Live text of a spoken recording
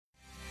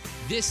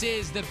This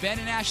is the Ben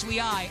and Ashley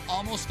I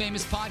Almost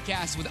Famous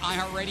podcast with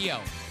iHeartRadio.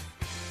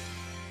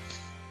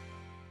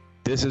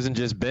 This isn't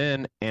just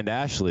Ben and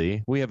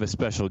Ashley. We have a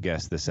special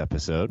guest this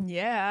episode.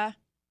 Yeah.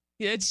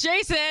 It's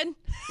Jason.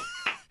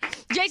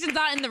 Jason's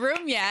not in the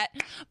room yet,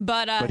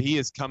 but he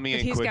is coming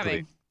in quickly.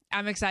 Coming.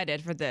 I'm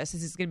excited for this.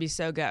 This is going to be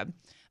so good.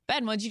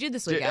 Ben, what did you do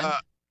this weekend?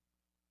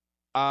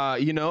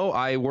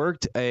 I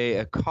worked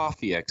a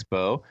coffee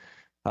expo.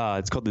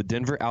 It's called the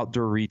Denver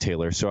Outdoor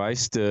Retailer. So I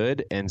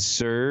stood and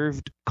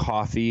served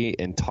coffee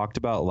and talked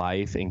about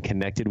life and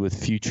connected with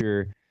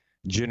future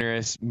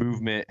generous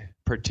movement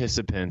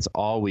participants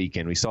all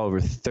weekend. We saw over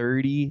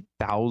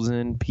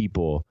 30,000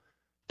 people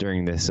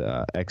during this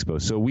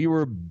expo. So we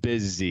were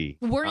busy.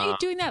 Weren't you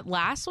doing that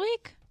last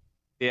week?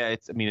 Yeah,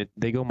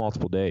 they go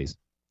multiple days.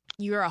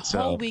 You were a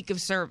whole week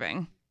of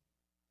serving.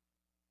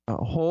 A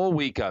whole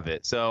week of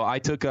it. So I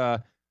took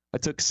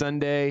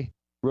Sunday,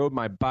 rode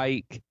my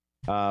bike,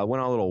 went on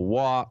a little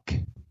walk.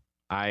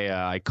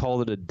 I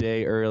called it a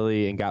day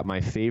early and got my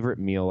favorite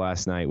meal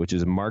last night, which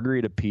is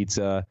margarita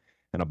pizza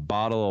and a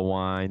bottle of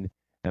wine.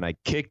 And I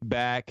kicked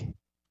back,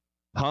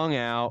 hung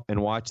out,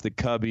 and watched the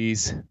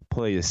Cubbies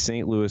play the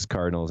St. Louis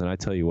Cardinals. And I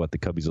tell you what, the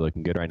Cubbies are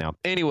looking good right now.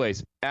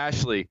 Anyways,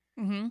 Ashley,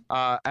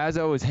 as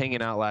I was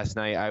hanging out last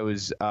night, I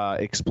was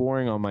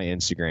exploring on my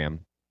Instagram.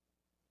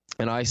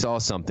 And I saw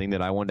something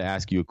that I wanted to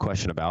ask you a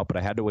question about, but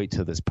I had to wait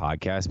till this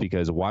podcast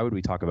because why would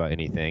we talk about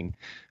anything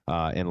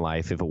in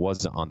life if it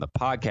wasn't on the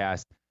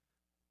podcast?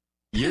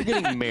 You're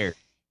getting married.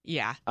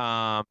 Yeah.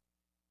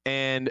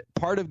 And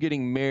part of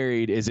getting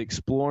married is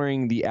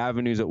exploring the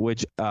avenues at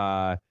which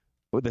the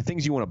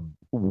things you want to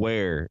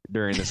wear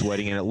during this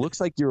wedding. And it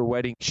looks like you were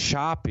wedding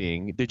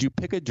shopping. Did you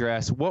pick a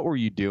dress? What were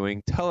you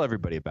doing? Tell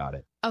everybody about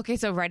it. Okay,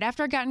 so right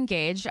after I got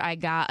engaged, I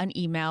got an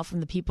email from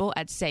the people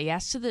at Say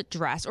Yes to the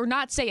Dress, or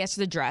not Say Yes to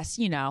the Dress,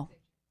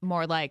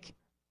 more like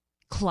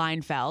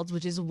Kleinfeld's,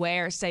 which is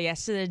where Say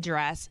Yes to the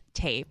Dress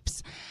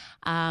tapes.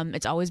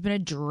 It's always been a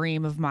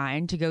dream of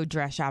mine to go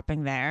dress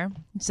shopping there.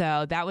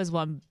 So that was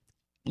one,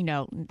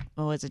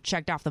 was it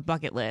checked off the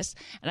bucket list.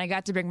 And I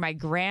got to bring my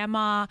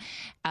grandma.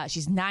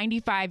 She's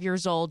 95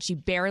 years old. She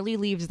barely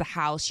leaves the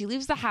house. She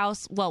leaves the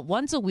house,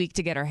 once a week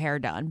to get her hair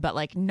done, but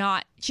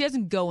she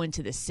doesn't go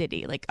into the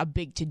city, like a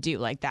big to-do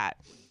like that.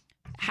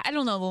 I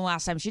don't know the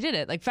last time she did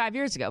it, like 5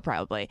 years ago,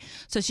 probably.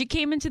 So she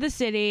came into the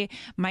city.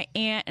 My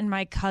aunt and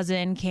my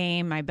cousin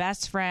came, my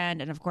best friend,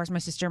 and of course my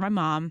sister and my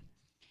mom.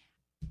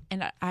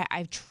 And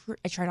I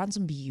tried on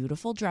some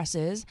beautiful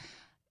dresses.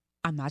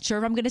 I'm not sure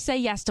if I'm going to say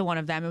yes to one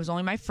of them. It was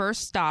only my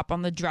first stop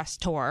on the dress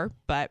tour,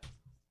 but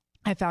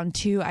I found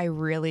two I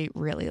really,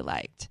 really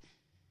liked.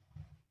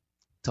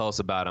 Tell us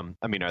about them.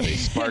 Are they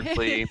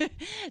sparkly?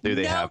 Do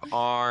they have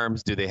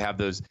arms? Do they have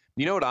those?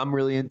 You know what I'm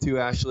really into,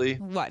 Ashley?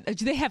 What?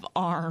 Do they have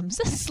arms?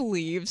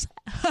 Sleeves?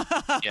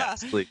 Yeah,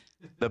 sleeves.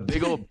 The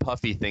big old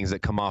puffy things that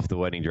come off the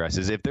wedding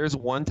dresses. If there's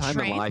one time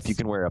in life you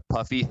can wear a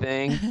puffy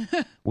thing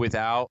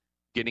without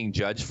getting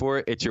judged for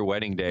it, it's your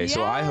wedding day. Yes.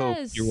 So I hope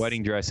your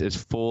wedding dress is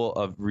full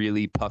of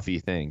really puffy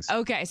things.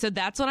 Okay, so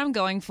that's what I'm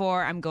going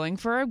for. I'm going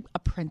for a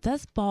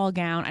princess ball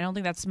gown. I don't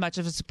think that's much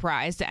of a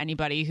surprise to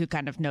anybody who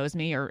kind of knows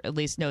me or at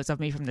least knows of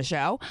me from the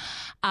show.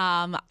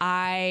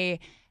 I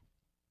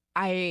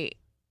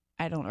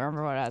don't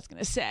remember what I was going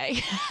to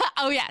say.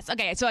 Oh, yes.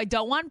 Okay, so I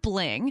don't want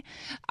bling.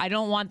 I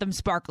don't want them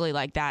sparkly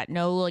like that.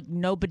 No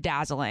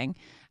bedazzling.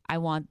 I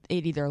want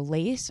it either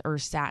lace or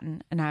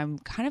satin, and I'm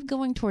kind of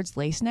going towards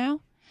lace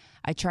now.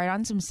 I tried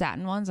on some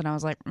satin ones and I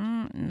was like,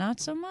 not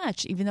so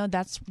much, even though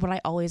that's what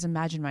I always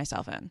imagined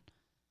myself in.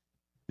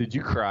 Did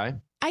you cry?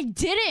 I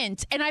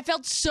didn't. And I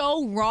felt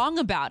so wrong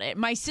about it.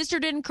 My sister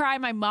didn't cry.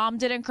 My mom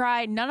didn't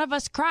cry. None of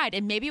us cried.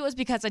 And maybe it was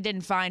because I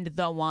didn't find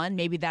the one.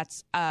 Maybe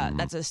that's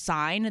a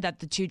sign that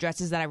the two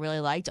dresses that I really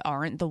liked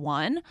aren't the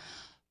one.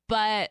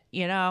 But,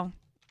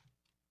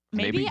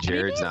 Maybe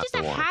Jared's I'm not just the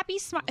a one. happy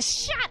smile.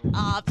 Shut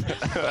up.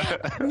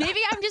 Maybe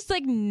I'm just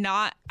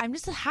I'm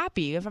just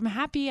happy. If I'm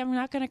happy, I'm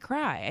not going to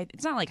cry.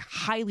 It's not like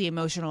highly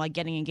emotional, like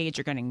getting engaged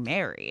or getting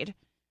married.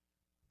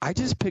 I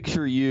just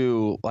picture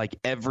you like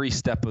every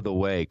step of the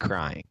way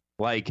crying.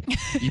 Like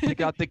you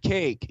pick out the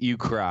cake, you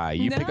cry.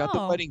 You pick out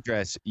the wedding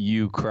dress,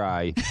 you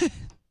cry.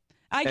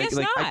 I guess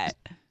not.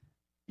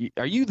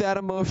 Are you that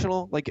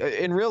emotional? Like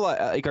in real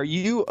life, like are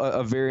you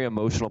a very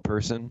emotional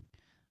person?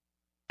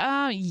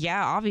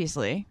 Yeah,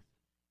 obviously.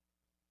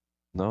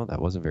 No,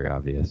 that wasn't very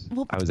obvious.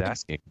 Well, I was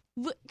asking.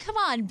 Come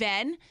on,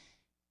 Ben.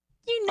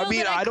 You know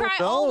that I don't cry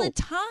know. all the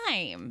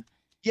time.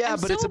 Yeah,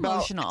 but so it's about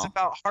emotional. It's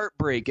about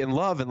heartbreak and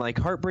love, and like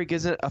heartbreak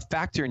isn't a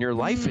factor in your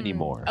life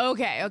anymore.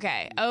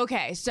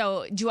 Okay.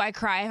 So do I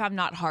cry if I'm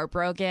not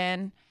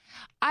heartbroken?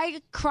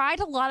 I cried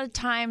a lot of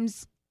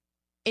times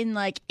in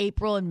like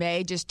April and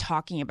May just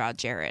talking about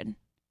Jared.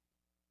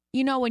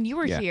 When you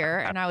were here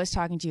and I was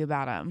talking to you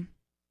about him,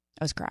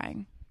 I was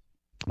crying.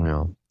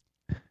 Well,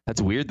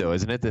 that's weird though,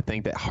 isn't it? To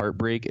think that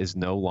heartbreak is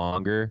no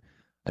longer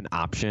an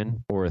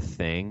option or a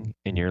thing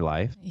in your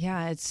life?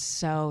 Yeah, it's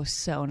so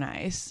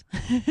nice.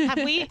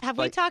 Have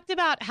we talked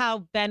about how,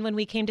 Ben, when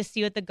we came to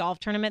see you at the golf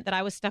tournament, that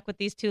I was stuck with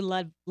these two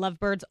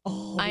lovebirds?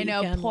 Oh, I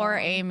know, poor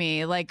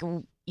Amy. Like,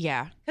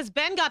 yeah, because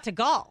Ben got to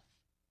golf.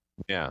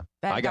 Yeah,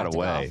 Ben I got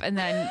away. golf, and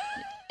then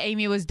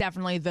Amy was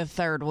definitely the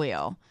third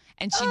wheel.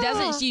 And she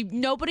doesn't,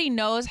 nobody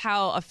knows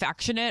how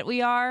affectionate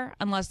we are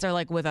unless they're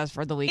like with us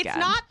for the weekend. It's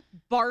not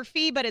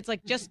barfy, but it's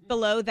like just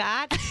below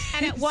that.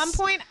 And at one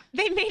point,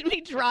 they made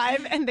me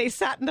drive and they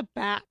sat in the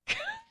back.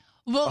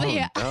 Well, no.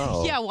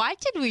 yeah. Why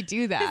did we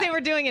do that? Because they were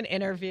doing an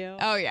interview.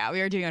 Oh, yeah. We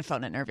were doing a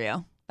phone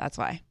interview. That's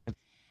why.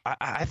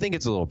 I think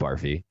it's a little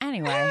barfy.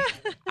 Anyway,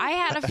 I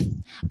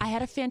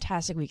had a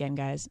fantastic weekend,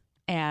 guys.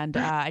 And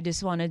I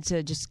just wanted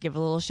to just give a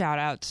little shout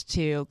out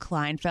to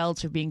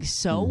Kleinfelds for being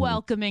so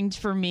welcoming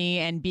for me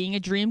and being a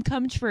dream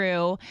come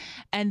true.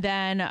 And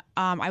then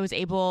I was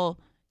able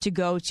to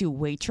go to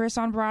Waitress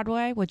on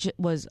Broadway, which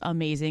was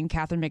amazing.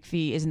 Catherine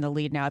McPhee is in the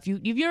lead now. Have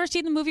you ever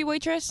seen the movie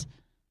Waitress?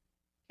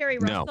 Carrie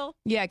Russell? No.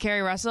 Yeah,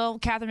 Carrie Russell.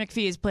 Catherine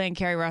McPhee is playing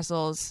Carrie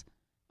Russell's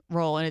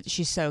role, and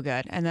she's so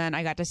good. And then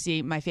I got to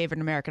see my favorite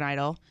American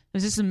Idol. It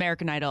was just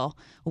American Idol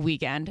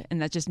weekend,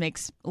 and that just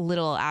makes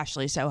little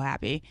Ashley so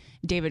happy.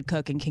 David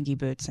Cook and Kinky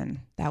Boots, and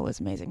that was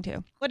amazing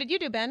too. What did you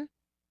do, Ben?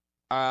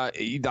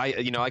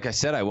 Like I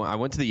said, I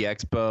went to the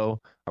expo.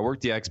 I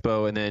worked the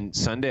expo, and then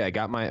Sunday I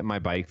got my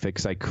bike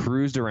fixed. I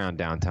cruised around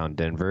downtown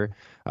Denver,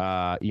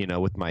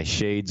 with my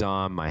shades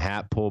on, my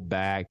hat pulled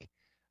back.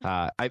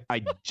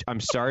 I'm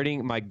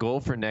starting. My goal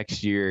for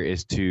next year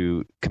is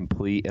to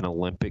complete an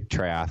Olympic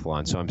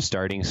triathlon. So I'm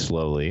starting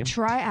slowly.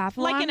 Triathlon,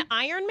 like an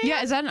Ironman?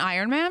 Yeah, is that an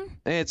Ironman?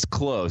 It's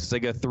close. It's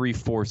like a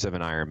 3/4 of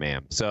an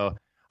Ironman. So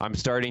I'm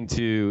starting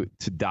to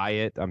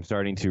diet. I'm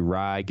starting to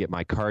ride, get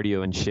my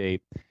cardio in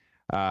shape.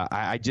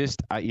 I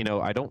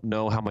don't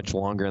know how much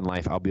longer in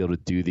life I'll be able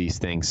to do these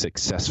things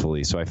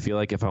successfully. So I feel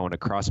like if I want to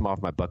cross them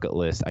off my bucket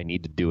list, I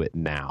need to do it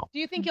now. Do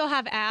you think you'll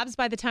have abs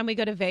by the time we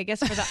go to Vegas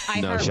for the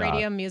No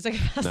iHeartRadio shot. Music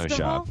Festival? No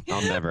shot.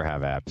 I'll never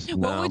have abs.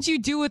 What No. would you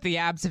do with the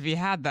abs if you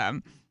had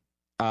them?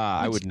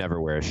 I would never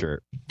wear a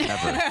shirt.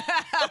 Ever.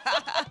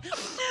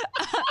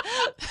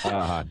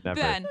 Never.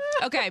 Ben,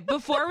 okay,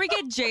 before we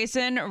get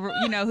Jason,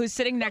 who's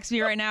sitting next to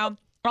me right now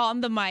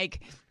on the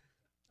mic,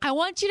 I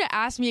want you to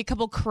ask me a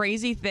couple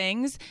crazy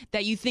things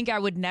that you think I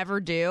would never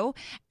do,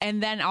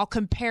 and then I'll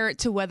compare it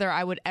to whether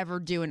I would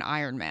ever do an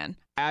Ironman.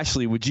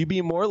 Ashley, would you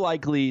be more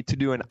likely to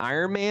do an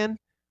Ironman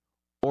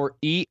or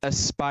eat a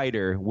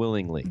spider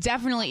willingly?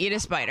 Definitely eat a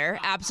spider.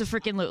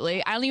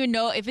 Abso-freaking-lutely. I don't even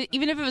know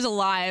even if it was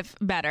alive,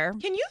 better.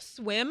 Can you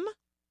swim?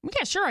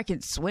 Yeah, sure, I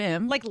can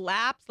swim. Like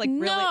laps? Like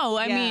really? No,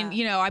 I Yeah.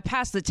 mean, I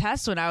passed the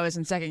test when I was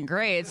in second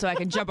grade, so I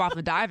can jump off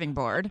a diving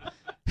board.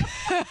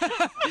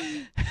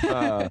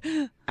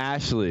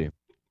 Ashley,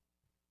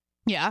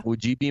 Yeah.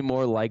 would you be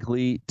more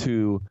likely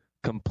to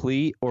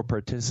complete or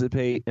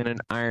participate in an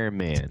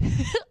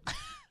Ironman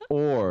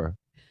or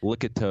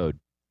lick a toad?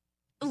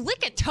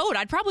 Lick a toad.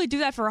 I'd probably do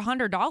that for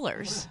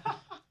 $100.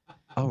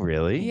 Oh,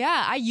 really?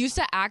 Yeah, I used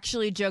to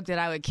actually joke that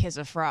I would kiss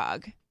a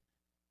frog.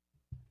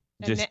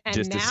 Just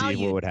to now see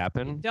you what would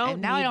happen? Don't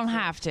And now I need don't to.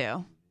 have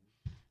to.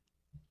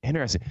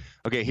 Interesting.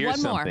 Okay,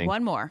 here's something.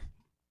 One more.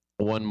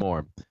 One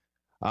more.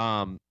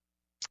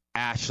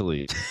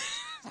 Ashley,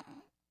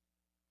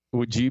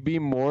 would you be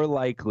more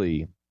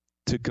likely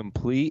to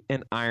complete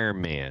an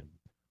Ironman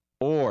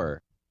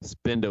or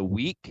spend a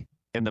week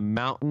in the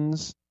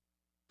mountains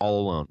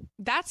all alone?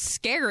 That's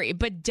scary,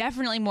 but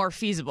definitely more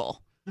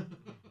feasible.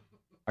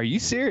 Are you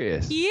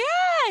serious?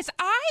 Yes,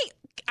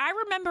 I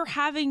remember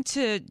having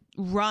to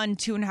run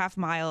 2.5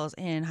 miles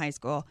in high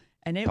school,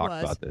 and it Talk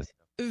was about this.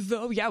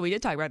 yeah, we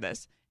did talk about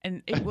this,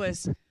 and it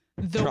was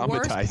the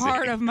worst Traumatizing.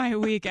 part of my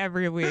week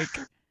every week.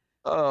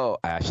 Oh,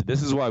 Ashley,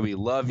 this is why we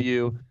love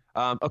you.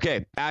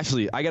 Okay,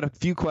 Ashley, I got a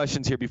few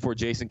questions here before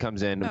Jason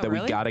comes in that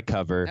really? we got to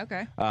cover.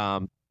 Okay.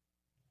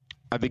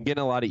 I've been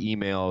getting a lot of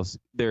emails.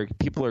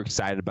 People are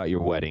excited about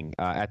your wedding.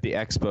 At the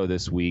expo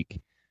this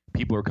week,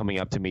 people are coming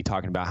up to me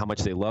talking about how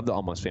much they love the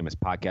Almost Famous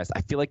podcast.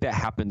 I feel like that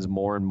happens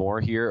more and more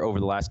here over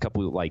the last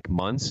couple of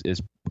months.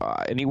 Is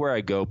anywhere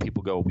I go,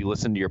 people go, "We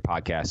listen to your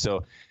podcast."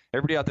 So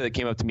everybody out there that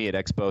came up to me at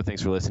expo,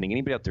 thanks for listening.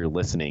 Anybody out there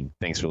listening,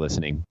 thanks for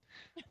listening.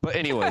 But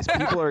anyways,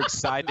 people are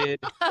excited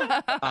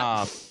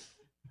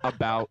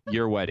about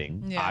your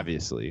wedding, Yeah.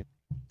 obviously.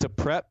 To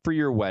prep for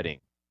your wedding,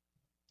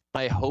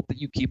 I hope that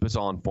you keep us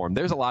all informed.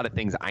 There's a lot of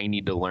things I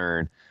need to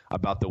learn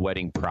about the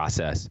wedding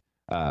process.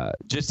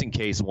 Just in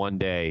case one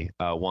day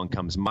one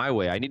comes my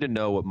way, I need to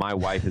know what my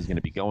wife is going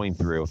to be going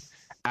through.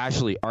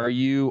 Ashley, are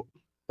you,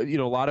 a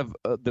lot of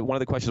one of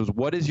the questions was,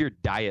 what is your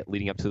diet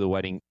leading up to the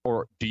wedding,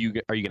 or are you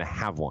going to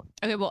have one?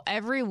 Okay, well,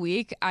 every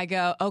week I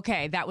go,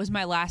 okay, that was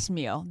my last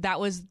meal. That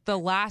was the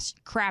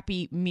last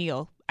crappy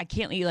meal. I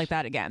can't eat like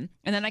that again.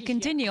 And then I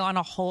continue on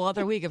a whole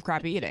other week of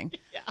crappy eating.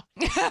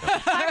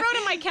 I wrote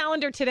in my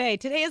calendar today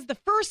is the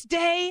first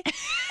day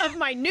of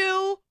my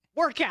new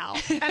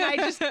workout. And I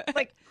just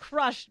like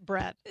crushed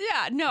Brett.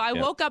 Yeah, no, I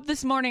woke up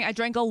this morning, I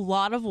drank a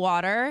lot of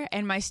water,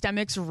 and my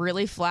stomach's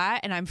really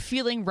flat, and I'm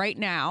feeling right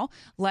now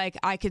like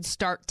I could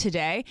start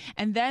today.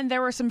 And then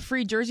there were some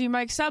free Jersey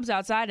Mike subs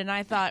outside, and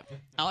I thought,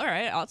 all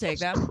right, I'll take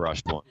them.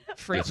 Crushed one.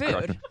 Free That's food.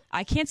 crushed.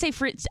 I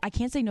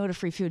can't say no to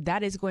free food.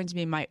 That is going to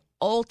be my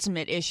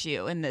ultimate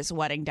issue in this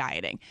wedding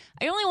dieting.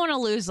 I only want to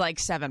lose like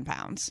 7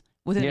 pounds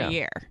within a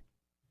year.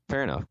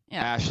 Fair enough.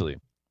 Yeah. Ashley,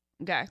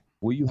 Okay.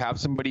 will you have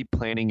somebody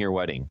planning your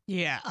wedding?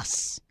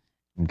 Yes.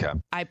 Okay.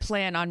 I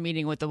plan on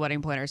meeting with the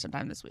wedding planner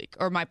sometime this week,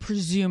 or my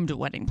presumed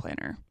wedding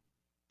planner.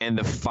 And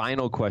the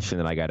final question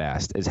that I got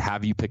asked is,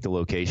 have you picked a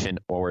location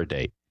or a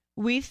date?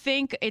 We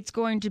think it's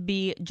going to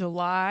be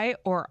July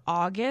or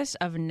August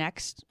of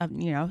next, a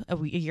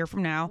year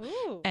from now.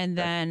 Ooh. And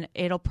then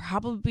it'll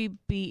probably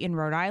be in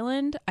Rhode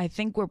Island. I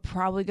think we're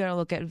probably going to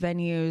look at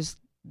venues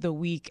the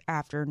week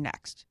after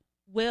next.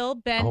 Will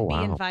Ben Oh, be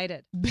wow.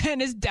 invited?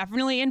 Ben is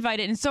definitely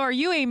invited, and so are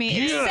you, Amy.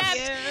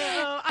 Except,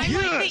 I'm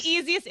like the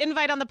easiest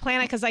invite on the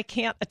planet because I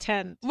can't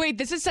attend. wait,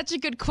 this is such a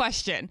good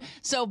question.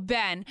 So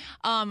Ben,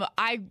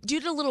 I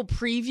did a little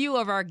preview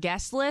of our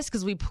guest list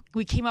because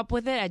we came up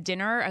with it at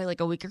dinner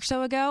like a week or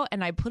so ago,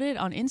 and I put it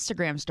on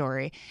Instagram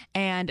story.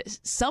 And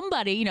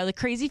somebody, the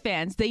crazy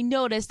fans, they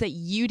noticed that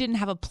you didn't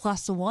have a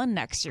 +1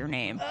 next to your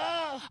name.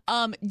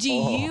 Do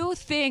you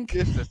think?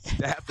 It's a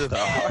stab to the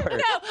heart.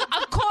 No,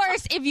 of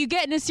course, if you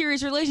get in a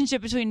serious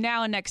relationship between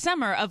now and next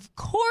summer, of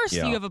course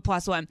you have a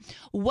 +1.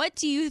 What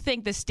do you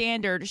think the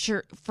standard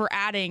for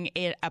adding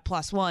a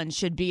 +1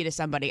 should be to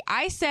somebody?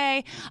 I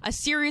say a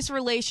serious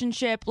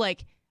relationship,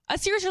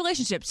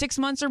 6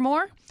 months or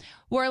more,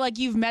 where like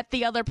you've met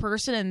the other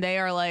person and they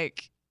are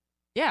like,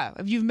 yeah,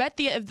 if you've met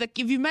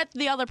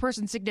the other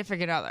person's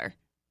significant other.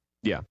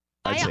 Yeah,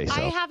 I'd say so.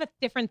 I have a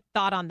different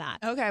thought on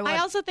that. Okay, I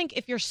also think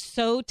if you're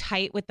so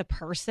tight with the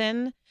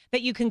person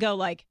that you can go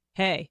like,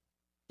 hey,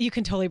 you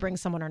can totally bring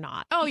someone or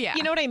not. Oh, yeah.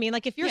 You know what I mean?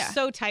 Like if you're Yeah.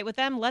 so tight with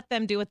them, let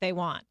them do what they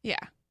want. Yeah.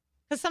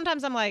 Because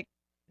sometimes I'm like,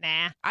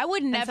 nah. I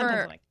would sometimes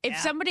never, I'm like, if yeah.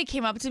 somebody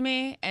came up to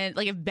me and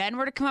like if Ben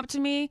were to come up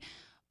to me,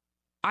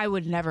 I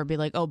would never be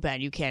like, oh,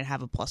 Ben, you can't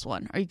have a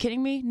 +1. Are you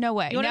kidding me? No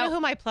way. You want to No. know who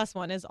my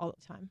 +1 is all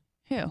the time?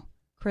 Who?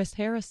 Chris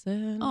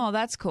Harrison. Oh,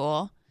 that's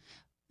cool.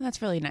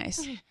 That's really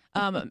nice.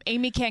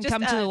 Amy can't Just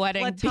come to a the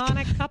wedding.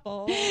 platonic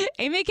couple.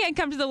 Amy can't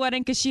come to the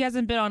wedding because she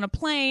hasn't been on a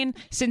plane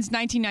since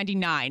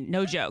 1999.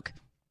 No joke.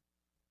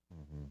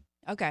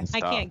 Okay. I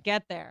can't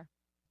get there.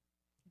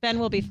 Ben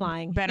will be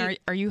flying. Ben,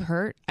 are you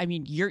hurt? I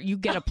mean, you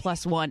get a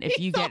 +1 if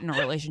you get in a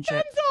relationship.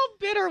 Ben's all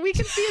bitter. We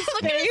can see his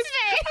Look at face. his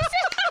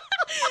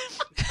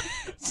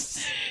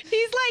face.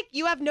 He's like,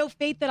 you have no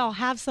faith that I'll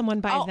have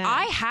someone by Oh, then.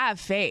 I have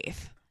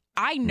faith.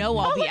 I know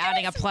I'll be look at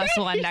adding a his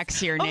 +1 face. next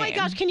to your Oh name. my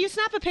gosh, can you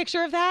snap a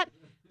picture of that?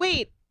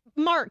 Wait,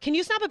 Mark, can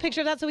you snap a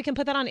picture of that so we can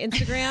put that on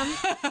Instagram?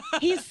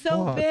 He's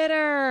so What?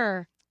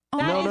 bitter.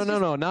 That No, is no, no,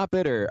 just- no, not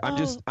bitter.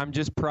 Oh. I'm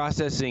just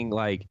processing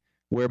like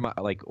where my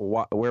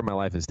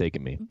life has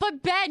taken me.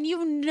 But Ben,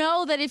 you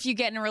know that if you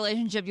get in a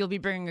relationship, you'll be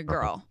bringing a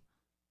girl.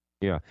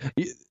 Yeah.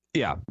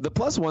 Yeah. The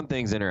 +1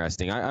 thing's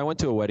interesting. I went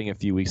to a wedding a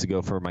few weeks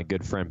ago for my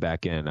good friend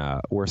back in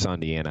Warsaw,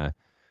 Indiana.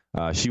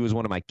 She was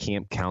one of my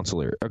camp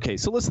counselor. Okay,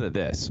 so listen to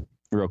this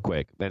real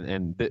quick,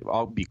 and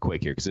I'll be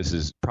quick here because this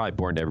is probably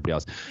boring to everybody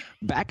else.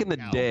 Back in the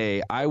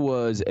day, I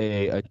was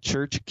a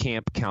church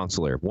camp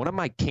counselor. One of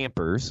my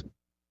campers,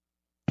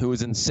 who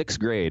was in 6th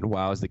grade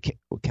while I was the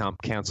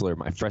camp counselor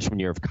my freshman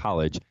year of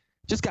college,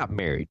 just got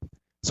married.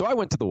 So I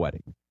went to the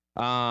wedding.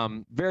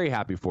 Very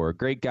happy for her.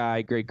 Great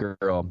guy, great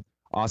girl.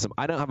 Awesome.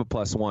 I don't have a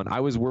 +1. I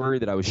was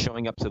worried that I was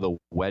showing up to the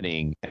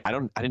wedding. I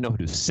didn't know who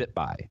to sit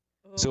by.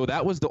 So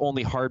that was the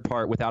only hard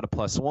part without a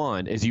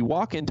 +1 is you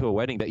walk into a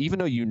wedding that even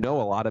though you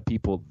know a lot of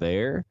people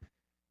there,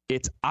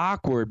 it's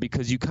awkward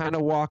because you kind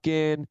of walk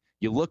in,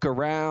 you look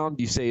around,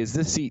 you say, is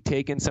this seat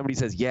taken? Somebody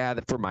says, yeah,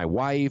 for my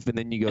wife. And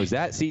then you go, is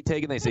that seat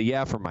taken? They say,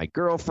 yeah, for my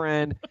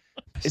girlfriend.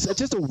 It's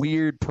just a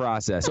weird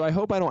process. So I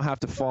hope I don't have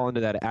to fall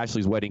into that at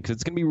Ashley's wedding because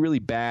it's going to be really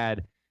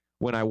bad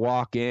when I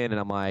walk in and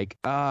I'm like,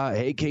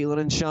 hey, Caitlin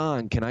and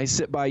Sean, can I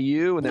sit by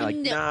you? And they're like,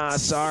 No, nah,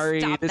 sorry,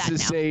 stop this that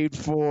is now. saved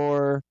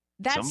for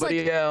That's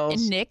somebody like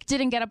else. Nick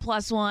didn't get a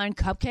 +1.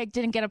 Cupcake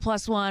didn't get a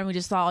 +1. We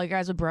just thought all you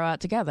guys would bro out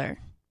together.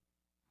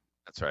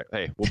 That's right.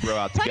 Hey, we'll bro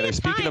out Plenty together. of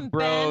Speaking time, of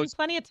bros, Ben.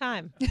 Plenty of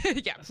time.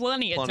 Yeah,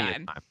 plenty of plenty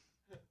time. of time.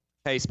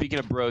 Hey, speaking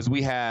of bros,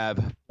 we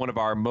have one of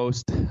our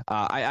most,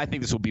 I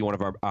think this will be one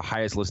of our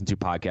highest listened to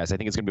podcasts. I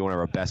think it's going to be one of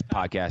our best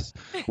podcasts.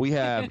 We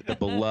have the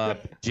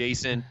beloved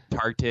Jason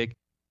Tartick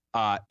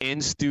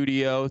in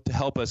studio to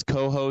help us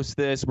co-host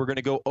this. We're going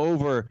to go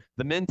over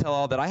the Men Tell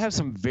All that I have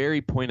some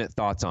very poignant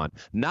thoughts on.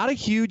 Not a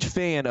huge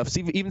fan of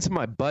even some of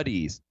my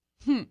buddies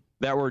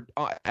that were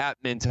at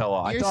Men Tell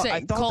All. You're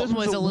saying Colton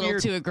was a little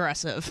too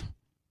aggressive.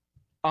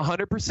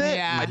 100%.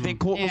 Yeah. I think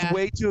Colton was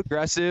way too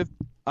aggressive.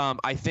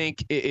 I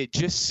think it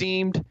just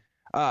seemed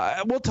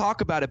we'll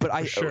talk about it, but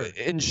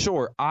in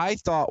short, I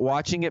thought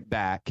watching it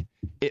back,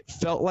 it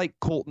felt like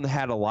Colton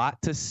had a lot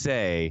to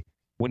say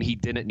when he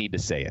didn't need to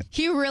say it.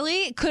 He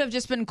really could have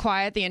just been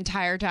quiet the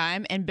entire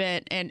time and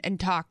been and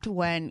talked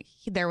when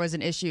there was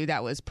an issue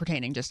that was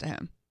pertaining just to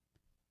him.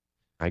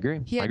 I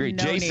agree. He had I agree.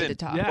 no need Jason, to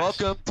talk. Yes.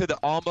 welcome to the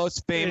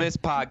Almost Famous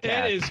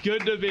podcast. It is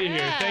good to be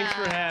here. Thanks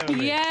for having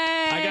me.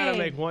 Yay! I got to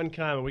make one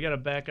comment. We got to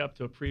back up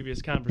to a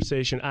previous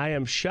conversation. I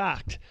am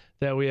shocked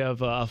that we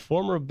have a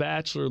former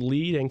Bachelor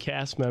lead and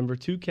cast member,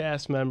 2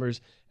 cast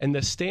members, and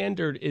the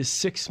standard is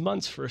 6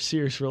 months for a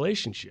serious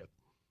relationship.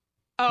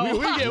 Oh,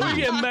 We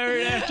get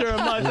married after a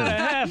month and a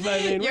half. I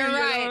mean, you're you know what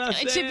right. I'm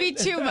It should be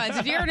saying? 2 months.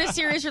 If you're in a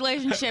serious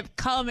relationship,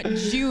 come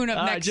June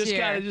of next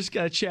year. Just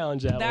gotta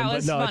challenge that That one.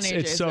 was But no, funny,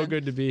 it's so Jason.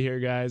 good to be here,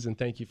 guys, and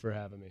thank you for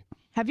having me.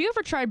 Have you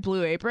ever tried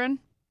Blue Apron?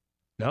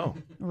 No,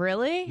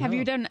 Really? Have No.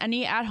 you done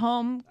any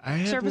at-home I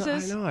have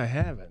services? I know I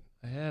haven't.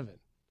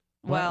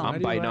 Well, Why I'm do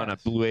you biting on a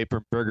ask? Blue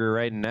Apron burger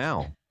right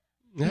now.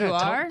 Yeah,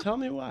 are? Tell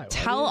me why. Why do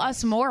tell you us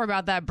ask? more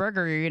about that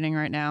burger you're eating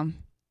right now.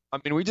 I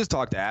mean, we just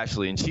talked to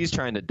Ashley, and she's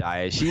trying to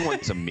diet. She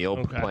wants a meal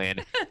Okay. plan.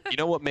 You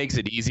know what makes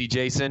it easy,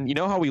 Jason? You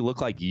know how we look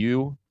like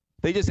you?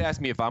 They just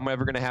asked me if I'm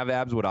ever going to have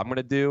abs, what I'm going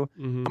to do.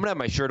 Mhm. I'm going to have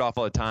my shirt off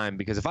all the time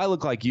because if I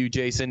look like you,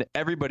 Jason,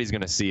 everybody's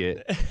going to see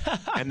it.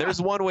 And there's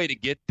one way to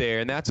get there,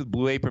 and that's with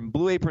Blue Apron.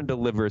 Blue Apron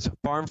delivers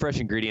farm-fresh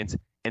ingredients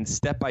and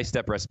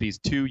step-by-step recipes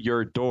to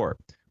your door.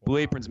 Blue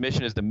Apron's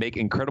mission is to make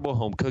incredible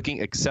home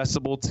cooking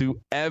accessible to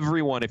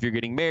everyone. If you're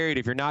getting married,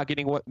 if you're not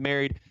getting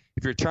married,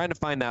 if you're trying to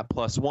find that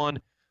plus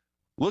one,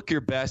 look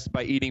your best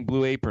by eating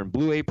Blue Apron.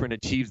 Blue Apron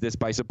achieves this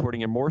by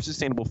supporting a more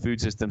sustainable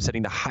food system,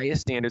 setting the highest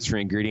standards for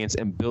ingredients,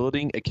 and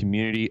building a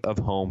community of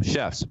home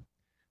chefs.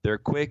 They're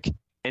quick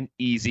and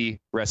easy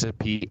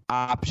recipe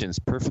options,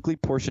 perfectly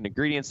portioned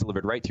ingredients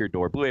delivered right to your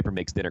door. Blue Apron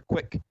makes dinner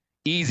quick,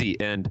 easy,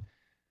 and,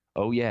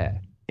 oh yeah,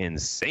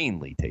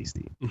 insanely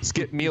tasty.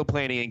 Skip meal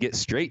planning and get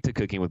straight to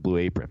cooking with Blue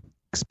Apron.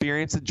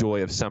 Experience the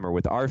joy of summer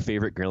with our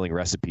favorite grilling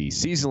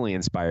recipes, seasonally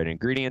inspired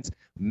ingredients,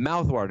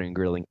 mouthwatering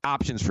grilling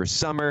options for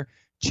summer,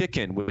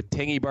 chicken with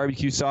tangy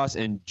barbecue sauce,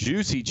 and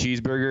juicy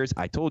cheeseburgers.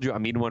 I told you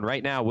I'm eating one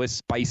right now with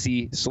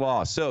spicy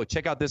slaw. So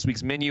check out this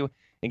week's menu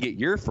and get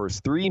your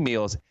first 3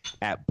 meals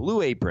at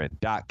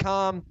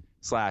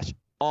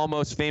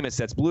blueapron.com/almostfamous.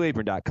 That's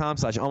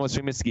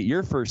blueapron.com/almostfamous to get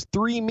your first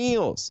 3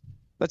 meals.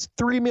 That's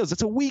 3 meals.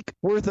 That's a week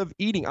worth of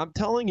eating. I'm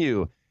telling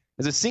you,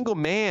 as a single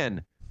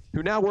man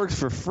who now works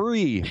for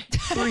free,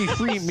 3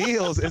 free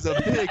meals is a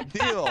big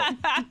deal.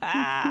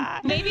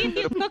 Maybe if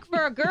you cook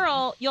for a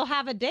girl, you'll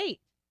have a date.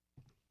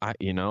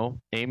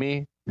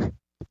 Amy,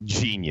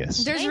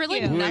 genius. There's Thank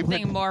really you.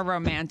 nothing more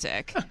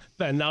romantic.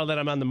 And now that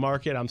I'm on the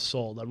market, I'm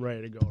sold. I'm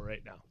ready to go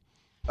right now.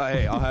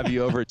 Hey, I'll have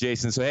you over at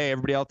Jason. So, hey,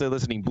 everybody out there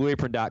listening,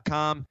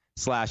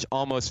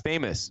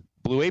 blueapron.com/almostfamous.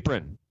 Blue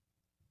Apron.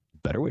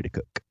 Better way to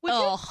cook.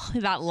 Oh,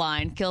 that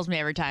line kills me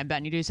every time,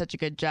 Ben. You do such a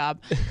good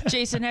job.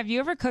 Jason, have you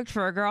ever cooked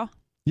for a girl?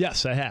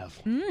 Yes, I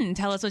have.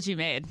 Tell us what you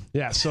made.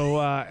 Yeah,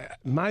 so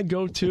my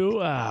go-to,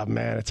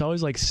 man, it's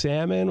always like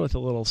salmon with a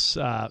little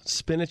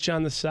spinach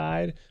on the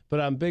side,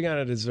 but I'm big on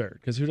a dessert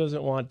because who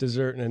doesn't want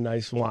dessert and a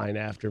nice wine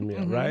after a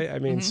meal, right? I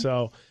mean,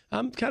 so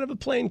I'm kind of a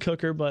plain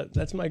cooker, but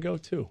that's my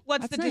go-to.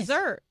 What's That's the nice.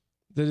 dessert?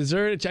 The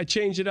dessert, I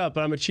change it up,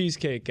 but I'm a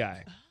cheesecake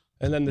guy.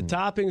 And then the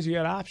toppings, you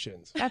got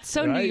options. That's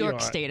so Right? New You York are-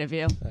 State of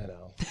you. I know.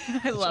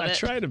 I love I it.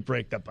 try to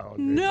break the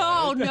boundaries.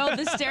 No, right? no,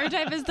 the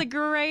stereotype is the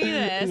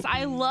greatest.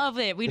 I love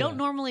it. We don't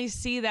normally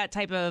see that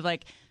type of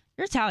like,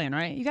 you're Italian,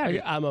 right? You got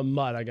to I'm a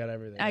mutt. I got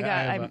everything. I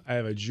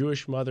have a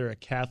Jewish mother, a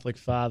Catholic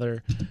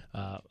father,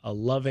 a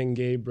loving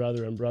gay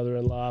brother and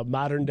brother-in-law,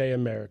 modern day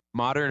America.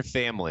 Modern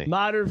family.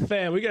 Modern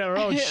family. We got our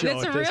own show.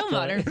 It's a at this real point.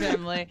 modern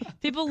family.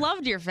 People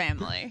loved your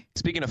family.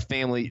 Speaking of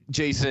family,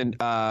 Jason,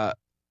 our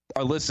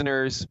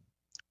listeners,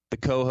 the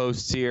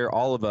co-hosts here,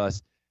 all of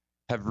us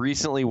have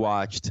recently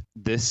watched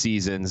this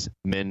season's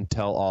Men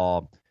Tell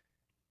All.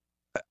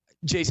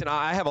 Jason,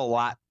 I have a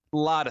lot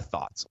of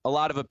thoughts, a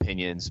lot of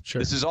opinions. Sure.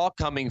 This is all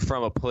coming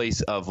from a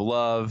place of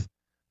love.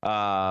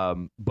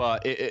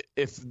 But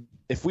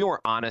if we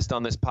weren't honest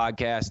on this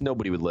podcast,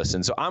 nobody would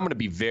listen. So I'm going to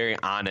be very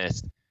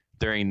honest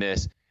during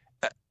this.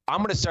 I'm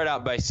going to start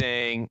out by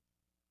saying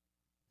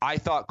I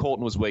thought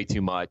Colton was way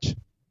too much.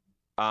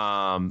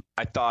 I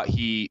thought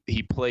he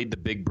played the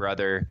big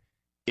brother.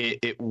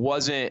 It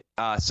wasn't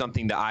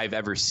something that I've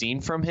ever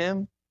seen from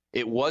him.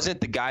 It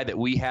wasn't the guy that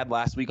we had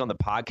last week on the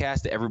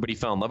podcast that everybody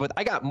fell in love with.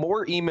 I got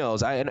more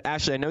emails. And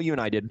Ashley, I know you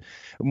and I did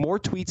more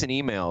tweets and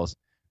emails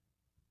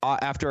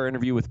after our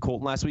interview with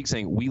Colton last week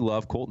saying we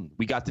love Colton.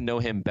 We got to know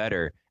him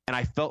better. And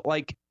I felt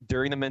like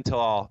during the Men Tell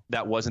All,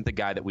 that wasn't the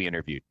guy that we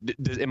interviewed.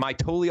 Am I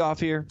totally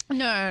off here?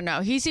 No.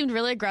 He seemed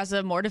really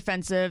aggressive, more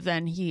defensive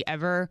than he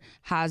ever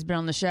has been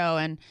on the show.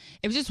 And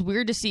it was just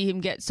weird to see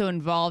him get so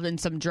involved in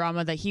some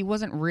drama that he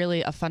wasn't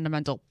really a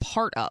fundamental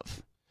part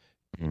of.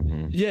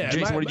 Yeah,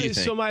 Jason, what did you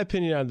think? So my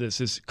opinion on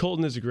this is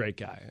Colton is a great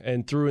guy,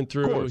 and through,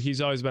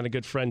 he's always been a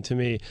good friend to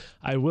me.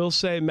 I will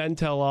say, men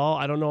tell all.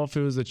 I don't know if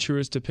it was the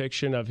truest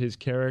depiction of his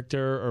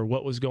character or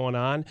what was going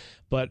on,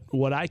 but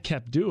what I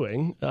kept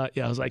doing,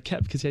 because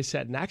I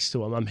sat next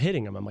to him, I'm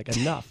hitting him. I'm like,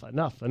 enough,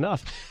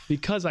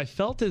 because I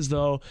felt as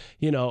though,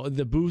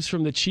 the booze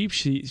from the cheap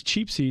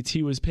seats,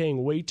 he was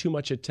paying way too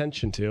much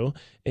attention to,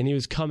 and he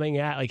was coming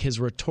at, like, his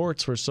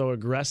retorts were so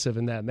aggressive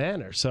in that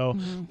manner. So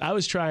I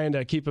was trying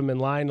to keep him in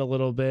line a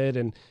little bit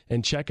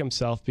and check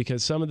himself,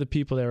 because some of the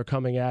people that were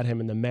coming at him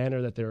and the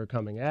manner that they were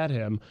coming at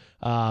him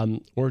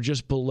were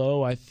just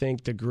below, I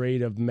think, the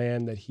grade of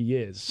man that he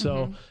is.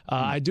 So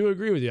I do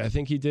agree with you. I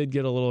think he did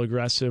get a little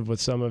aggressive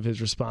with some of his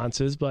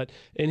responses, but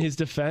in his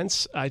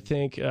defense, I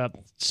think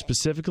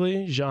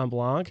specifically Jean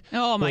Blanc.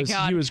 Oh my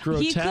God, he was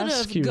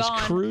grotesque. He was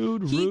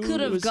crude. He rude. could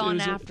have gone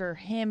after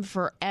him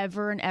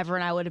forever and ever,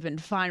 and I would have been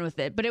fine with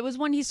it. But it was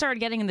when he started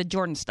getting in the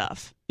Jordan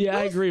stuff. Yeah,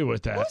 I agree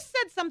with that. Who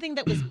said something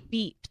that was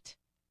beeped?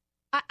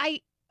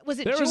 Was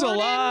it There was Jordan? a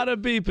lot of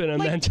beeping in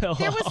mental.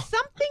 There was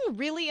something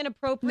really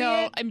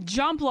inappropriate. No,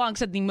 Jean Blanc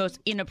said the most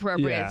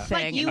inappropriate thing.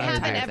 Like, you in the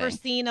haven't entire ever thing.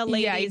 seen a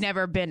lady. Yeah, you've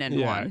never been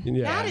in one.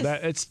 Yeah,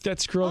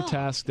 that's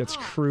grotesque. That's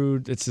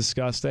crude. It's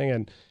disgusting.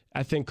 And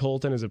I think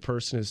Colton as a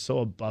person is so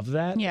above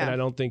that. Yeah. And I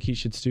don't think he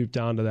should stoop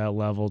down to that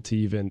level to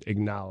even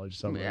acknowledge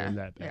someone in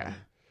that bad. Yeah.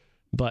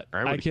 But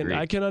I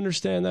can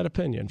understand that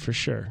opinion for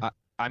sure.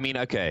 I mean,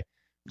 okay,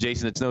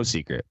 Jason, it's no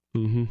secret.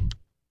 Mm-hmm.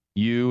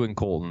 You and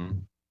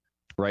Colton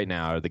right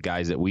now are the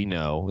guys that we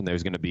know, and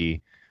there's going to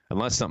be,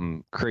 unless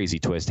something crazy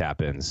twist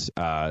happens,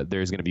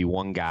 there's going to be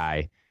one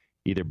guy,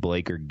 either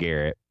Blake or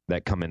Garrett,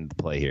 that come into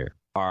play here,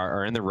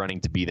 are in the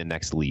running to be the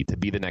next lead, to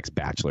be the next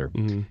Bachelor.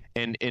 Mm-hmm.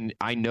 And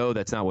I know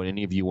that's not what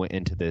any of you went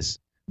into this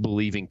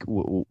believing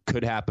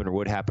could happen or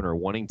would happen or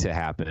wanting to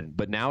happen,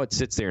 but now it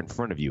sits there in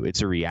front of you.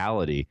 It's a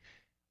reality.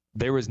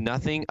 There was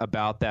nothing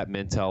about that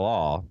men tell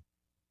all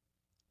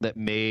that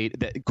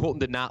Colton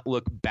did not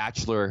look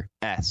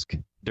Bachelor-esque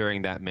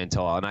during that men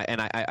tell all.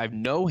 And I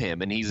know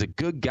him, and he's a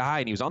good guy,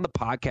 and he was on the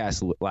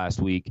podcast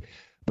last week.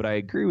 But I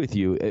agree with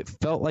you. It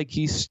felt like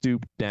he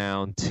stooped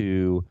down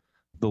to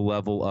the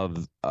level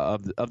of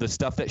the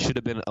stuff that should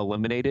have been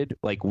eliminated,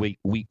 like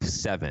week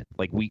 7,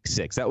 like week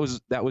 6. That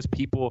was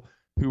people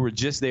who were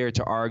just there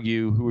to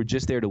argue, who were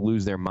just there to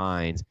lose their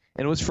minds,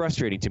 and it was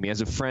frustrating to me.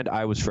 As a friend,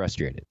 I was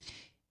frustrated.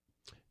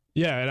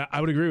 Yeah, and I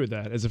would agree with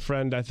that. As a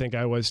friend, I think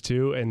I was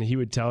too. And he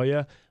would tell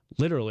you,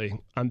 literally,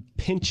 I'm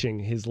pinching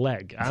his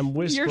leg. I'm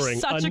whispering, You're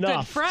such enough, a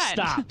good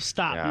friend.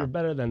 Stop. Yeah. You're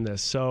better than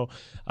this. So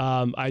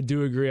I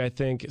do agree. I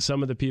think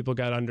some of the people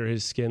got under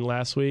his skin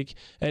last week.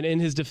 And in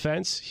his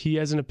defense, he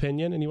has an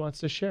opinion and he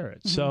wants to share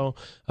it. So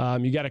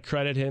you got to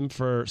credit him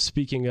for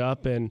speaking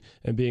up and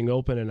being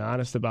open and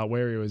honest about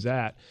where he was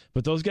at.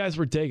 But those guys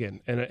were digging,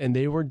 and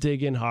they were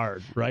digging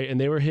hard, right? And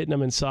they were hitting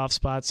him in soft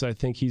spots. I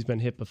think he's been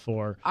hit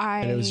before.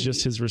 And it was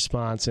just his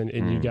response. And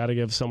you got to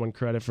give someone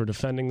credit for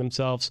defending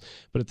themselves.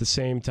 But at the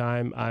same time,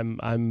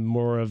 I'm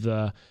more of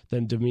the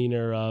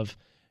demeanor of,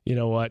 you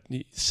know what,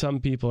 some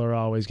people are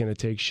always going to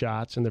take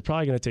shots, and they're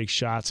probably going to take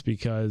shots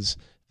because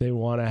they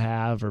want to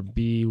have or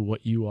be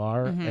what you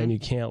are, and you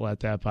can't let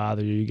that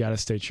bother you. You got to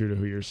stay true to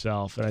who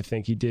yourself. And I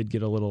think he did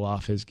get a little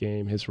off his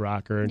game, his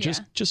rocker, and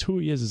just who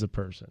he is as a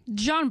person.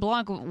 Jean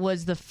Blanc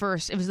was the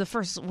first. It was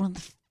one of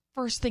the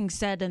first things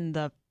said in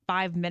the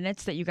 5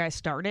 minutes that you guys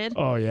started.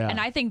 Oh yeah, and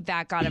I think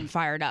that got him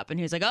fired up, and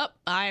he was like, "Oh,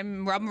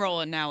 I'm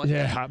rolling now with it."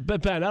 Yeah,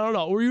 but Ben, I don't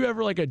know. Were you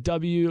ever like a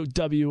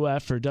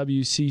WWF or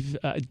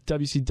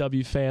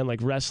WCW fan, like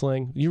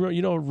wrestling?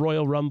 You know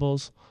Royal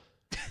Rumbles.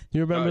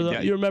 You remember those?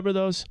 Yeah. You remember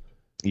those?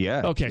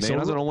 Yeah. Okay. Man, So I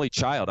was an only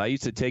child. I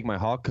used to take my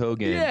Hulk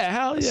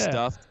Hogan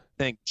stuffed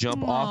thing,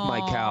 jump off my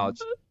couch,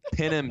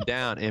 pin him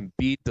down, and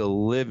beat the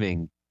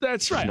living.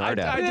 That's right. I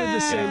did the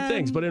same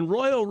things. But in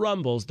Royal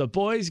Rumbles, the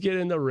boys get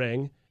in the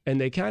ring and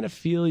they kind of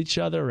feel each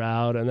other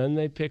out, and then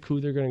they pick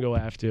who they're going to go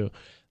after.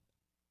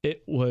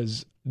 It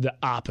was the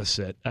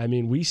opposite. I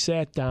mean, we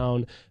sat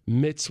down,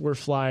 mitts were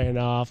flying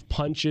off,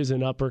 punches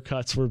and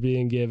uppercuts were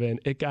being given.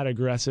 It got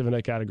aggressive, and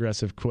it got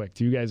aggressive quick.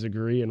 Do you guys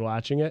agree in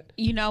watching it?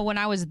 You know, when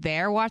I was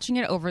there watching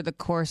it over the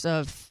course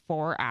of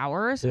 4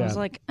 hours, I was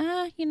like,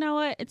 you know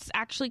what? It's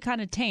actually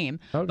kind of tame.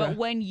 Okay. But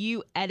when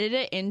you edit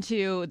it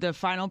into the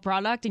final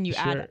product and you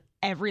add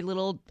every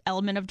little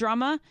element of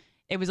drama,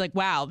 it was like,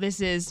 wow, this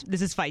is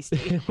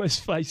feisty. It was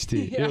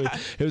feisty.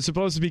 It was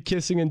supposed to be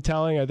kissing and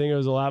telling. I think it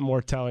was a lot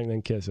more telling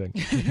than kissing.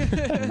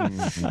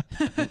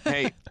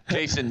 Hey,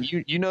 Jason,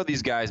 you know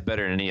these guys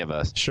better than any of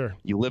us. Sure.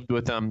 You lived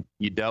with them.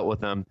 You dealt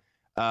with them.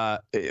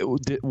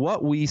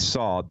 What we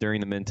saw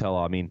during the men tell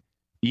all, I mean,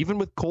 even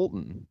with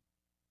Colton,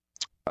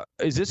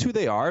 is this who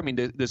they are? I mean,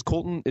 does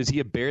Colton, is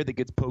he a bear that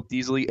gets poked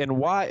easily? And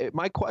why?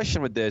 My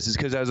question with this is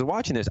because as I was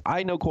watching this,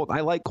 I know Colton.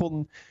 I like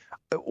Colton.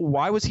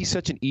 Why was he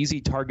such an easy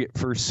target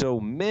for so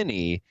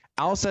many?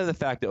 Outside of the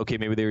fact that, okay,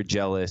 maybe they were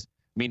jealous.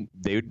 I mean,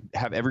 they would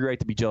have every right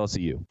to be jealous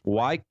of you.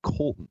 Why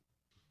Colton?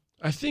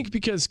 I think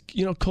because,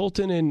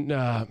 Colton and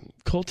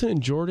Colton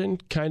and Jordan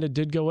kind of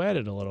did go at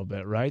it a little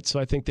bit, right? So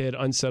I think they had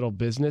unsettled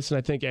business. And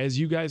I think, as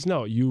you guys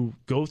know, you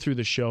go through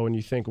the show and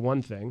you think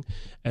one thing,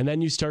 and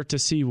then you start to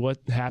see what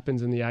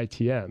happens in the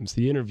ITMs,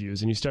 the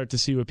interviews, and you start to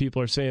see what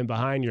people are saying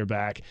behind your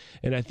back.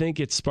 And I think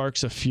it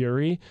sparks a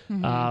fury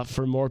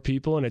for more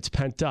people, and it's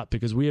pent up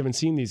because we haven't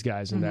seen these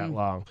guys in that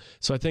long.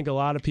 So I think a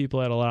lot of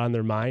people had a lot on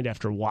their mind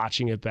after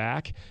watching it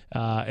back,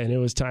 and it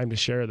was time to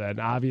share that. And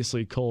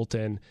obviously,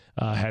 Colton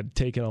had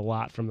taken a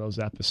lot from those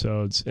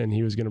episodes, and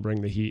he was going to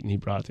bring the heat, and he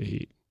brought the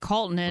heat.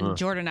 Colton and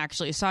Jordan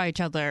actually saw each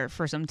other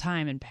for some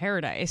time in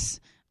Paradise,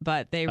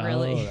 but they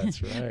really. Oh,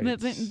 that's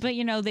right. but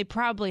you know, they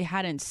probably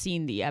hadn't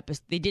seen the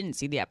episode. They didn't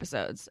see the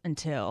episodes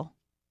until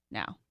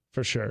now.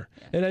 For sure.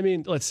 Yeah. And I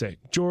mean, let's say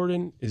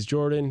Jordan is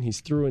Jordan.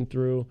 He's through and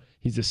through.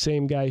 He's the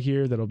same guy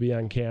here that'll be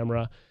on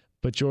camera.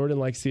 But Jordan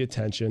likes the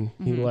attention.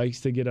 He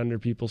likes to get under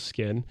people's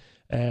skin.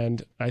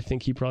 And I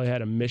think he probably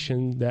had a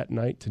mission that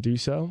night to do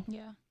so.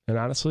 Yeah. And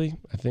honestly,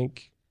 I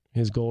think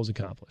his goal is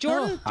accomplished.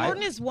 Jordan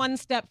is one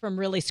step from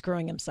really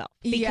screwing himself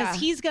because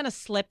he's going to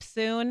slip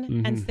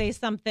soon and say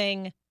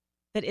something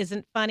that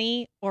isn't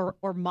funny or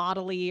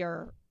modelly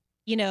or,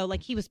 you know,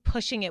 like he was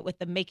pushing it with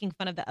the making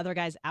fun of the other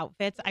guy's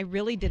outfits. I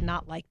really did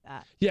not like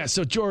that. Yeah,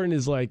 so Jordan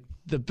is like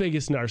the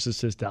biggest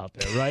narcissist out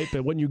there, right?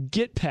 But when you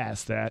get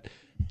past that,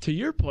 to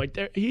your point,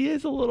 he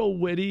is a little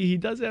witty. He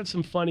does have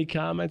some funny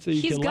comments that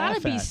you can laugh at.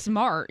 He's got to be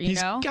smart, you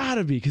know? He's got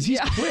to be because he's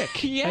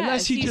quick. Yes,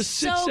 unless he just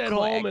sits so at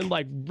home and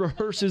like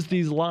rehearses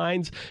these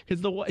lines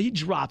because he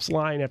drops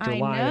line after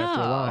line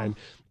after line.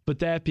 But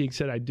that being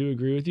said, I do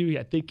agree with you.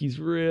 I think he's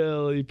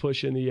really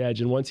pushing the edge.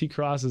 And once he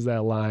crosses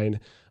that line,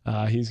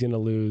 he's going to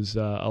lose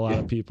a lot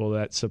of people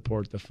that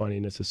support the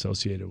funniness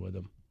associated with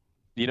him.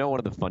 You know, one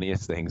of the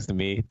funniest things to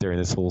me during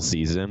this whole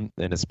season,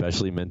 and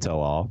especially Mentel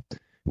All,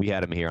 we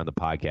had him here on the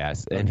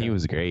podcast, and he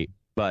was great.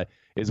 But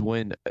is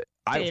when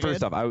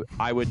first off,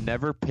 I would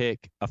never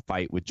pick a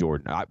fight with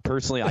Jordan. I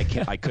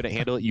couldn't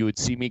handle it. You would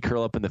see me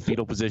curl up in the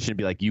fetal position and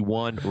be like, "You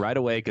won right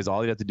away," because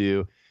all you have to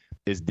do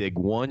is dig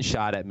one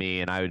shot at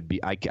me, and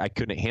I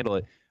couldn't handle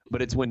it.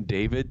 But it's when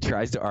David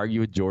tries to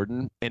argue with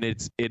Jordan, and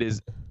it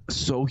is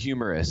so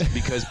humorous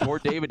because poor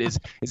David is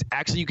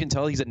actually, you can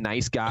tell he's a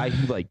nice guy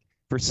who, like,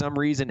 for some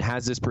reason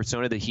has this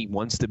persona that he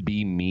wants to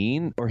be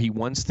mean or he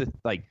wants to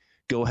like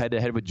go head to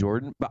head with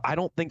Jordan. But I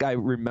don't think I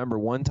remember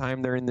one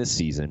time during this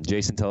season,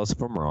 Jason, tell us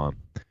if I'm wrong,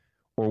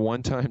 or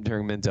one time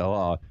during Mentel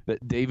Law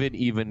that David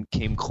even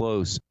came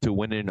close to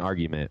winning an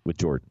argument with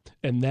Jordan.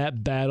 And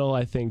that battle,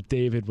 I think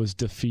David was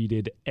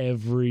defeated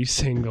every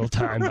single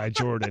time by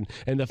Jordan.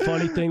 And the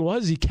funny thing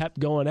was he kept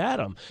going at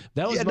him.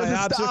 That was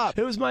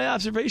it was my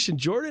observation.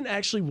 Jordan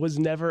actually was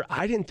never,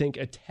 I didn't think,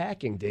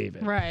 attacking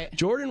David. Right.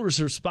 Jordan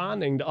was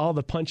responding to all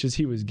the punches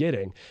he was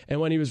getting. And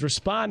when he was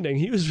responding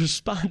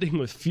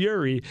with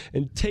fury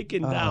and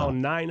taking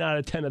down 9 out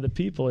of 10 of the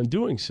people in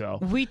doing so.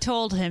 We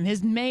told him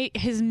his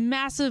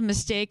massive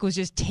mistake was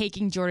just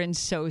taking Jordan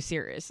so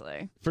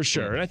seriously. For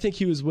sure. And I think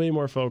he was way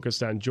more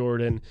focused on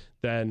Jordan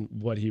than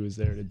what he was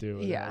there to do.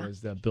 And that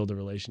was to build a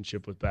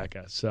relationship with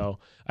Becca. So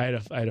I had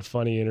a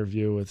funny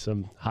interview with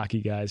some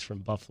hockey guys from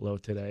Buffalo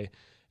today.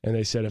 And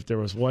they said if there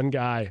was one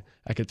guy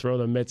I could throw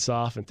the mitts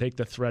off and take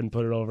the thread and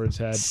put it over his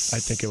head, I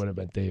think it would have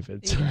been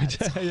David. So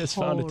I just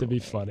found it to be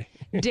funny.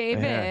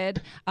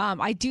 David,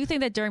 I do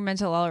think that during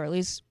Mental Law, or at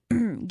least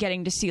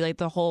getting to see like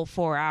the whole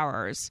 4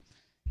 hours,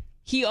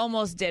 he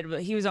almost did.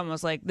 He was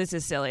almost like, this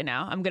is silly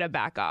now. I'm going to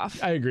back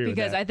off. I agree with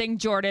that. Because I think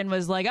Jordan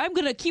was like, I'm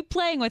going to keep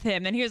playing with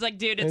him. And he was like,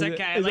 dude, it's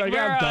okay. He's like,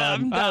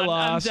 I'm done. I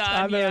lost.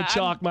 I'm going to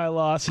chalk my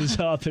losses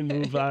up and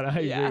move on. I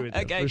agree with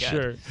you, for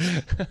sure.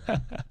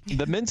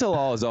 The Mentel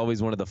All is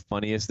always one of the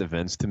funniest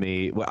events to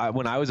me.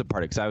 When I was a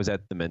part of it, because I was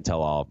at the Mentel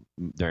All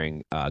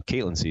during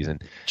Caitlin's season.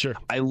 Sure.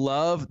 I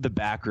love the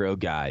back row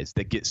guys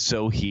that get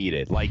so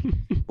heated. Like,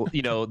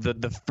 you know,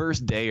 the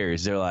first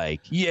dayers, they're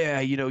like, yeah,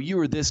 you know, you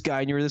were this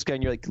guy and you were this guy.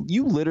 And you're like,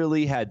 you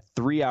literally had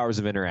 3 hours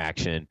of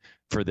interaction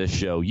for this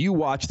show. You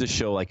watched the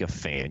show like a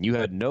fan. You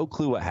had no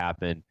clue what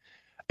happened.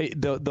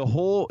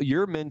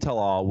 Your Mentel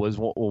All was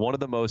one of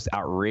the most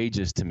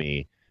outrageous to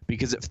me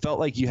because it felt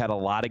like you had a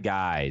lot of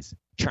guys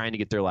trying to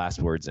get their last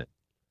words in.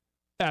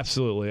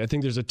 Absolutely. I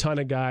think there's a ton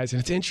of guys, and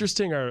it's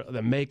interesting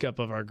the makeup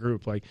of our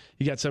group. Like,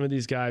 you got some of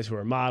these guys who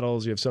are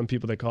models. You have some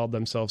people that called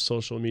themselves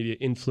social media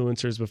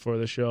influencers before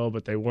the show,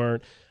 but they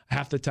weren't.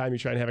 Half the time you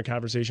try and have a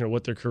conversation of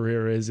what their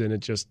career is,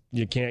 and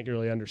you can't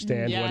really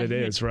understand what it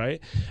is,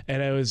 right?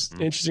 And it was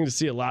interesting to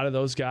see a lot of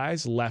those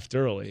guys left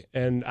early.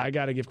 And I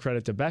got to give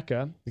credit to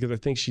Becca because I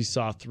think she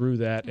saw through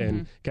that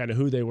and kind of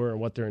who they were and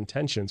what their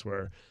intentions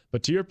were.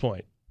 But to your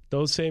point,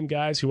 those same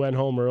guys who went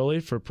home early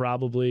for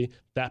probably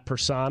that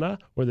persona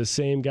were the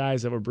same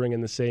guys that were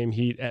bringing the same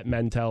heat at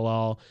Mentel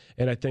All.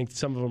 And I think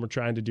some of them were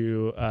trying to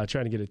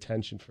get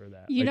attention for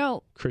that. You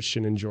know,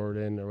 Christian and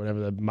Jordan or whatever,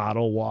 the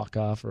model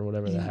walk-off or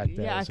whatever the heck that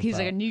was. Yeah, he's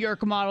like a New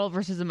York model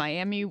versus a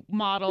Miami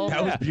model.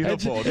 That was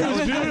beautiful. That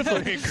was beautiful.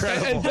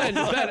 Incredible. And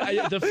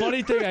Ben, the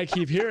funny thing I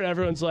keep hearing,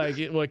 everyone's like,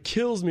 what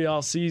kills me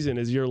all season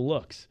is your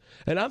looks.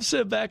 And I'm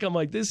sitting back, I'm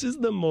like, this is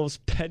the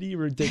most petty,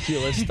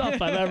 ridiculous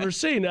stuff I've ever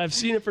seen. I've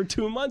seen it for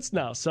 2 months. months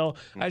now. So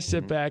I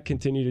sit back,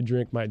 continue to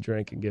drink my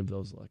drink, and give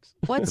those looks.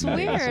 What's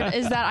weird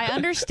is that I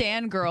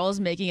understand girls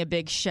making a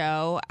big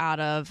show out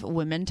of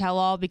Women Tell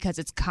All because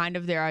it's kind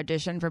of their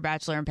audition for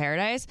Bachelor in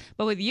Paradise.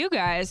 But with you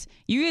guys,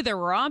 you either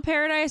were on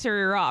Paradise or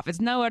you're off.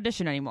 It's no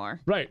audition anymore.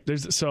 Right.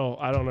 So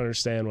I don't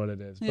understand what it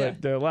is.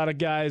 But a lot of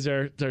guys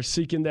they're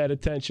seeking that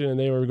attention, and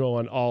they were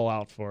going all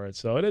out for it.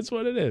 So it is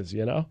what it is,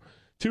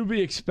 To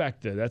be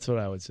expected. That's what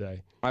I would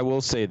say. I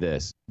will say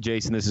this,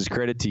 Jason, this is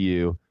credit to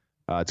you.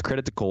 It's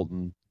credit to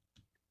Colton,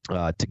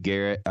 to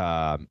Garrett,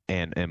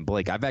 and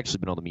Blake. I've actually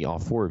been able to meet all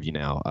four of you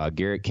now.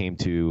 Garrett came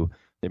to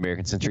the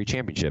American Century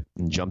Championship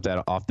and jumped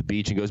out off the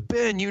beach and goes,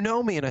 Ben, you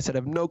know me. And I said, I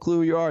have no clue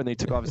who you are. And they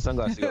took off his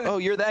sunglasses and go, oh,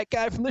 you're that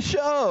guy from the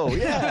show.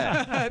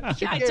 Yeah.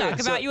 I talk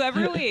about you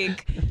every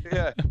week.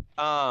 Yeah.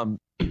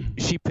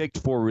 She picked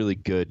four really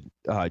good,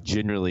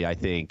 generally, I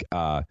think,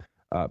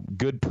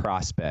 good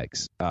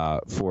prospects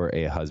for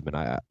a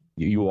husband.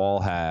 You all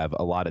have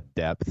a lot of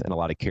depth and a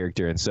lot of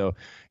character, and so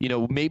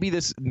maybe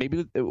this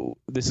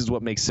is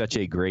what makes such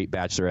a great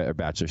Bachelorette or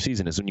Bachelor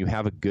season is when you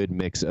have a good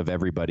mix of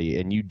everybody,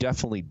 and you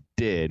definitely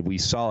did. We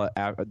saw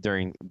it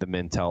during the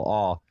Men Tell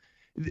All.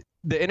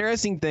 The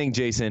interesting thing,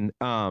 Jason,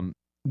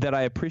 that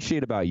I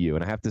appreciate about you,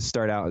 and I have to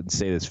start out and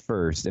say this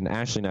first, and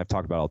Ashley and I have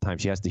talked about it all the time.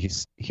 She has to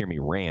hear me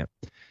rant.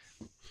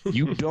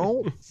 You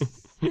don't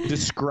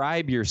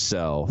describe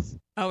yourself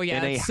in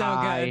a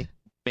high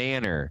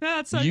manner.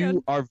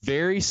 You are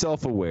very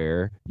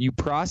self-aware. You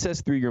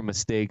process through your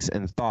mistakes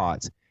and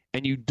thoughts,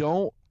 and you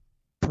don't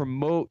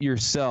promote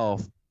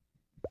yourself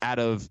out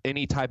of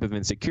any type of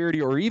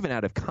insecurity or even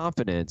out of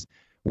confidence.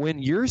 When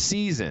your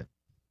season,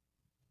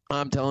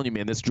 I'm telling you,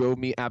 man, this drove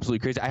me absolutely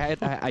crazy.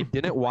 I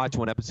didn't watch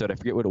one episode. I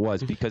forget what it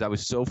was because I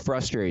was so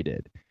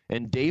frustrated.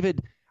 And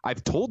David,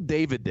 I've told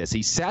David this.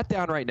 He sat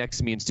down right next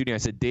to me in studio. I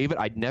said, David,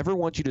 I never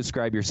want you to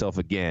describe yourself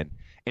again.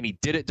 And he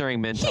did it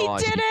during Men Tell All.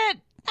 He did it.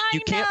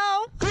 You can't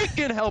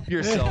freaking help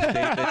yourself,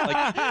 David.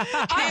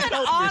 I'm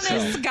an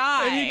honest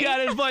guy. And you got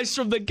advice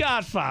from The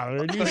Godfather.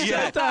 And you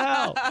said, what the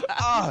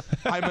hell?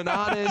 I'm an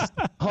honest,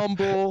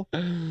 humble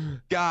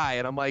guy.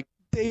 And I'm like,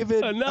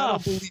 David, I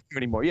don't believe you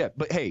anymore. Yeah,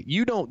 but hey,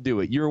 you don't do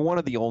it. You're one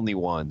of the only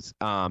ones.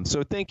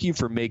 So thank you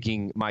for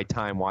making my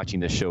time watching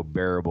this show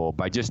bearable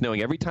by just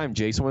knowing every time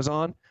Jason was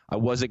on, I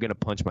wasn't going to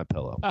punch my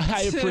pillow.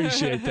 I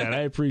appreciate that.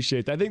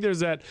 I think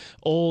there's that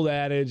old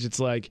adage. It's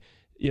like,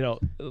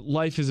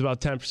 life is about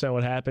 10%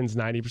 what happens,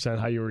 90%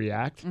 how you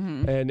react.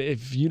 Mm-hmm. And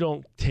if you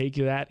don't take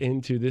that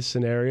into this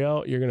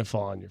scenario, you're going to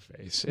fall on your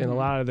face. And a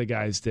lot of the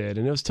guys did.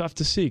 And it was tough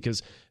to see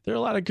because there are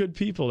a lot of good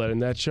people that in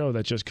that show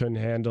that just couldn't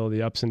handle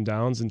the ups and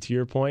downs. And to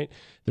your point,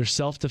 their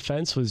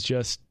self-defense was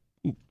just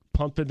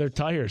pumping their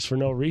tires for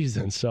no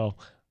reason. So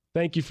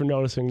thank you for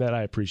noticing that.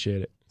 I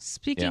appreciate it.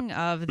 Speaking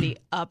of the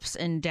ups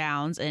and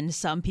downs, and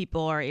some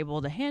people are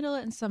able to handle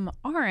it and some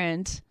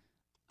aren't,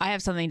 I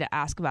have something to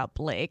ask about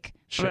Blake,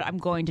 but I'm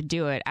going to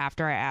do it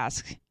after I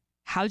ask,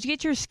 how'd you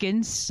get your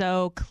skin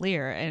so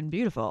clear and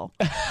beautiful?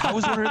 I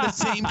was wondering the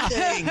same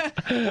thing.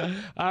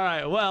 All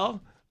right,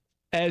 well,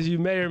 as you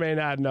may or may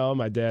not know,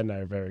 my dad and I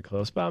are very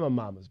close, but I'm a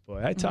mama's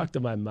boy. I talk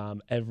to my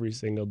mom every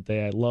single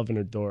day. I love and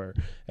adore her.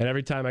 And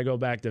every time I go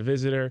back to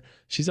visit her,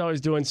 she's always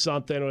doing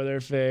something with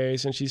her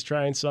face, and she's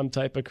trying some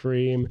type of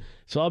cream.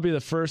 So I'll be the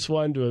first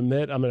one to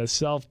admit I'm going to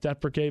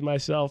self-deprecate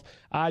myself.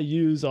 I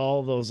use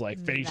all those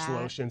face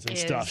lotions and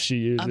stuff she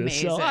uses.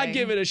 Amazing. So I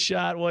give it a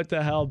shot. What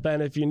the hell,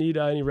 Ben? If you need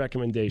any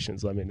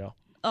recommendations, let me know.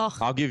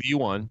 I'll give you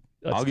one.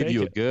 I'll give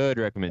you a good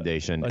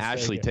recommendation.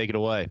 Ashley, take it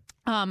away.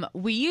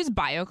 We use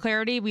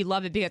BioClarity. We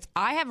love it because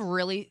I have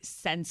really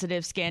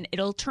sensitive skin.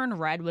 It'll turn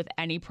red with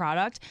any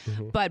product,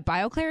 but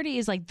BioClarity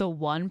is like the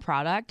one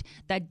product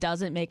that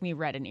doesn't make me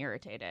red and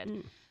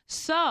irritated.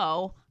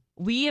 So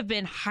we have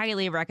been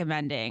highly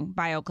recommending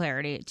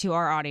BioClarity to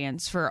our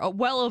audience for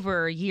well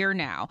over a year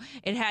now.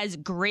 It has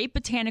great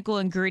botanical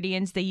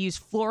ingredients. They use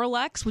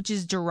Floralex, which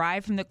is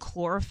derived from the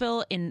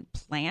chlorophyll in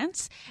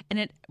plants, and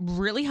it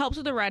really helps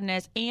with the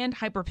redness and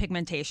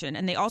hyperpigmentation.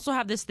 And they also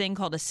have this thing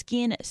called a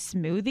skin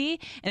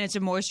smoothie, and it's a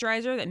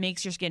moisturizer that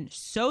makes your skin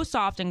so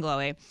soft and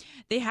glowy.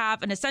 They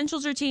have an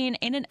essentials routine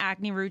and an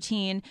acne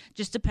routine,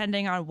 just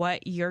depending on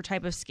what your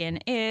type of skin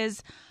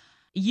is.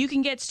 You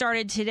can get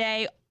started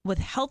today with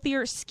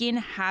healthier skin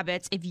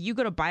habits if you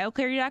go to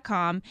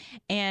bioclarity.com,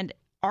 and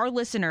our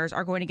listeners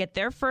are going to get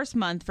their first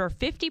month for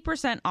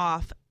 50%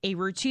 off a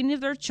routine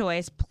of their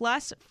choice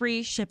plus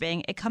free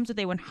shipping. It comes with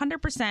a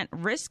 100%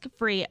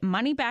 risk-free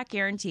money-back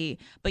guarantee,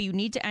 but you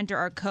need to enter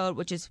our code,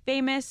 which is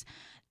FAMOUS.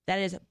 That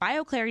is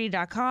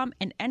bioclarity.com,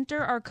 and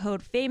enter our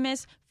code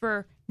FAMOUS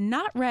for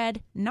not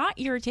red, not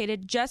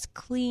irritated, just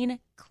clean,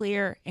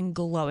 clear, and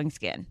glowing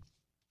skin.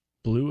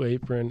 Blue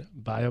Apron,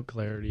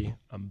 BioClarity.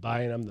 I'm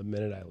buying them the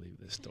minute I leave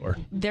this store.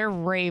 They're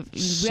rave.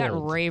 We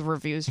got rave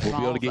reviews from We'll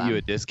be able to get you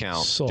a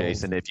discount,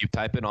 Jason. If you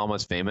type in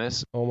Almost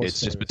Famous,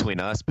 it's just between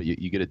us, but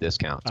you get a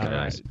discount. It's kind of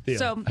nice. Yeah,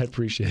 so I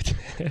appreciate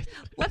it.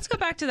 Let's go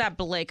back to that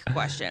Blake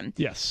question.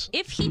 Yes.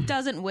 If he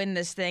doesn't win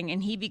this thing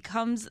and he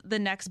becomes the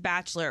next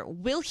Bachelor,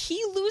 will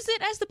he lose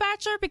it as the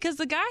Bachelor? Because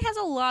the guy has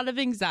a lot of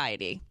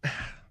anxiety.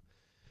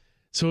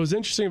 So what was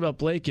interesting about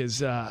Blake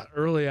is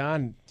early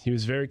on, he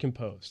was very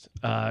composed.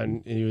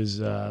 And he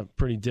was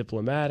pretty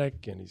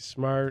diplomatic, and he's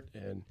smart,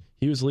 and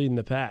he was leading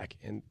the pack.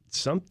 And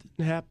something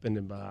happened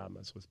in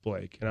Bahamas with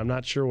Blake, and I'm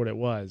not sure what it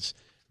was,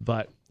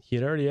 but he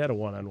had already had a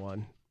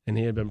one-on-one, and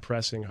he had been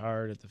pressing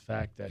hard at the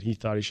fact that he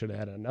thought he should have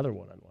had another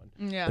one-on-one.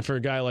 Yeah. And for a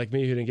guy like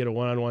me who didn't get a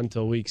one-on-one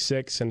until week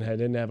 6 and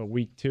didn't have a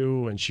week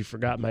 2, and she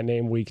forgot my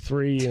name week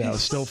 3, and I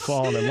was still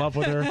falling in love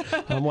with her.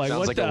 I'm like, Sounds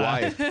what like the, a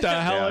wife. the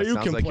hell are you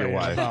sounds like your complaining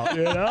wife. about?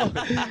 You know?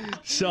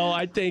 So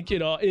I think,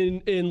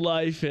 in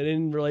life and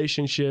in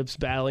relationships,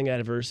 battling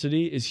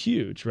adversity is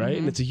huge, right?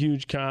 And it's a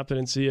huge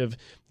competency of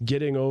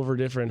getting over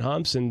different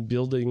humps and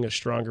building a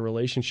stronger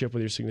relationship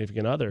with your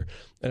significant other.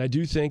 And I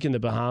do think in the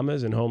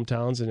Bahamas and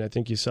hometowns, and I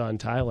think you saw in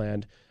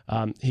Thailand,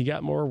 he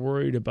got more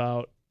worried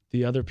about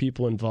the other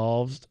people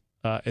involved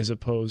as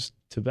opposed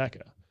to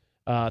Becca.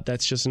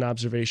 That's just an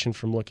observation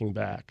from looking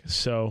back.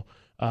 So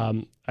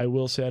I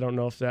will say I don't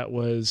know if that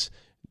was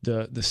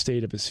the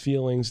state of his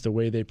feelings, the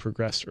way they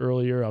progressed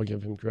earlier. I'll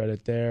give him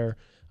credit there.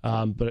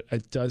 But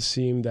it does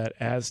seem that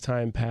as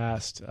time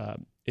passed,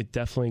 it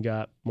definitely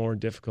got more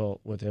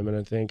difficult with him. And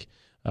I think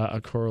a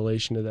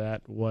correlation to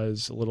that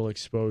was a little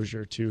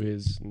exposure to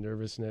his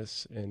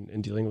nervousness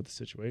in dealing with the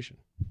situation.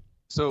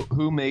 So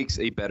who makes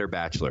a better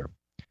bachelor?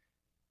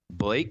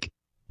 Blake,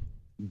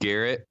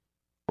 Garrett,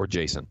 or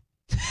Jason?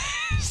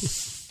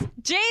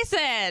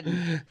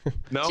 Jason.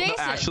 No, Jason.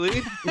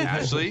 Ashley.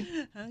 Ashley.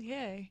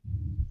 Okay.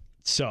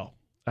 So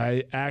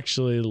I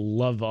actually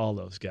love all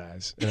those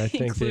guys, and I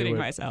think Including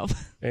myself.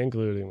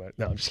 Including my.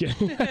 No, I'm just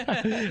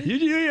kidding.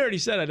 you already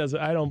said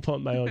I don't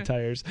pump my own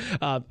tires.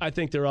 I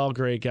think they're all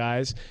great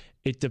guys.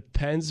 It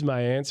depends. My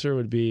answer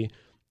would be,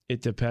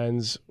 it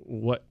depends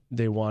what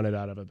they wanted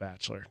out of a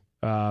bachelor.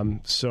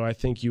 So I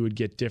think you would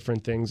get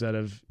different things out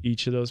of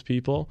each of those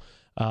people.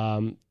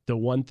 The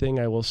one thing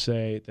I will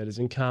say that is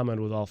in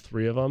common with all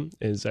 3 of them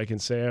is I can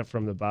say it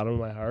from the bottom of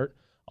my heart.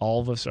 All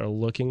of us are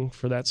looking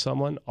for that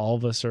someone. All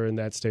of us are in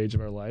that stage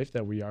of our life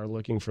that we are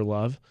looking for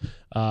love.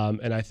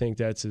 And I think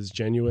that's as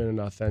genuine and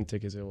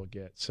authentic as it will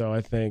get. So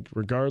I think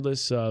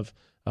regardless of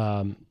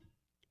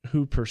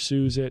who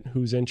pursues it,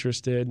 who's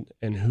interested,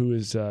 and who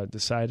is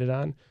decided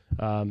on,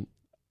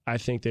 I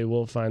think they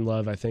will find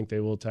love. I think they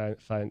will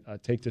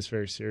take this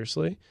very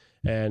seriously.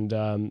 And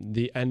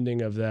the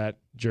ending of that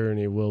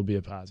journey will be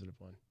a positive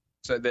one.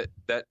 So that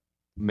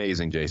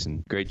amazing,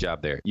 Jason. Great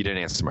job there. You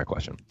didn't answer my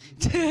question.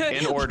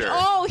 In order.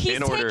 Oh, he's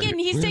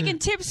taking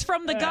tips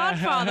from the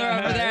Godfather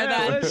over there.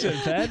 Then. Listen,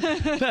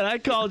 Pat, I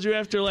called you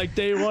after like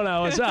day 1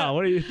 I was out.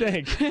 What do you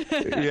think? He's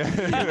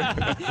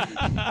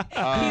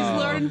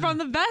learning from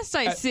the best,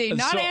 I see.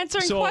 Not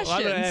answering questions. So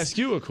I'm going to ask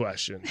you a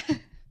question.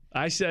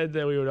 I said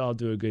that we would all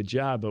do a good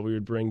job, but we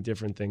would bring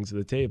different things to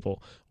the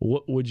table.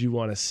 What would you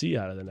want to see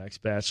out of the next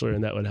bachelor?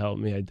 And that would help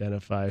me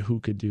identify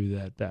who could do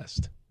that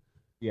best.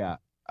 Yeah.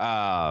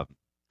 I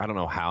don't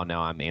know how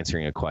now I'm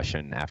answering a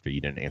question after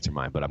you didn't answer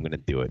mine, but I'm going to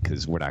do it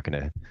because we're not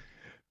going to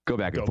go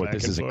back and forth.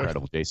 This is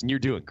incredible, Jason. You're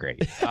doing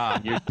great.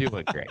 You're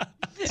doing great.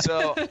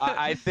 So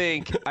I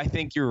think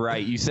you're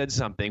right. You said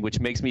something which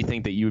makes me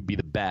think that you would be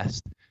the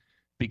best,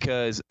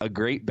 because a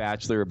great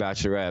bachelor or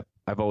bachelorette,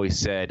 I've always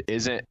said,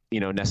 isn't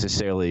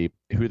necessarily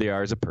who they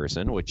are as a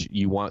person, which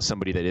you want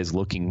somebody that is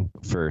looking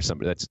for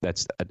somebody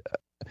that's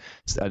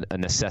a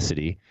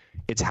necessity.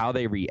 It's how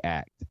they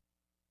react.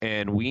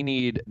 And we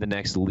need the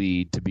next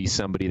lead to be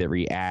somebody that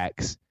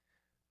reacts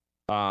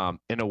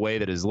in a way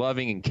that is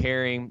loving and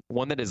caring,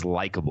 one that is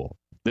likable.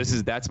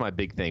 That's my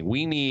big thing.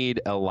 We need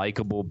a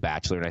likable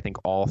bachelor, and I think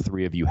all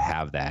 3 of you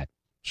have that.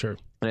 Sure.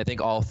 And I think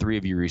all 3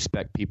 of you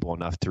respect people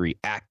enough to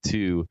react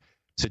to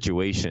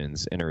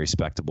situations in a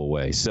respectable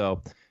way.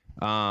 So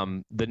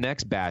the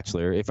next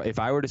bachelor, if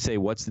I were to say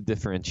what's the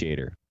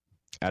differentiator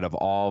out of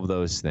all of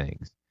those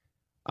things,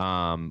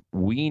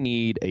 we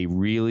need a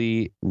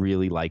really,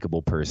 really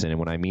likable person. And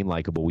when I mean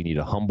likable, we need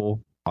a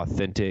humble,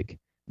 authentic,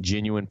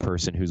 genuine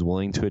person who's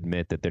willing to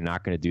admit that they're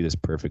not going to do this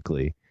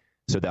perfectly,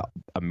 so that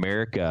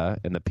America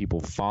and the people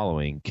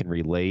following can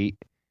relate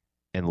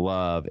and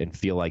love and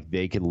feel like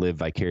they can live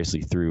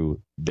vicariously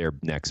through their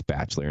next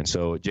bachelor. And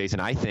so, Jason,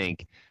 I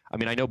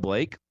know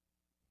Blake.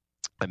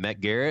 I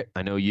met Garrett.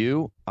 I know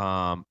you.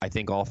 I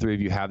think all 3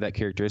 of you have that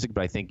characteristic,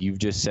 but I think you've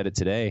just said it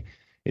today,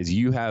 is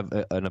you have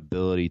an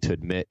ability to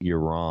admit your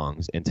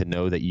wrongs and to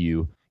know that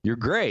you're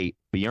great,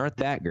 but you aren't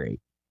that great.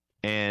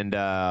 And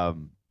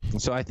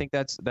so I think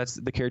that's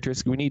the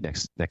characteristic we need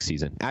next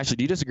season. Ashley,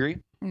 do you disagree?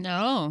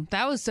 No,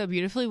 that was so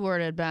beautifully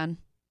worded, Ben.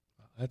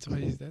 That's why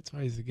he's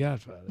the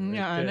Godfather. Right?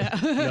 Yeah, I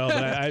know. No,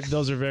 but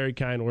those are very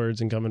kind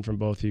words, and coming from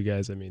both of you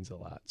guys, that means a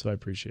lot. So I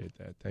appreciate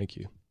that. Thank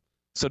you.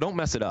 So don't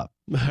mess it up.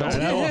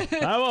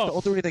 I won't.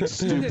 Don't do anything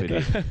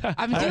stupid.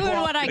 I'm doing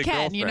what I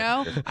can,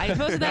 I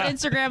posted that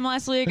Instagram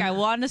last week. I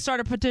wanted to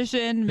start a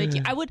petition.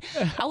 I would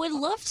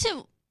love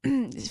to.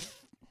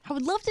 I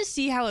would love to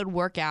see how it would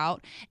work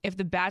out if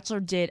The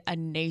Bachelor did a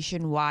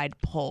nationwide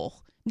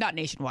poll. Not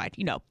nationwide,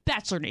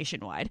 Bachelor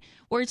nationwide,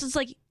 where it's just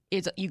like,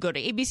 is you go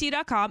to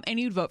abc.com and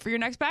you'd vote for your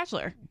next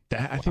Bachelor.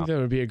 I think that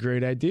would be a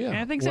great idea.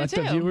 I think so Let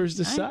too. the viewers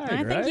decide.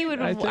 I think you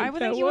would. I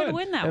think you would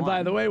win that and one.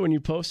 by the way, when you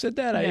posted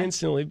that, I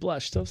instantly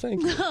blushed. So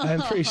thank you. I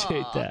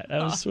appreciate that.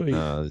 That was sweet.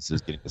 This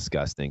is getting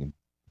disgusting.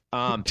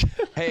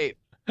 Hey,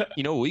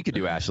 you know what we could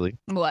do, Ashley?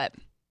 What?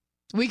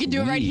 We can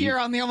do it right here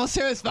on the Almost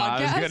Famous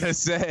podcast. I was gonna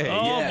say.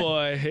 Oh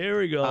boy, here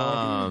we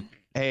go.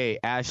 Hey,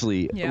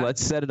 Ashley,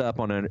 let's set it up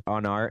on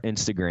our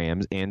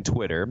Instagrams and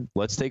Twitter.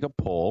 Let's take a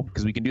poll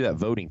because we can do that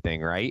voting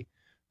thing, right?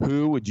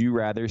 Who would you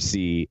rather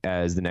see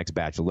as the next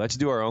Bachelor? Let's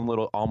do our own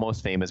little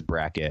Almost Famous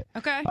bracket.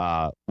 Okay.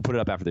 We'll put it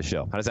up after the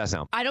show. How does that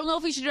sound? I don't know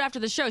if we should do it after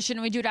the show.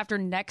 Shouldn't we do it after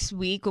next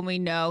week when we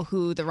know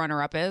who the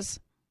runner-up is?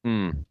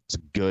 It's a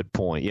good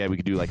point. Yeah, we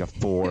could do like a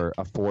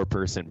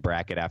four-person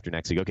bracket after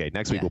next week. Okay,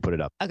 next week we'll put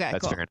it up. Okay,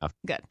 that's cool. fair enough.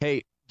 Good.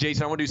 Hey,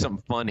 Jason, I want to do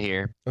something fun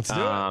here. Let's do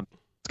it.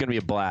 It's going to be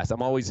a blast.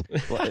 I'm always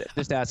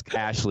just ask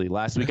Ashley.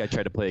 Last week I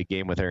tried to play a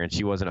game with her and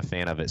she wasn't a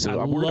fan of it. So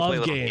I we're going to play a love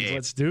little games. game.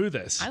 Let's do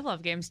this. I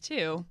love games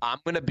too. I'm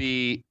going to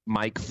be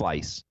Mike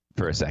Fleiss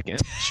for a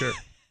second. Sure.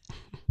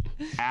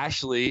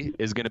 Ashley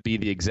is going to be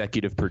the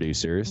executive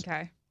producers.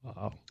 Okay.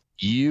 Wow.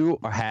 You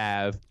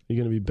have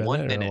You're going to be 1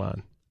 Bennett or minute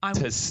Alon? I'm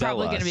to sell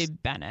probably us. going to be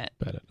Bennett.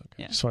 Bennett.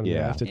 Okay. Yeah. Just wanted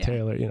to have to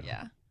tailor,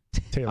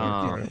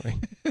 tailor accordingly.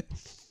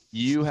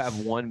 You have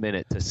 1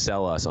 minute to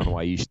sell us on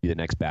why you should be the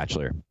next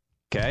Bachelor.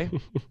 Okay?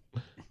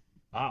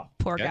 Wow.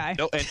 Poor Okay? guy.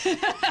 No,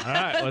 All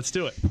right, let's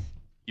do it.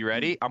 you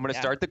ready? I'm going to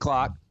start the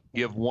clock.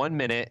 You have 1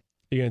 minute.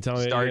 You're going to tell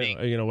me, Starting.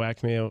 are you going to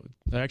whack me out?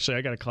 Actually,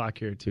 I got a clock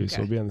here too,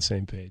 so we'll be on the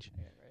same page.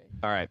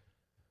 All right.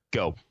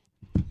 Go.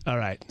 All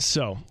right.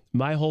 So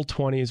my whole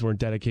 20s were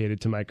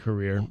dedicated to my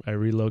career. I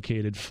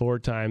relocated 4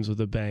 times with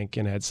a bank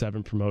and had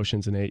 7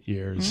 promotions in 8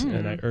 years.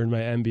 And I earned my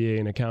MBA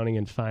in accounting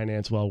and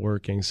finance while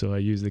working. So I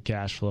used the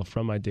cash flow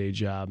from my day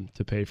job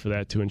to pay for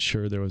that to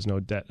ensure there was no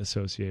debt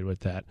associated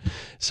with that.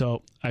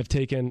 So I've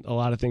taken a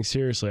lot of things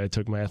seriously. I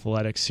took my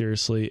athletics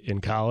seriously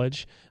in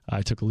college.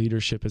 I took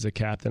leadership as a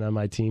captain on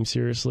my team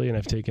seriously, and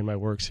I've taken my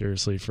work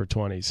seriously for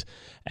 20s.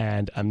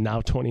 And I'm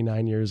now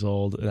 29 years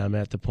old, and I'm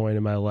at the point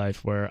in my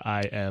life where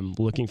I am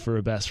looking for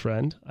a best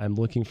friend. I'm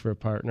looking for a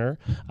partner.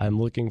 I'm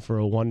looking for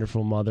a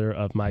wonderful mother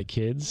of my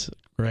kids,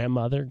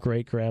 grandmother,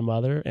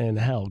 great-grandmother, and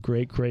hell,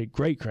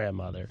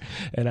 great-great-great-grandmother.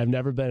 And I've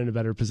never been in a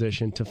better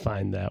position to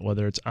find that,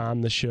 whether it's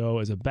on the show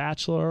as a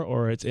bachelor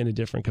or it's in a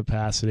different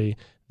capacity.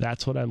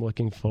 That's what I'm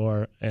looking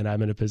for, and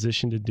I'm in a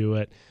position to do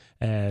it.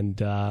 And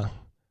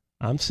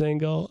I'm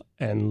single,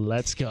 and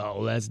let's go.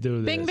 Let's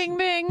do this. Bing, bing,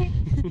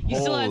 bing. You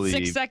still had Holy-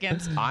 6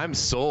 seconds. I'm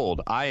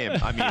sold.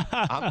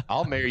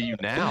 I'll marry you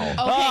now. Okay,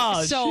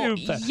 Oh, so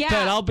shoot, Ben. yeah,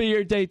 Ben, I'll be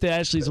your date to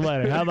Ashley's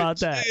wedding. How about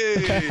that?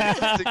 Hey,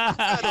 that's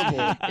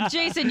incredible.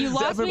 Jason, you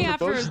lost me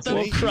after promotions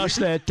We'll the crush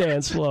that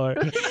dance floor.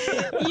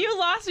 you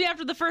lost me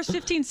after the first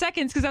 15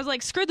 seconds because I was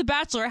like, screw the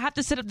Bachelor. I have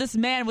to sit up this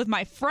man with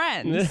my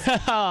friends.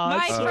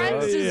 My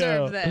friends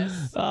deserve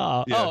this.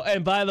 Oh,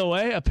 and by the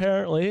way,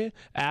 apparently,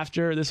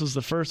 after this was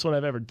the first one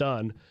I've ever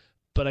done,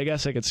 but I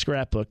guess I could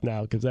scrapbook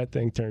now because that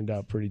thing turned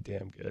out pretty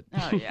damn good.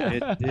 Oh yeah.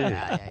 It did.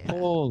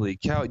 Holy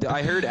cow.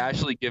 I heard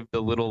Ashley give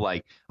the little,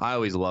 I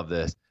always love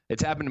this.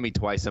 It's happened to me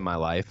twice in my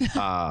life.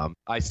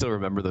 I still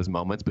remember those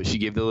moments, but she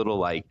gave the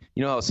little,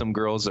 you know how some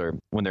girls are,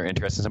 when they're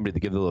interested in somebody, they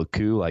give the little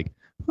coo,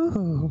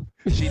 ooh.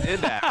 She did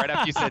that right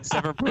after you said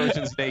 7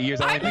 promotions in 8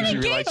 years. I don't think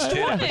she realized she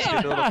did it, but she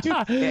did a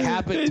little coo. It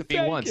happened to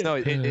me once. No,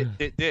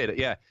 it did,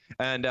 yeah.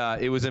 And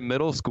it was in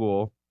middle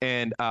school,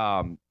 and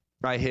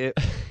I hit.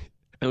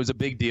 It was a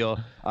big deal.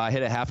 I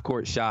hit a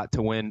half-court shot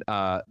to win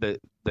the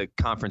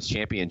conference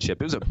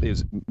championship. It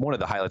was one of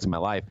the highlights of my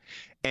life.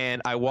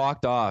 And I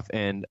walked off,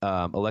 and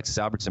Alexis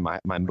Albertson, my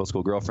middle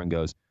school girlfriend,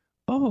 goes,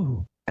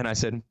 "Oh." And I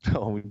said,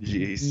 "Oh,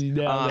 jeez." It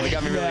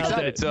got me really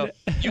excited. So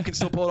you can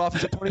still pull it off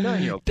as a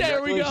 29-year-old.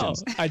 There we go.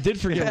 I did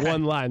forget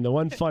one line. The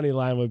one funny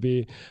line would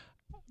be,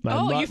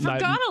 you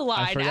forgot a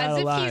line, as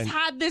if line. he's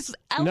had this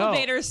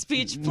elevator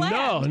speech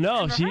planned.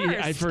 No. and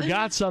rehearsed. I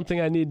forgot something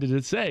I needed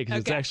to say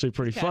because it's Okay. actually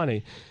pretty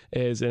funny.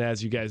 And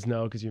as you guys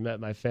know, because you met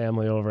my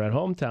family over at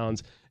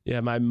Hometowns,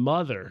 my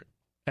mother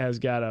has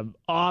got an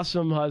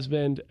awesome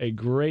husband, a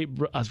great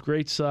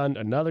son,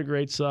 another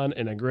great son,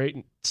 and a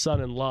great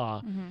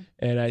son-in-law. Mm-hmm.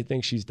 And I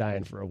think she's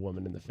dying for a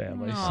woman in the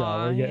family. So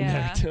Aw, we're getting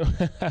there too.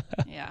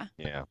 Yeah.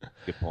 Yeah,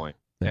 good point.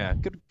 Yeah,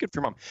 good for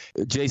your mom.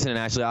 Jason and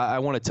Ashley, I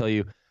want to tell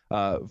you,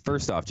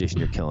 first off, Jason,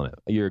 you're killing it.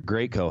 You're a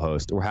great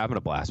co-host. We're having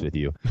a blast with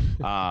you.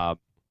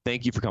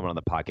 Thank you for coming on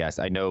the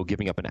podcast. I know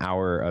giving up an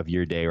hour of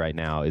your day right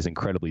now is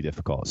incredibly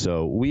difficult.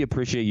 So we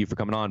appreciate you for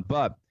coming on.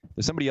 But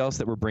there's somebody else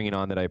that we're bringing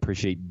on that I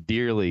appreciate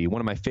dearly.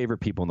 One of my favorite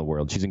people in the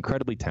world. She's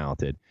incredibly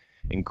talented,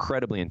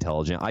 incredibly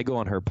intelligent. I go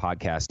on her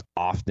podcast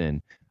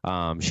often.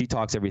 She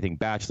talks everything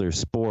bachelor,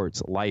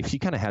 sports, life. She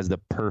kind of has the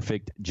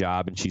perfect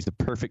job, and she's the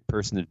perfect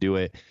person to do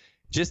it.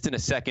 Just in a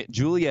second,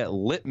 Juliet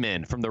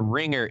Litman from The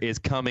Ringer is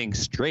coming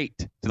straight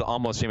to the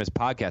Almost Famous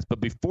podcast.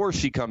 But before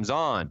she comes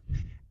on,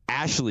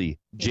 Ashley,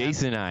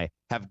 Jason, and I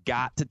have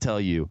got to tell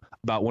you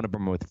about one of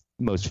our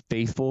most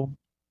faithful,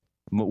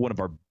 one of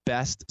our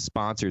best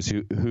sponsors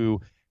who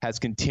has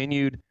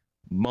continued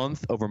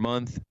month over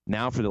month,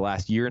 now for the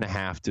last year and a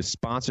half, to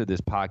sponsor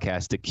this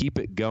podcast, to keep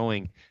it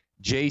going.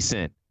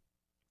 Jason,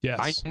 yes,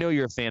 I know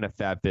you're a fan of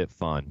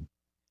FabFitFun.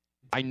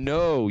 I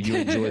know you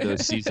enjoy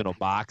those seasonal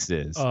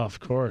boxes. Oh, of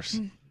course.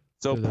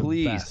 So They're the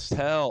please best.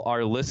 tell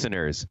our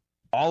listeners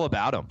all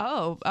about them.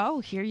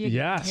 Here you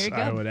Yes, here you go.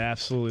 I would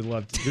absolutely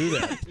love to do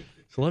that.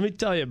 So let me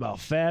tell you about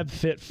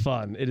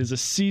FabFitFun. It is a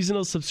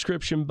seasonal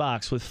subscription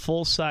box with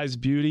full-size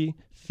beauty,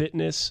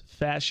 fitness,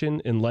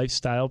 fashion, and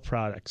lifestyle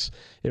products.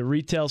 It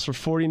retails for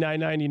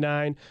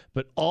 $49.99,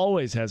 but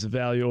always has a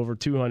value over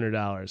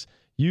 $200.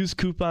 Use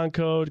coupon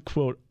code,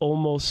 quote,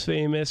 almost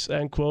famous,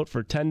 end quote,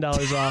 for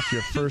 $10 off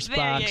your first There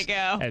box you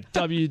go. at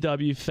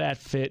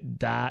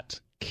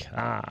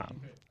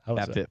www.fatfit.com.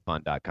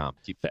 FabFitFun.com.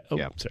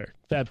 Sorry.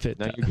 FabFit.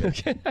 No, you're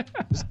good.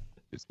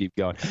 Just keep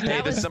going.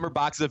 Hey, the summer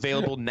box is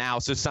available now,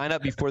 so sign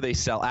up before they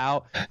sell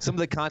out. Some of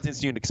the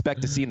contents you'd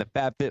expect to see in the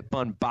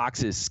FabFitFun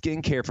boxes: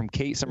 skincare from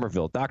Kate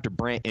Somerville, Dr.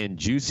 Brandt, and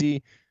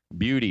Juicy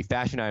Beauty,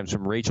 fashion items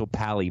from Rachel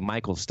Pally,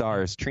 Michael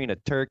Stars, Trina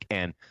Turk,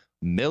 and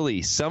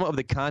Millie. Some of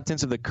the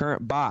contents of the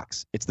current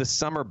box. It's the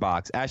summer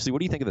box. Ashley, what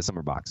do you think of the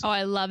summer box? Oh,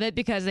 I love it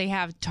because they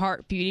have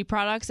Tarte beauty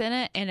products in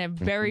it and a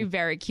very,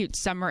 very cute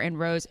Summer and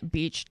Rose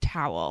beach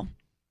towel.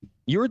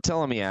 You were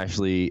telling me,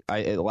 Ashley,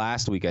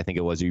 last week, I think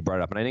it was, you brought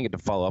it up, and I didn't get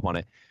to follow up on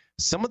it.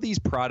 Some of these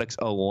products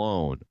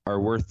alone are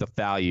worth the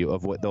value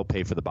of what they'll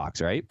pay for the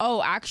box, right?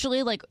 Oh,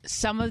 actually, like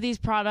some of these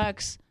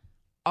products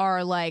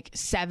are like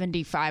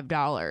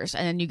 $75,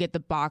 and then you get the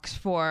box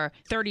for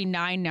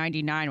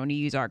 $39.99 when you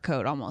use our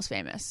code Almost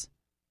Famous.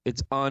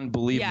 It's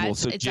unbelievable. Yeah,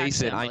 so, it's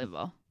Jason,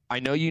 unbelievable.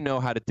 I know you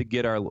know how to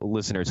get our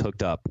listeners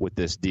hooked up with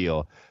this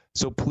deal.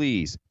 So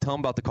please tell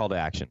them about the call to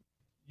action.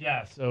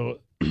 Yeah, so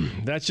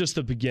that's just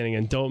the beginning,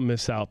 and don't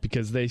miss out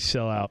because they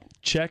sell out.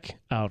 Check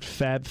out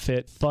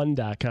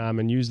FabFitFun.com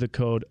and use the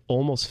code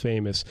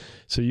ALMOSTFamous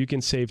so you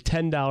can save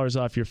 $10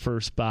 off your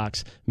first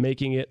box,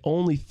 making it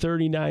only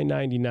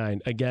 $39.99.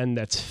 Again,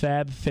 that's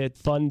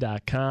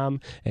FabFitFun.com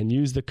and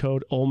use the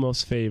code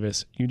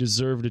ALMOSTFamous. You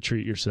deserve to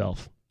treat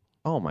yourself.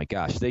 Oh, my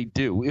gosh, they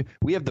do.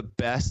 We have the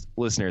best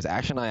listeners.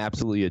 Ashley and I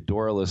absolutely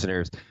adore our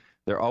listeners.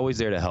 They're always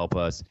there to help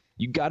us.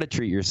 You got to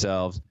treat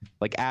yourselves.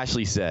 Like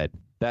Ashley said,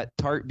 that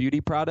Tarte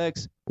beauty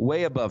products,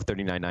 way above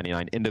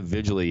 $39.99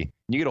 individually.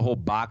 You get a whole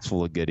box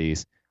full of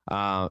goodies.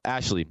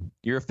 Ashley,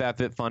 you're a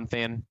FabFitFun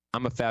fan.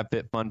 I'm a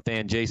FabFitFun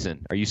fan.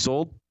 Jason, are you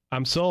sold?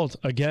 I'm sold.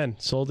 Again.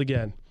 Sold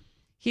again.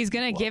 He's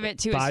going to give it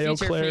to his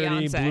future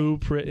BioClarity, fiance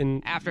Blueprint,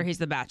 and after he's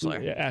the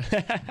bachelor. yeah.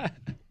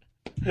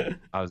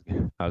 I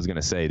was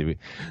gonna say,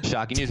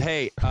 shocking news.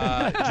 Hey,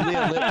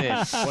 Juliette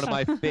Littman, one of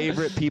my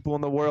favorite people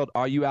in the world.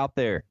 Are you out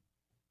there?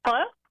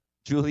 Hello?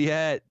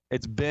 Juliette,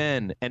 it's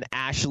Ben and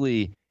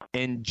Ashley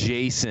and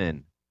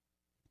Jason.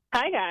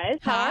 Hi, guys.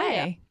 How are you?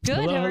 Hi. Good.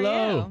 Hello, How are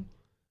hello. you?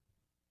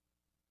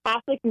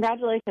 Ashley,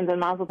 congratulations and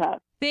mazel tov.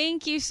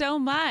 Thank you so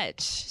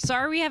much.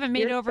 Sorry we haven't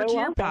made it You're over so to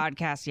your welcome.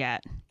 podcast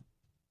yet.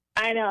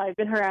 I know. I've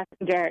been harassing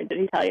Jared. Did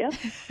he tell you?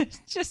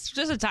 just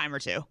a time or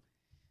two.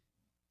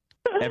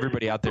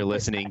 Everybody out there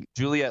listening,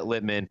 Juliette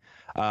Littman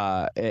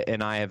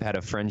and I have had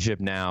a friendship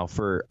now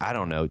for, I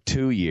don't know,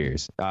 2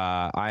 years.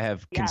 I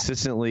have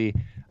consistently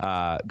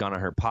gone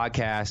on her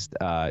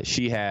podcast.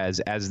 She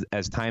has,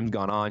 as time's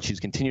gone on, she's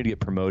continued to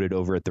get promoted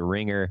over at The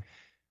Ringer.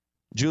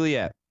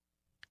 Juliette,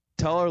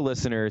 tell our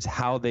listeners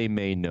how they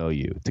may know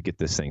you to get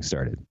this thing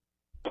started.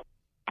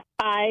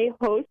 I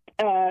host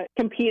a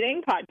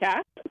competing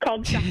podcast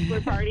called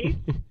Bachelor Party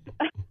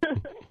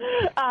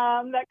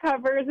that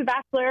covers The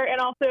Bachelor and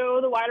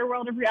also the wider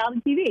world of reality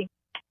TV.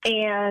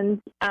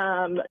 And,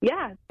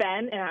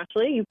 Ben and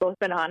Ashley, you've both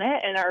been on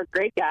it and are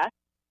great guests.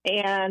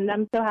 And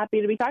I'm so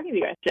happy to be talking to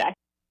you guys today.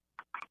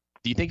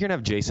 Do you think you're going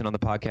to have Jason on the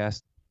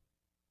podcast?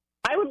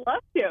 I would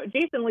love to.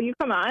 Jason, will you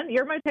come on?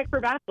 You're my pick for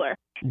Bachelor.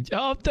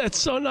 Oh, that's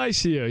so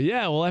nice of you.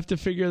 Yeah, we'll have to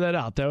figure that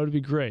out. That would be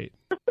great.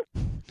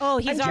 Oh,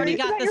 he's I'm already curious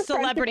got about the your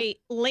celebrity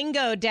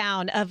lingo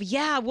down of,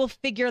 we'll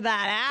figure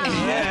that out.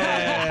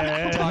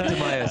 Yeah. Talk to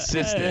my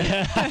assistant.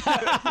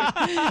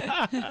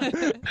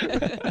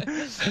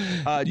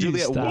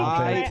 Juliette, stop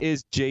why it.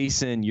 is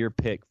Jason your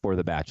pick for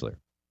The Bachelor?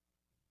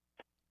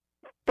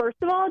 First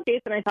of all,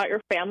 Jason, I thought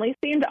your family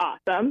seemed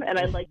awesome, and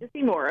I'd like to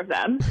see more of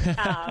them.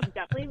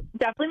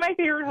 Definitely my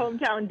favorite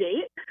hometown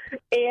date.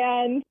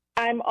 And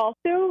I'm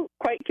also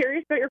quite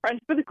curious about your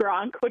friendship with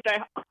Gronk, which I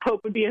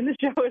hope would be in the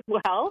show as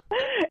well.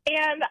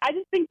 And I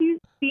just think you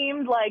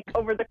seemed like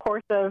over the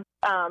course of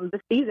the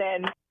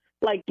season,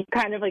 like you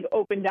kind of like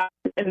opened up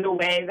in the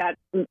way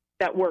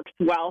that works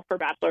well for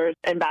bachelors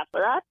and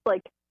bachelorettes,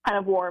 like kind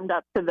of warmed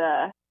up to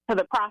the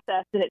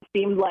process, and it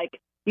seemed like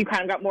you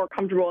kind of got more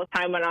comfortable as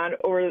time went on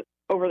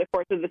over the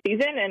course of the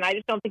season, and I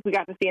just don't think we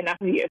got to see enough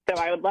of you.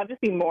 So I would love to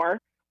see more.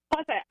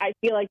 Plus, I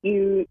feel like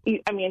you,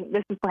 I mean,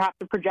 this is perhaps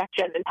a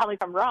projection, and tell me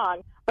if I'm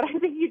wrong, but I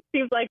think it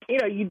seems like,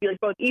 you'd be like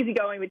both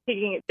easygoing but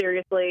taking it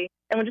seriously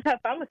and would just have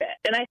fun with it.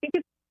 And I think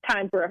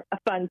time for a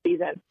fun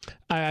season.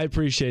 I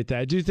appreciate that.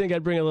 I do think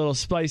I'd bring a little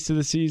spice to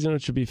the season,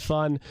 which would be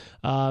fun.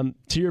 To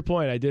your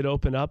point, I did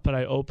open up, but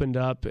I opened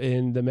up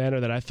in the manner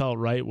that I felt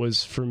right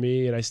was for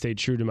me, and I stayed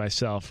true to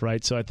myself,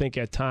 right? So I think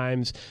at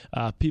times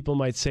people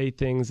might say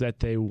things that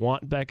they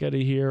want Becca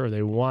to hear, or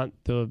they want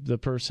the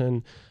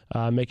person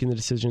making the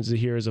decisions to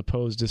hear, as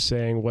opposed to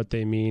saying what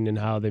they mean and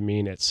how they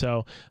mean it.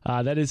 So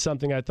that is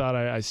something I thought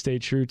I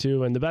stayed true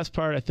to. And the best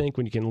part, I think,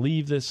 when you can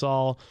leave this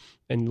all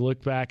and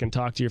look back and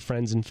talk to your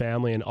friends and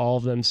family, and all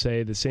of them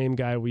say the same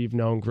guy we've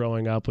known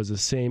growing up was the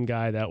same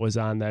guy that was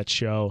on that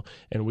show,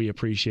 and we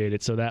appreciate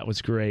it. So that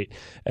was great.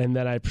 And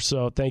then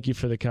so thank you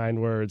for the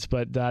kind words.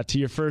 But to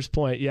your first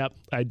point, yep,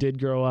 I did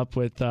grow up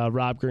with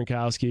Rob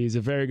Gronkowski. He's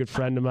a very good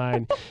friend of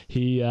mine.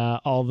 He,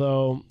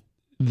 although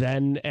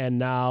then and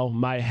now,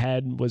 my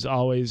head was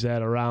always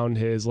at around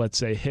his, let's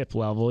say, hip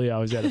level. He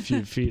always had a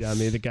few feet on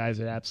me. The guy's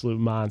an absolute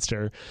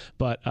monster,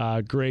 but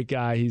great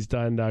guy. He's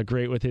done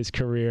great with his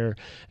career.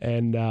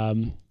 And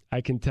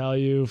I can tell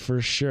you for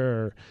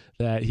sure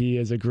that he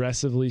is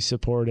aggressively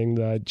supporting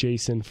the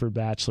Jason for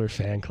Bachelor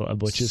fan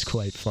club, which is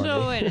quite funny.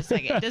 So wait a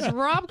second. Does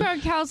Rob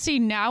Gronkowski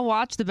now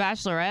watch The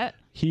Bachelorette?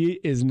 He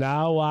is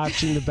now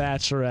watching The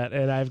Bachelorette,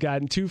 and I've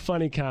gotten two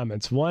funny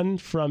comments. One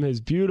from his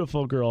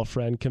beautiful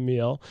girlfriend,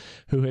 Camille,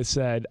 who has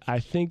said, I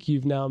think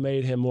you've now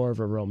made him more of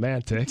a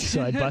romantic.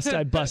 So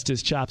I bust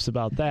his chops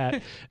about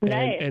that.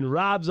 Nice. And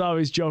Rob's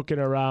always joking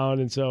around,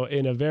 and so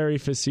in a very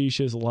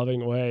facetious,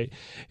 loving way,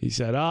 he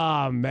said,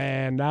 oh,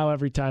 man, now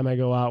every time I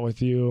go out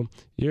with you,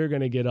 you're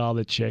going to get all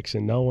the chicks,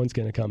 and no one's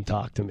going to come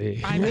talk to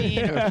me. I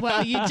mean,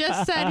 well, you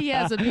just said he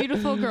has a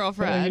beautiful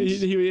girlfriend.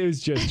 He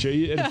was just,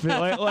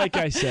 like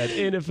I said,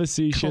 in a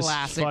facetious,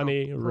 Classic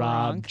funny,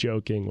 Rob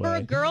joking way. For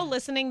a girl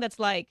listening that's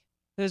like,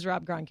 who's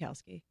Rob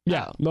Gronkowski?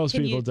 Yeah, most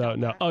Can people you tell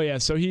don't know. her? Oh, yeah,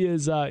 so he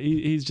is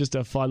he's just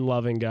a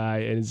fun-loving guy,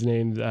 and his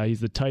name,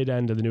 he's the tight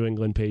end of the New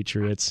England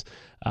Patriots,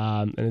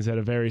 and has had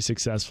a very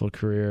successful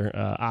career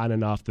on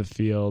and off the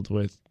field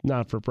with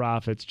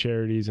not-for-profits,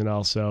 charities, and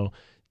also,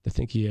 I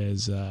think he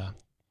has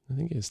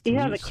He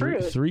has a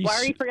cruise. Why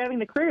are you forgetting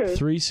the cruise?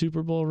 3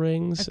 Super Bowl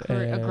rings. A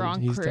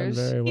Gronk he's cruise.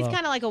 done very well. He's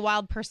kind of like a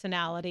wild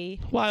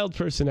personality. Wild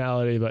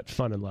personality, but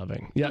fun and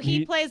loving. Yep,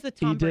 He plays with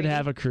Tom He Brady. did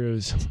have a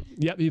cruise.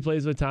 Yep, he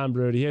plays with Tom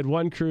Brady. He had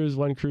one cruise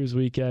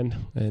weekend,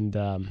 and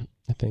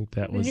I think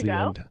that was Did the you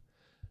go?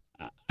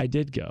 end. I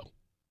did go.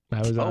 I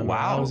was on.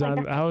 wow.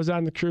 I was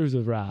on the cruise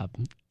with Rob.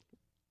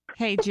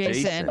 Hey,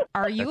 Jason,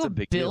 are you That's a a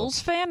big deal. Bills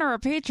fan or a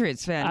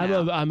Patriots fan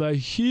now? I'm a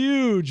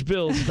huge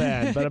Bills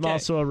fan, but I'm Okay.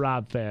 also a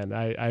Rob fan.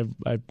 I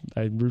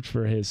root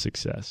for his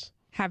success.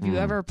 Have you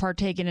ever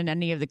partaken in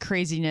any of the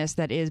craziness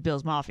that is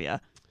Bills Mafia?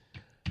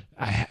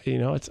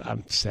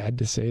 I'm sad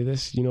to say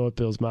this. You know what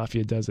Bills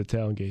Mafia does at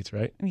tailgates,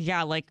 right?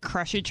 Yeah, like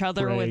crush each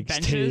other with Breaks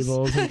benches.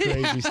 tables and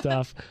crazy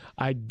stuff.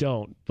 I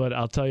don't, but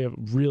I'll tell you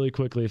really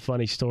quickly a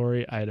funny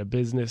story. I had a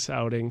business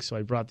outing, so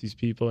I brought these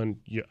people, and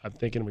I'm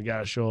thinking we got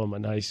to show them a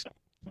nice,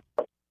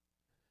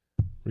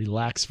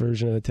 relaxed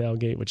version of the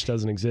tailgate, which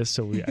doesn't exist.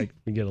 So we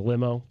get a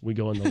limo. We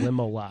go in the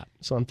limo lot.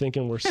 So I'm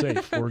thinking we're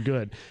safe. We're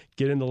good.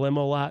 Get in the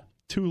limo lot.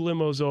 2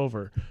 limos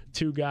over.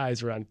 2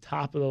 guys are on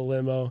top of the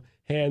limo,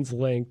 hands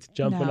linked,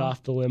 jumping No.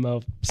 off the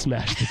limo,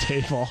 smash the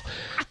table.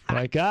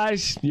 Like,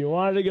 guys, you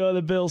wanted to go to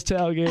the Bills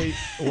tailgate.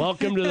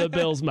 Welcome to the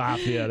Bills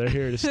Mafia. They're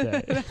here to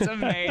stay. That's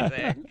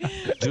amazing.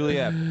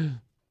 Juliet,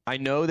 I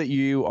know that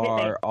you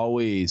are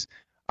always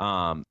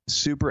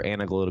super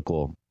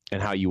analytical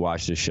in how you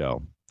watch the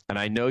show. And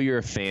I know you're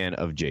a fan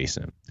of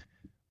Jason.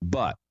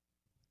 But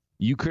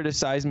you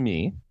criticize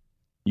me.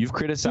 You've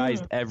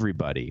criticized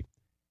everybody.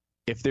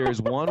 If there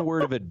is one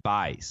word of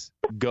advice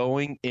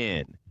going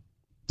in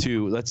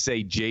to, let's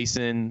say,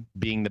 Jason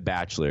being the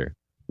Bachelor,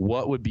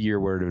 what would be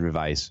your word of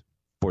advice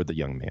for the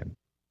young man?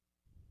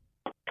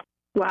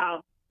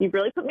 Wow, you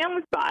really put me on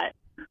the spot.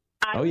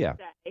 I would yeah.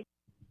 say,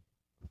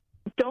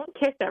 don't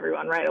kiss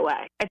everyone right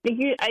away. I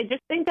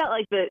just think that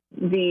like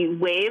the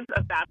wave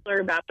of Bachelor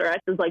and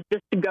Bachelorettes is like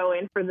just to go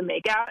in for the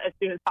makeout as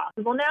soon as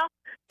possible now,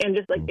 and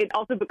just like it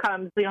also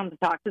becomes you don't have to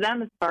talk to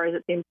them as far as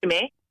it seems to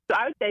me. So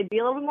I would say be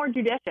a little bit more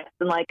judicious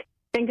and like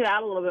think it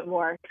out a little bit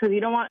more because you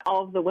don't want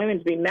all of the women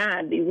to be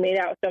mad that you've made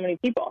out with so many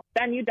people.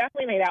 Ben, you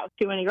definitely made out with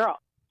too many girls.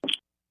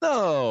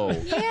 No.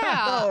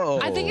 Yeah. No.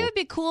 I think it would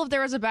be cool if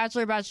there was a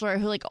Bachelor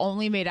who like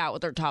only made out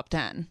with their top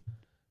 10.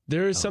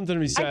 There is something to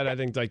be said, I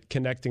think, like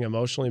connecting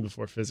emotionally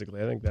before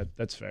physically. I think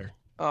that's fair.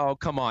 Oh,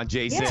 come on,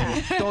 Jason.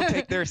 Yeah. Don't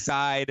take their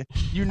side.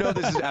 You know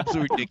this is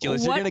absolutely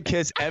ridiculous. You're What? going to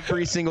kiss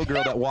every single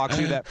girl that walks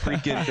through that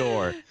freaking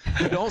door.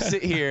 You don't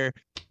sit here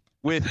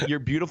with your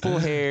beautiful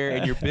hair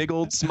and your big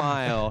old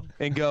smile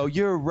and go,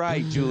 you're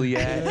right,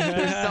 Juliet.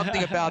 There's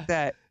something about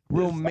that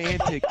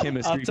romantic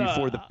chemistry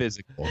before the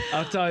physical.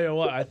 I'll tell you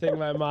what, I think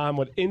my mom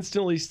would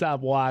instantly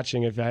stop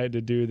watching if I had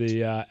to do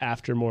the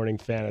after morning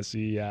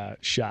fantasy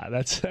shot.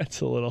 That's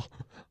a little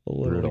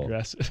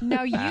aggressive.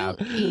 Now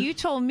you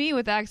told me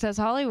with Access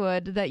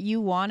Hollywood that you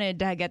wanted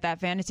to get that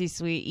fantasy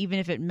suite, even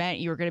if it meant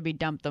you were going to be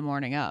dumped the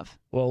morning of.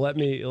 Well, let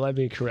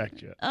me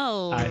correct you.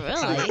 Oh,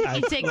 really?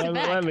 You take it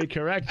back. Let me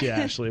correct you,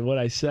 Ashley. What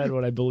I said,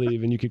 what I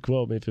believe, and you could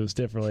quote me if it was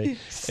differently,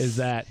 is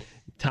that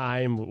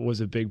time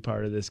was a big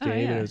part of this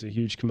game, and it was a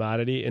huge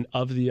commodity. And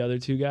of the other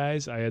two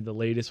guys, I had the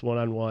latest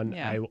one-on-one.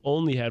 I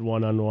only had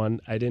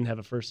one-on-one. I didn't have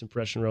a first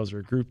impression rose or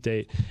a group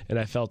date, and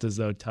I felt as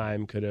though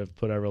time could have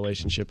put our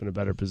relationship in a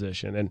better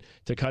position. And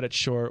to cut it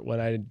short, when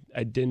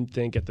I didn't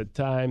think at the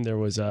time there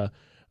was a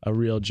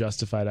real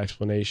justified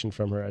explanation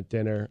from her at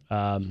dinner,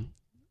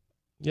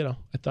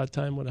 I thought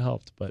time would have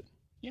helped. But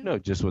you know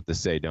just what to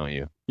say, don't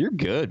you? You're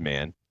good,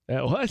 man.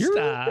 You're really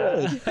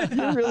good.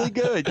 You're really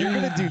good. You're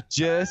going to do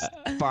just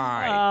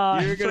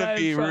fine. You're going to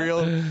be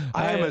real.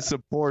 I am a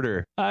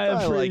supporter. I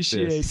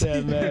appreciate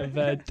that,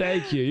 man.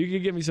 Thank you. You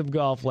can give me some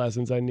golf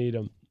lessons. I need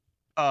them.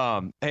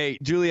 Hey,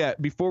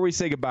 Juliet, before we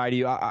say goodbye to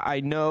you,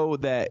 I know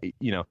that,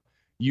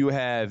 you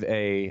have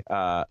an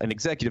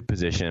executive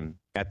position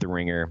at The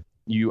Ringer.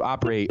 You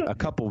operate a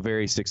couple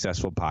very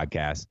successful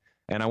podcasts,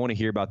 and I want to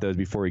hear about those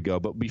before we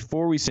go. But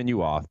before we send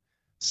you off,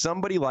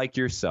 somebody like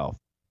yourself,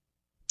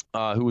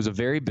 who is a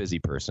very busy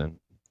person,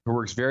 who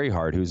works very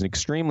hard, who's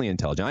extremely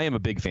intelligent. I am a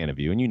big fan of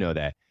you, and you know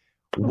that.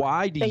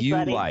 Why do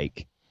you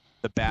like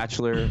The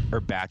Bachelor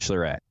or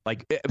Bachelorette?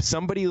 Like,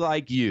 somebody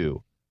like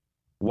you,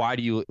 why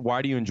do you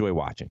enjoy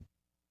watching?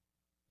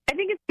 I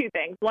think it's two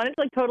things. One is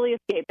like totally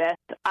escapist.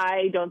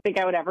 I don't think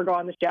I would ever go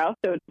on the show,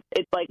 so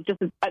it's like just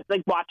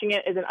like watching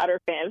it is an utter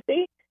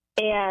fantasy.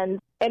 And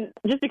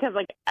just because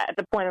like at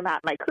the point I'm at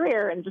in my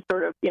career and just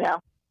sort of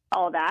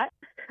all of that,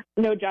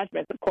 no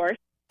judgments, of course.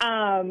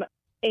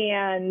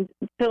 And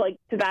to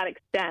that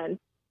extent,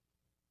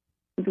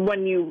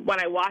 when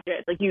I watch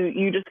it, like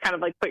you just kind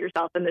of like put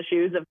yourself in the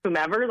shoes of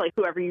whomever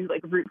you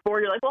like root for.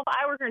 You're like, well, if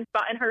I were in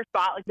her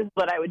spot, like this is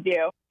what I would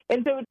do.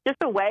 And so it's just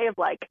a way of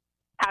like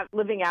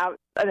living out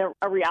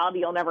a reality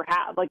you'll never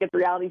have. Like it's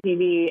reality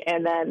TV,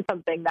 and then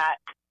something that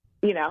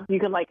you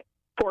can like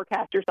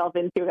forecast yourself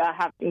into without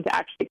having to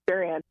actually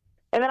experience.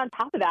 And then on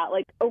top of that,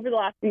 like over the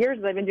last few years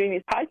as I've been doing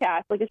these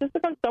podcasts, like it's just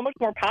become so much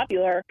more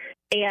popular,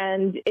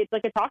 and it's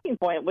like a talking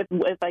point with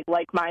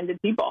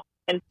like-minded people.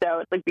 And so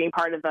it's like being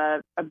part of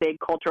a big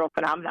cultural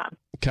phenomenon.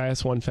 Can I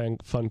ask one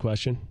fun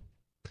question?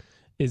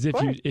 Is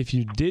if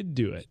you did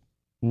do it,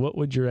 what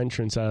would your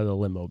entrance out of the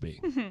limo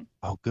be?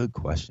 Oh, good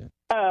question.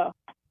 Oh,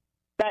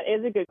 that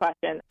is a good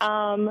question.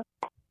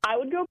 I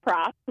would go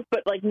props,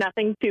 but like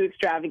nothing too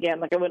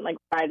extravagant. Like I wouldn't like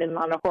ride in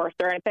on a horse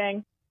or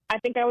anything. I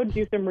think I would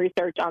do some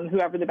research on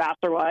whoever the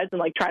Bachelor was and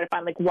like try to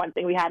find like one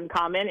thing we had in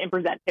common and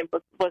present him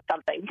with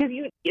something, because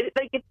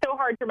it's so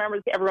hard to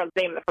remember everyone's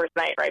name the first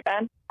night, right,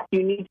 Ben?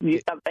 You need to do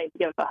something to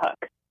give us a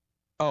hook.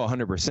 Oh,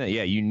 100%.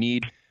 Yeah,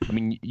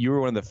 you were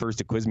one of the first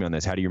to quiz me on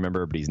this. How do you remember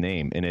everybody's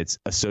name? And it's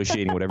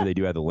associating whatever they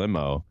do at the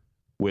limo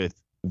with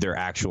their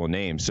actual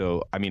name.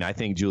 So, I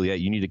think, Juliet,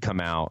 you need to come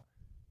out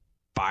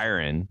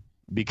firing,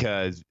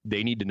 because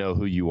they need to know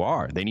who you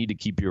are. They need to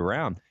keep you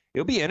around.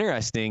 It'll be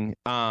interesting.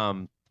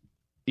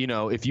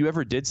 If you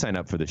ever did sign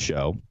up for the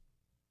show,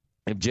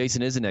 if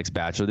Jason is the next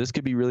Bachelor, this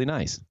could be really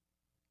nice.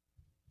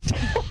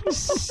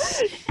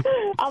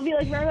 I'll be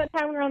like, remember that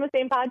time we were on the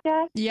same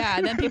podcast? Yeah,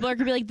 and then people are going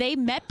to be like, they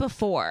met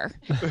before.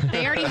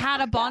 They already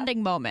had a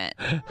bonding moment.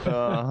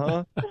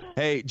 Uh-huh.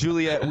 Hey,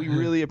 Juliet, we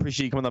really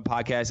appreciate you coming on the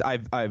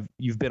podcast.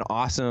 You've been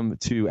awesome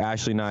to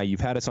Ashley and I.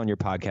 You've had us on your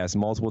podcast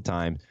multiple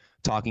times,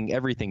 talking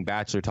everything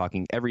Bachelor,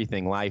 talking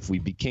everything life. We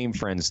became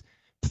friends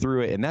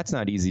through it, and that's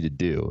not easy to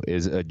do,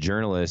 is a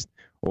journalist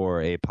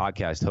or a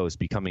podcast host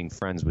becoming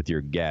friends with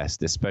your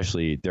guest,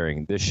 especially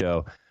during this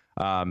show.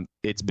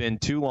 It's been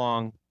too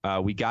long.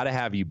 We got to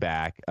have you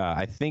back.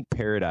 I think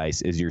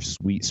Paradise is your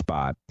sweet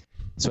spot.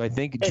 So I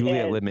think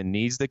Juliet Litman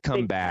needs to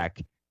come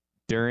back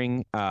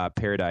during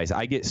Paradise.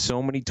 I get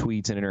so many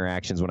tweets and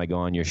interactions when I go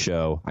on your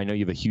show. I know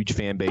you have a huge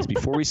fan base.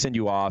 Before we send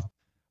you off,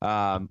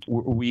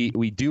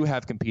 we do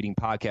have competing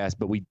podcasts,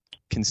 but we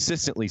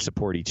consistently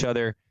support each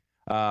other.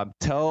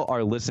 Tell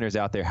our listeners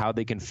out there how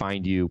they can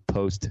find you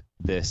post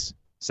this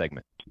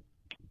segment.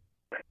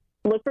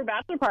 Look for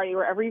Bachelor Party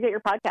wherever you get your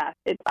podcast.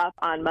 It's up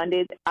on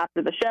Mondays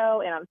after the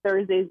show and on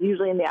Thursdays,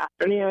 usually in the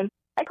afternoon.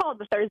 I call it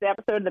the Thursday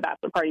episode of the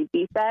Bachelor Party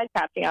B-Side,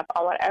 catching up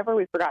on whatever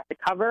we forgot to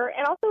cover,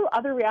 and also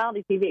other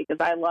reality TV, because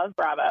I love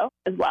Bravo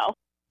as well.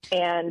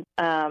 And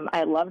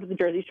I loved the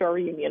Jersey Shore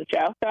reunion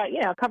show.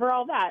 So, cover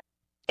all that.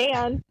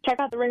 And check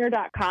out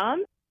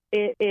TheRinger.com.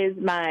 It is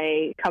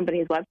my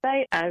company's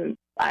website.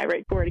 I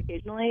write for it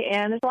occasionally,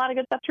 and there's a lot of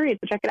good stuff to read,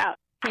 so check it out.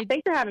 Hey,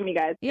 thanks for having me,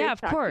 guys. Yeah,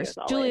 of course.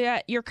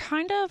 Juliet, you're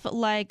kind of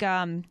like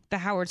the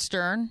Howard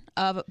Stern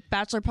of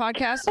Bachelor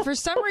podcast. For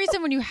some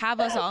reason, when you have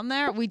us on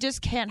there, we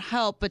just can't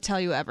help but tell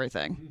you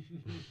everything.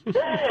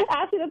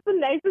 Ashley, that's the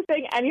nicest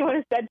thing anyone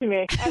has said to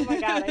me. Oh,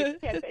 my God. I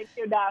can't thank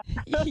you enough.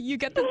 You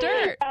get the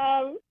dirt.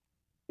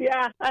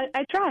 Yeah,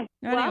 I try.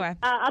 Anyway. Well,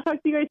 I'll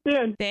talk to you guys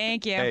soon.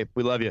 Thank you. Hey,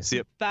 we love you. See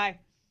you. Bye.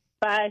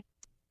 Bye.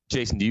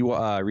 Jason, do you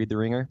read The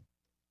Ringer?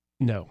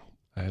 No,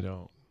 I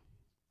don't,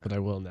 but I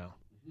will now.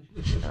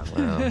 Oh,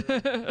 wow.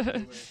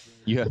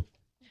 You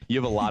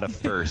have a lot of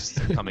firsts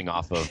coming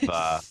off of Can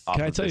I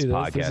tell this you this?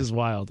 podcast. This is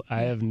wild.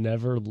 I have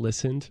never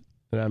listened,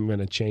 and I'm going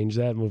to change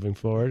that moving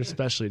forward,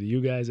 especially to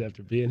you guys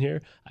after being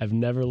here. I've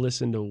never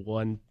listened to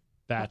one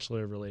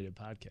Bachelor-related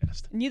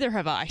podcast. Neither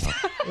have I.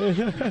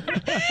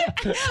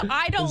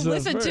 I don't It's a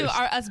listen to first.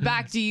 Us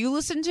Back. Do you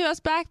listen to Us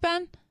Back,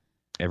 Ben?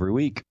 Every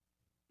week.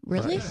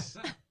 Really?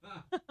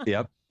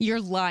 Yep.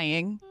 You're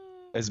lying.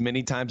 As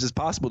many times as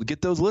possible to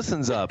get those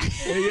listens up.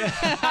 Yeah.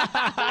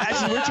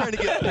 Actually, we're trying to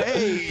get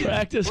paid.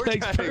 Practice We're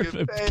makes trying to get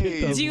perfect. paid.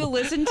 Get those- Do you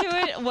listen to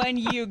it when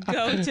you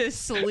go to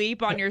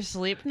sleep on your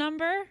sleep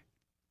number?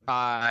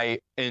 I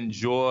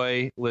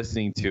enjoy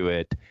listening to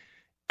it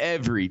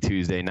every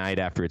Tuesday night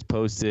after it's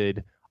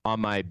posted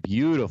on my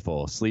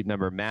beautiful Sleep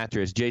Number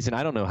mattress. Jason,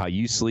 I don't know how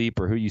you sleep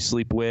or who you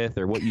sleep with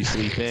or what you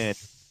sleep in,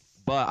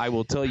 but I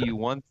will tell you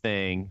one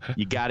thing.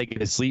 You got to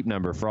get a Sleep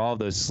Number for all of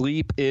those.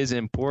 Sleep is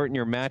important.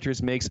 Your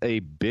mattress makes a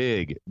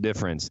big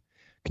difference.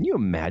 Can you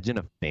imagine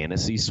a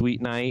fantasy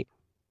suite night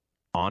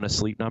on a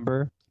Sleep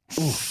Number?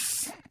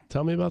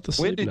 Tell me about the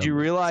sleep When did number. you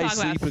realize Talk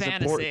sleep about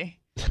is important?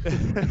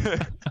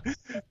 fantasy.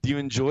 Do you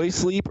enjoy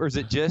sleep or is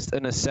it just a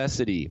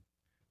necessity?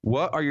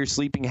 What are your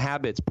sleeping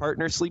habits,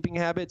 partner sleeping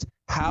habits?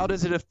 How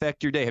does it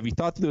affect your day? Have you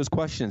thought through those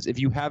questions? If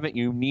you haven't,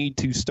 you need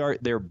to start.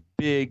 They're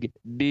big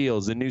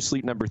deals. The new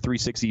Sleep Number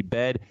 360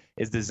 bed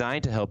is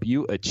designed to help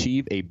you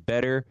achieve a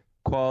better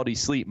quality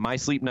sleep. My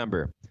Sleep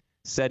Number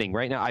setting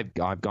right now,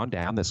 I've gone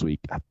down this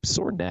week. I have a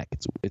sore neck.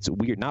 It's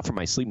weird. Not from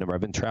my Sleep Number.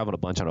 I've been traveling a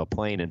bunch on a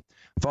plane and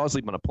I fall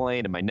asleep on a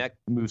plane and my neck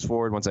moves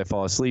forward once I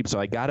fall asleep. So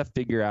I got to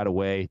figure out a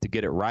way to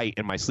get it right.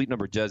 And my Sleep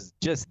Number does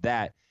just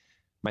that.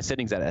 My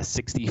setting's at a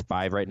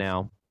 65 right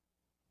now.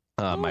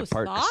 My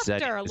partner's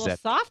setting softer, a is little at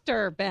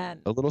softer, Ben.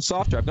 a little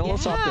softer. I've been a little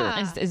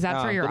softer. Is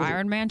that for your little-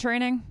 Ironman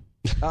training?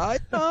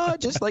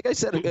 Just like I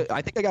said,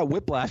 I think I got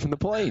whiplash from the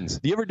planes.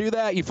 Do you ever do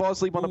that? You fall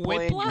asleep on a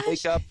plane, Whiplash? you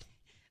wake up.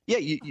 Yeah,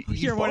 you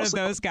You're fall one of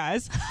asleep. those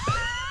guys.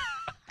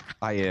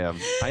 I am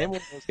one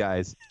of those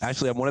guys.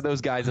 Actually, I'm one of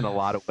those guys in a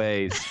lot of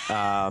ways.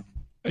 Are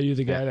you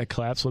the guy that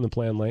claps when the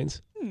plane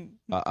lands?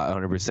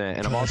 100%.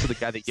 And I'm also the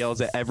guy that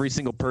yells at every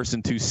single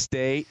person to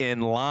stay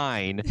in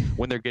line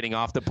when they're getting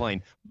off the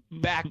plane.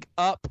 Back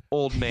up,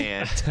 old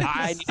man.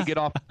 I need to get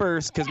off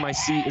first because my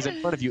seat is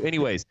in front of you.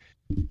 Anyways,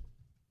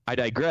 I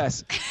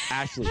digress.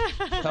 Ashley,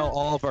 tell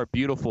all of our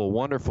beautiful,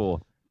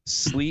 wonderful,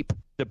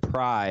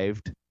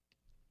 sleep-deprived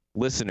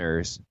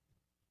listeners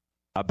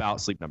about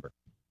Sleep Number.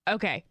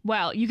 Okay,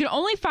 well, you can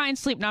only find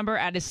Sleep Number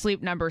at a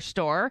Sleep Number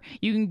store.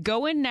 You can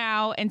go in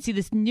now and see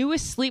this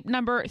newest Sleep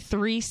Number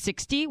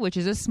 360, which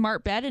is a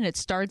smart bed, and it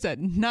starts at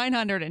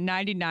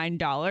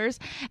 $999.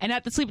 And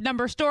at the Sleep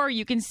Number store,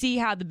 you can see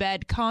how the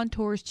bed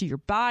contours to your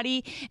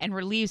body and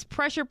relieves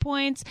pressure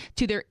points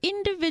to their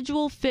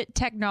individual fit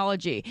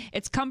technology.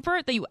 It's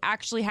comfort that you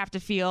actually have to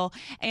feel,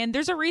 and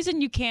there's a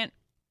reason you can't,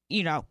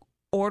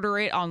 order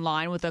it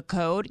online with a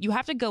code. You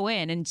have to go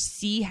in and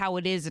see how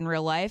it is in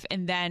real life,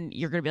 and then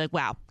you're going to be like,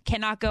 wow,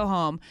 cannot go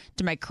home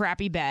to my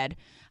crappy bed.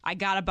 I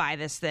got to buy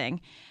this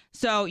thing.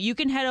 So you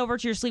can head over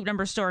to your Sleep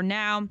Number store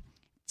now.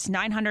 It's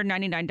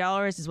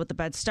 $999 is what the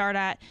beds start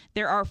at.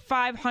 There are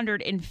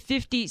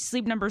 550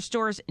 Sleep Number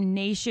stores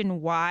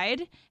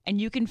nationwide,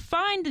 and you can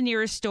find the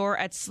nearest store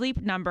at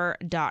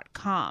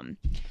sleepnumber.com.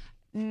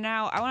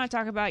 Now, I want to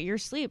talk about your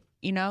sleep.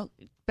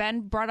 Ben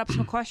brought up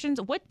some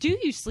questions. What do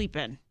you sleep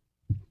in?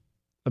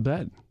 A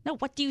bed. No,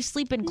 what do you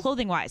sleep in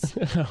clothing-wise?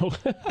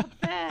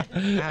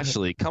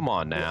 Ashley, come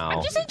on now.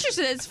 I'm just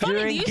interested. It's funny.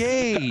 You're Do you-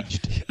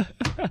 engaged.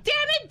 Damn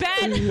it,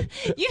 Ben!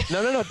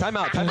 No. Time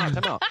out.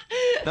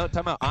 No,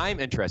 time out. I'm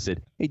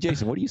interested. Hey,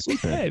 Jason, what do you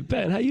sleep in? Hey,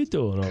 Ben, how you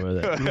doing over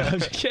there? No, I'm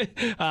just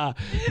kidding.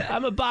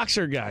 I'm a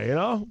boxer guy,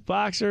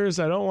 Boxers,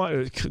 I don't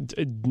want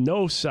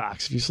no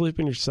socks. If you sleep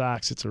in your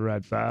socks, it's a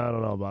red flag. I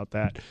don't know about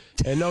that.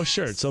 And no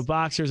shirt. So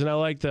boxers, and I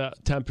like the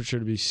temperature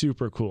to be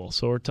super cool.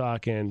 So we're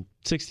talking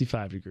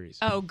 65 degrees.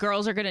 Oh,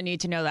 girls are going to need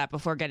to know that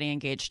before getting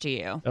engaged to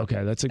you.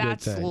 Okay, that's a good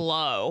That's thing.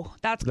 low.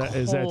 That's cold.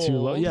 Is that too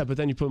low? Yeah, but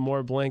then you put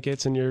more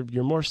blankets and you're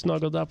more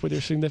snuggled up with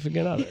your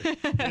significant other.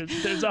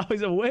 There's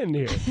always a win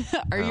here.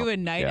 Are you a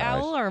night yeah,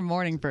 owl or a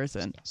morning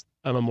person?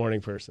 I'm a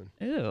morning person.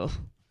 Ew.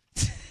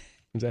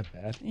 Is that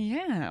bad?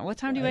 Yeah. What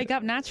time do you wake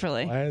up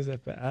naturally? Why is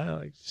that bad?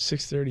 Like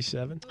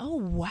 6:37. Oh,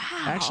 wow.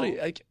 Actually,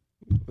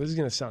 this is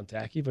gonna sound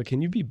tacky, but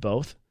can you be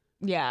both?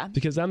 Yeah.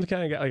 Because I'm the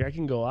kind of guy I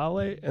can go out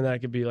late and I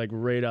could be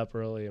right up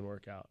early and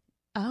work out.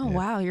 Oh, Yeah.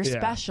 wow. You're Yeah.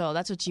 special.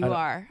 That's what you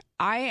are.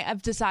 I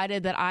have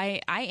decided that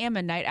I am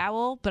a night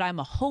owl, but I'm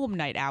a home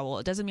night owl.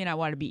 It doesn't mean I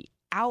want to be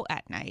out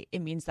at night. It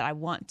means that I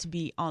want to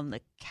be on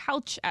the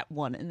couch at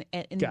 1 in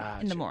the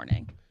Gotcha.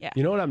 morning. Yeah.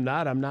 You know what I'm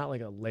not? I'm not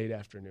like a late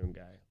afternoon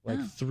guy.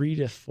 Like 3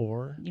 to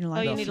 4. You know, Oh,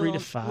 like you need a 3 to little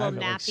 5.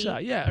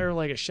 nappy? Yeah, or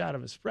like a shot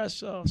of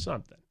espresso,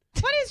 something.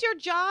 What is your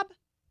job?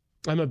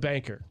 I'm a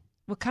banker.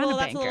 What kind of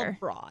that's a little banker?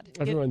 broad.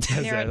 Everyone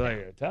says narrow that. it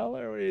down. Like, tell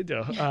her what do you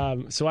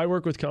do? So I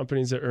work with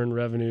companies that earn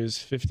revenues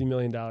 $50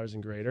 million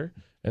and greater,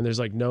 and there's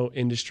like no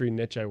industry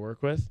niche I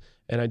work with,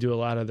 and I do a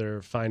lot of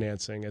their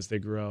financing as they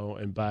grow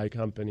and buy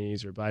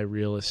companies or buy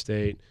real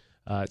estate,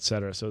 et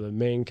cetera. So the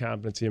main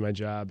competency of my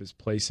job is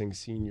placing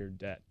senior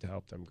debt to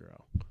help them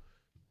grow.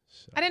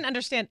 So. I didn't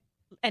understand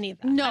any of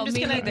that. No, I'm just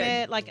me going to neither.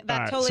 admit, like, that All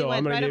right, totally so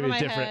I'm went gonna right give over you my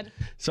different-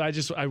 head.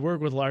 So I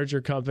work with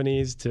larger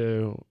companies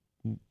to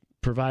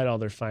provide all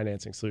their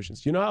financing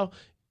solutions. You know how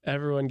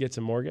everyone gets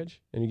a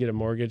mortgage and you get a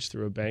mortgage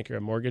through a banker,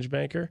 a mortgage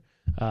banker?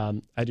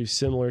 I do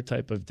similar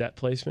type of debt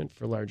placement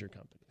for larger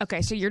companies.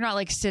 Okay, so you're not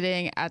like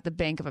sitting at the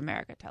Bank of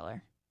America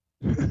teller.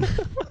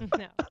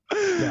 No.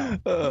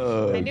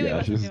 Oh, I knew he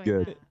gosh, wasn't this is doing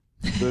good. that.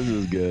 This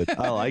is good.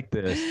 I like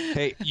this.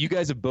 Hey, you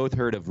guys have both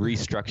heard of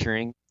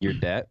restructuring your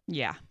debt.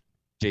 Yeah.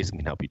 Jason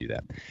can help you do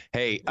that.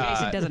 Hey,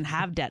 Jason doesn't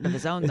have debt of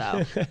his own,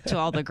 though, to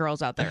all the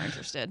girls out there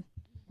interested.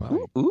 ooh.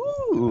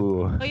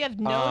 Oh, you have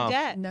no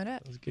debt. No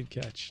debt. That was a good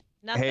catch.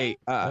 Nothing? Hey,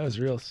 That was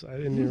real. I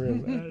didn't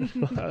even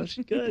remember.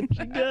 She's good.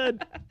 She's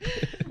good.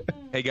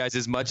 hey guys,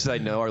 as much as I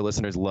know our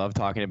listeners love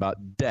talking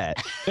about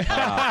debt,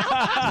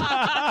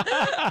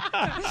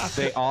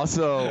 they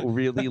also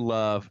really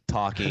love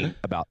talking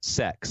about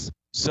sex.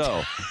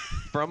 So,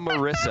 from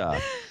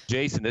Marissa,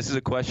 Jason, this is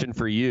a question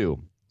for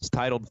you. It's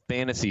titled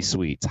Fantasy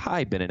Suites.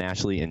 Hi, Ben and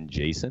Ashley and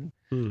Jason.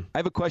 I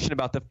have a question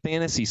about the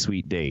fantasy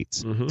suite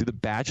dates. Do the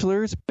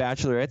bachelors,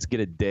 bachelorettes get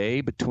a day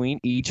between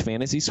each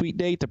fantasy suite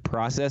date to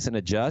process and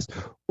adjust?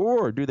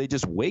 Or do they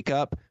just wake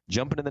up,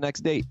 jump into the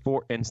next date?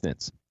 For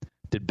instance,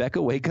 did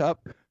Becca wake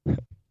up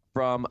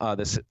from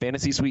this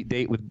fantasy suite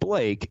date with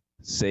Blake,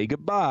 say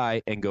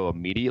goodbye, and go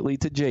immediately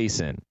to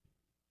Jason?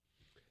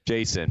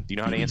 Jason, do you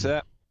know how to answer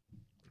that?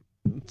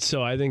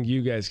 So I think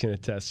you guys can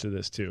attest to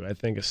this too. I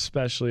think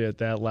especially at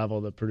that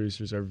level, the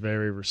producers are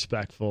very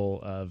respectful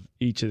of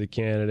each of the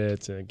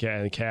candidates and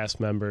cast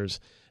members,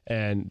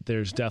 and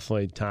there's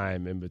definitely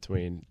time in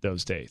between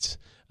those dates.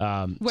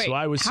 Wait, so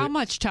I was how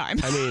much time?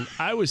 I mean,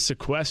 I was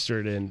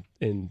sequestered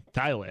in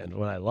Thailand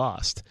when I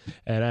lost,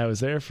 and I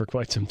was there for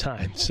quite some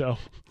time. So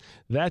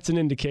that's an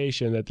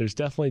indication that there's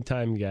definitely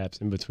time gaps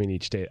in between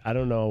each date. I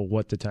don't know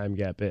what the time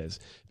gap is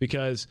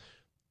because,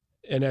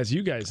 and as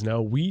you guys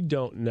know, we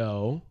don't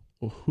know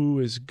who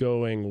is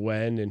going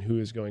when and who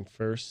is going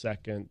first,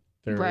 second,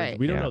 third. Right.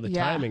 We don't know the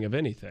Yeah. timing of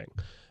anything.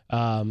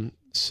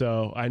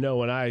 So I know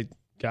when I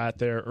got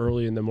there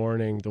early in the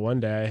morning, the one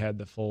day I had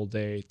the full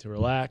day to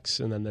relax,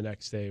 and then the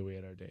next day we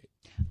had our date.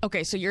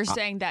 Okay, so you're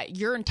saying that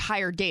your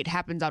entire date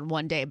happens on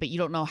one day, but you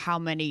don't know how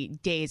many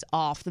days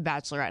off the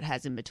bachelorette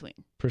has in between.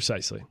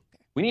 Precisely.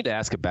 We need to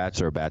ask a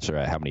bachelor or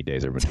bachelorette how many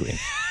days are in between.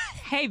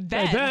 Hey,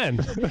 Ben. Hey, Ben.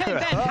 Hey,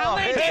 Ben, how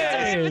many days are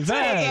in Hey,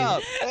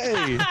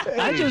 between? Ben. Hey,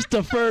 I just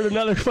deferred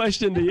another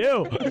question to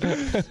you.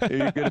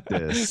 You're good at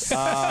this.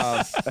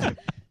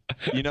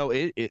 You know,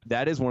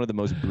 that is one of the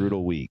most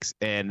brutal weeks.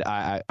 And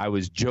I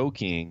was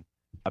joking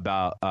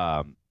about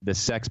the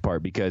sex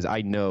part because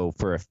I know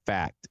for a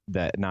fact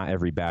that not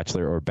every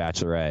bachelor or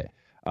bachelorette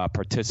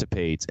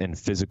participates in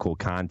physical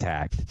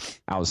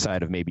contact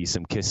outside of maybe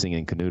some kissing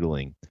and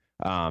canoodling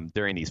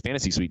during these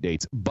fantasy suite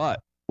dates.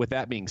 But with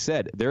that being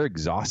said, they're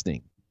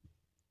exhausting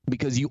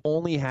because you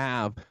only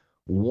have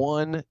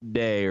one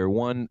day or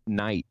one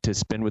night to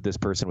spend with this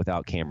person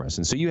without cameras.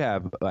 And so you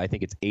have, I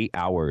think it's 8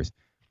 hours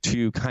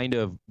to kind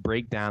of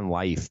break down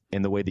life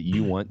in the way that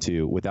you want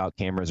to without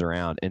cameras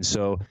around. And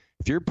so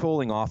if you're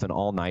pulling off an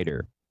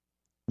all-nighter,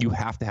 you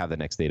have to have the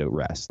next day to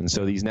rest. And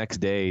so these next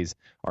days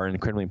are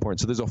incredibly important.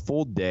 So there's a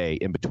full day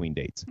in between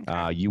dates.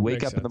 You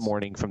wake Makes up in the sense.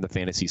 morning from the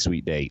fantasy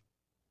suite date.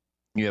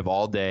 You have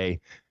all day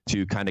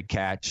to kind of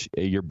catch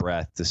your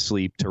breath, to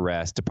sleep, to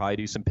rest, to probably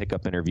do some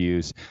pickup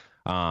interviews,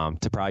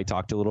 to probably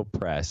talk to a little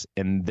press.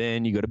 And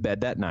then you go to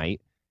bed that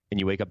night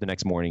and you wake up the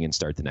next morning and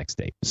start the next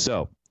date.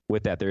 So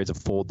with that, there is a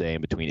full day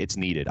in between. It's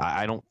needed.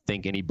 I don't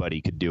think anybody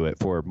could do it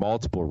for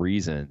multiple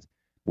reasons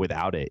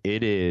without it.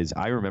 It is,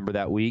 I remember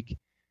that week,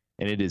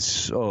 and it is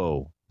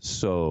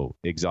so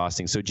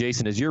exhausting. So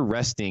Jason, as you're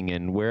resting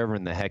and wherever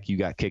in the heck you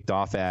got kicked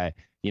off at,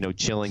 you know,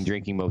 chilling,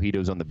 drinking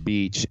mojitos on the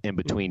beach in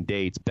between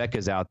dates,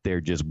 Becca's out there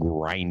just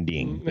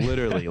grinding,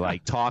 literally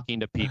like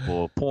talking to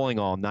people, pulling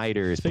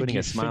all-nighters, putting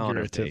a smile on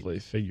her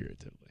face.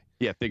 Figuratively.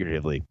 Yeah,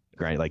 figuratively.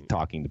 Grind, like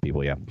talking to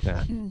people, yeah.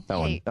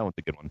 That one's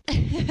a good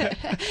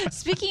one.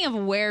 Speaking of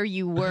where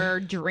you were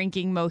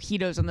drinking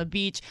mojitos on the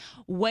beach,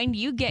 when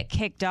you get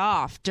kicked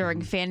off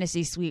during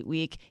Fantasy Suite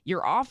Week,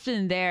 you're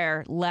often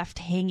there left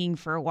hanging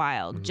for a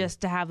while just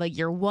to have like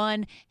your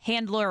one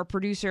handler or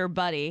producer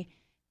buddy.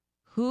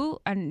 Who,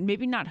 and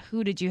maybe not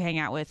who did you hang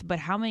out with, but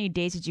how many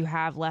days did you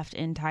have left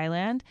in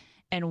Thailand?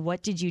 And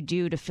what did you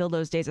do to fill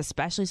those days,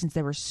 especially since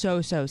they were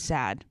so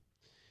sad?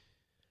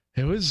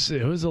 It was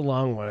a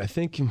long one. I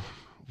think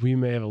we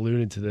may have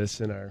alluded to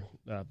this in our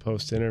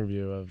post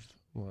interview of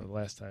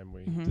last time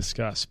we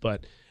discussed,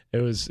 but it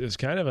was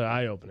kind of an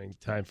eye opening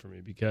time for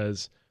me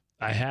because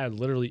I had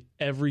literally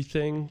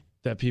everything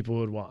that people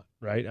would want.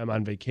 Right, I'm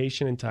on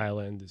vacation in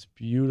Thailand, this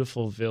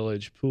beautiful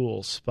village,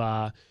 pool,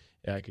 spa,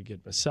 I could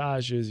get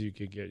massages. You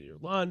could get your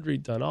laundry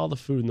done, all the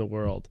food in the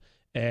world.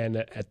 And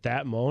at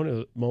that moment,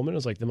 it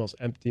was like the most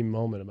empty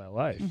moment of my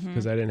life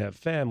because I didn't have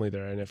family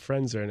there. I didn't have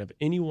friends there. I didn't have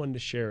anyone to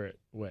share it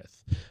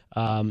with.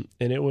 And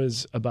it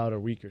was about a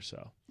week or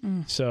so.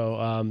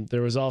 So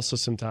there was also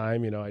some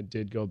time, I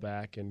did go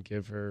back and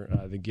give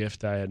her the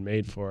gift I had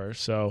made for her.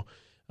 So,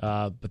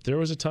 but there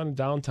was a ton of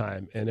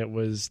downtime, and it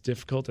was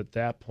difficult at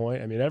that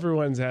point. I mean,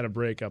 everyone's had a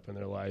breakup in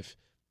their life.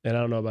 And I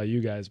don't know about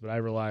you guys, but I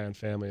rely on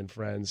family and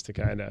friends to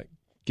kind of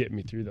get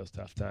me through those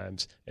tough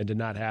times, and to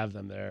not have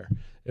them there,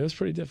 it was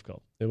pretty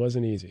difficult. It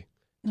wasn't easy.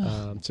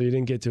 So you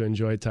didn't get to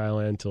enjoy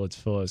Thailand till its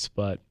fullest,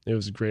 but it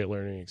was a great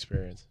learning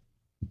experience.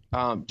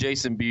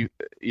 Jason,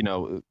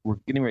 we're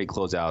getting ready to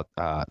close out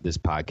this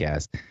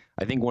podcast.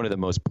 I think one of the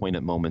most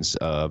poignant moments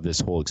of this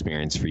whole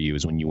experience for you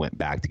is when you went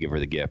back to give her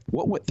the gift.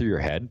 What went through your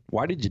head?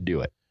 Why did you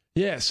do it?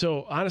 Yeah,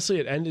 so honestly,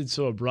 it ended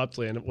so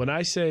abruptly. And when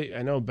I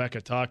know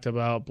Becca talked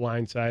about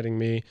blindsiding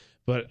me,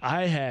 but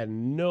I had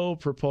no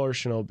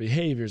proportional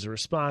behaviors or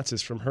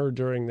responses from her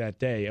during that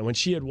day. And when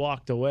she had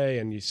walked away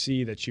and you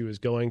see that she was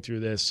going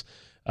through this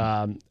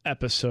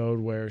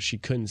episode where she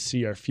couldn't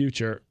see our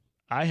future,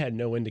 I had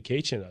no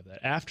indication of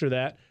that. After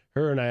that,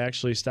 her and I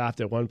actually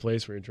stopped at one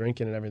place where we were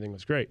drinking and everything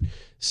was great.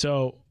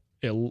 So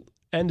it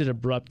ended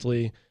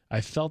abruptly. I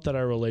felt that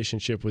our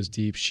relationship was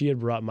deep. She had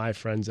brought my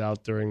friends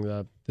out during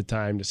the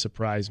time to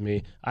surprise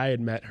me. I had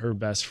met her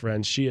best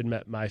friends. She had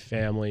met my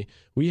family.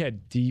 We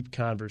had deep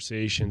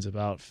conversations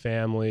about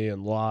family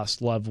and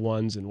lost loved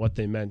ones and what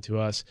they meant to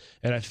us.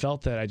 And I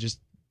felt that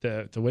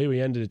the way we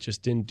ended it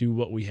just didn't do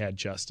what we had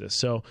justice.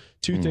 So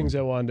two things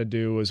I wanted to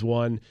do was,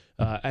 one,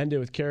 end it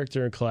with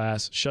character in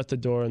class, shut the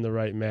door in the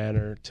right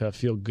manner to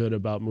feel good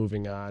about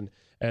moving on.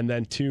 And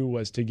then two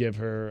was to give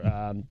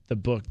her the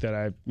book that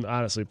I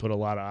honestly put a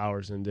lot of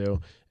hours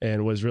into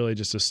and was really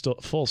just a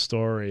full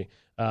story.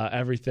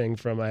 Everything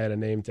from, I had a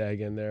name tag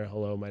in there,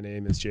 hello, my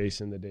name is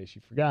Jason, the day she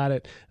forgot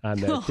it on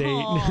that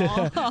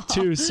date,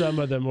 to some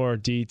of the more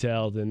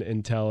detailed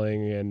and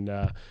telling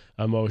and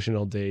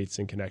emotional dates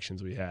and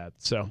connections we had.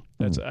 So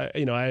that's, I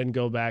didn't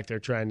go back there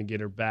trying to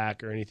get her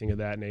back or anything of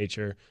that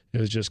nature.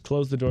 It was just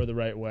close the door the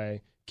right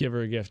way, give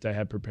her a gift I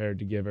had prepared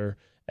to give her.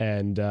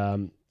 And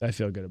I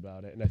feel good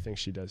about it, and I think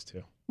she does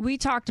too. We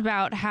talked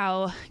about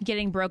how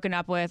getting broken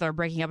up with or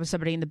breaking up with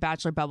somebody in the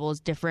Bachelor bubble is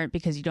different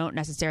because you don't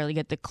necessarily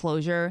get the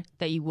closure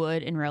that you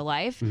would in real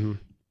life.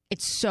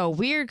 It's so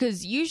weird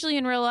because usually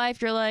in real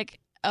life, you're like,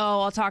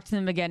 oh, I'll talk to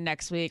them again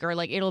next week, or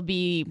like it'll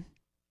be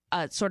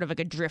sort of like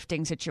a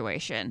drifting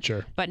situation.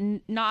 Sure. But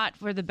not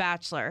for the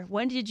Bachelor.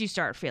 When did you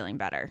start feeling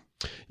better?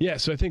 Yeah,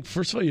 so I think,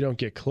 first of all, you don't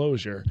get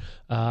closure.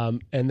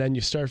 And then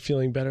you start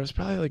feeling better. It's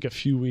probably like a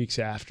few weeks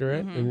after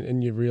it.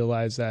 And you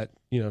realize that,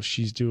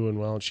 she's doing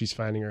well and she's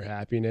finding her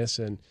happiness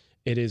and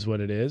it is what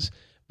it is.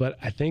 But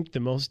I think the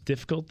most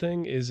difficult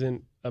thing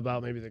isn't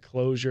about maybe the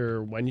closure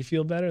or when you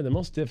feel better. The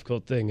most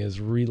difficult thing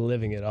is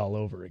reliving it all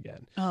over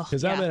again.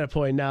 Because I'm at a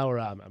point now where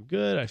I'm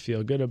good. I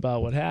feel good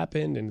about what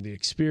happened and the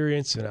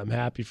experience, and I'm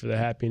happy for the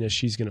happiness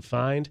she's going to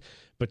find.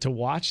 But to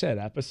watch that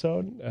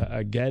episode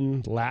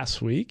again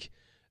last week,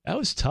 that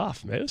was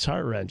tough, man. It was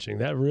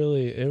heart-wrenching.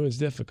 It was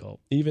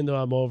difficult. Even though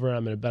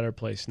I'm in a better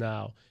place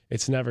now,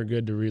 it's never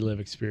good to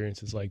relive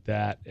experiences like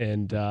that.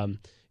 And,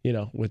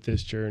 with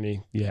this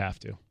journey, you have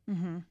to.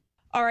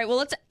 All right,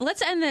 well,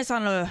 let's end this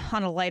on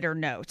a lighter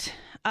note.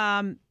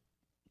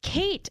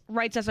 Kate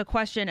writes us a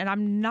question, and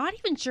I'm not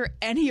even sure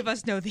any of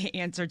us know the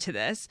answer to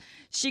this.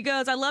 She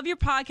goes, I love your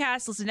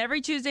podcast. Listen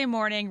every Tuesday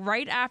morning,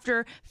 right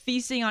after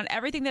feasting on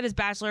everything that is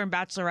Bachelor and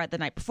Bachelorette the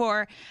night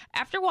before.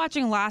 After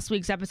watching last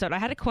week's episode, I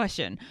had a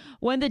question.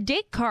 When the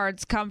date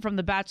cards come from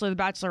the Bachelor or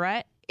the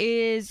Bachelorette,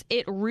 is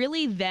it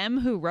really them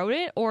who wrote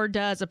it, or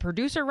does a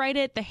producer write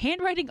it? The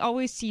handwriting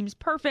always seems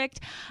perfect.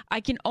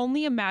 I can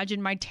only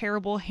imagine my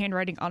terrible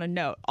handwriting on a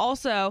note.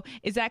 Also,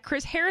 is that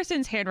Chris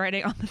Harrison's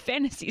handwriting on the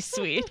fantasy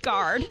suite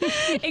card?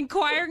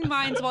 Inquiring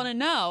minds want to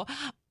know.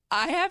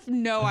 I have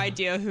no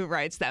idea who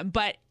writes them,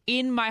 but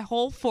in my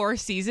whole 4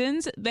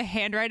 seasons, the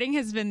handwriting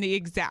has been the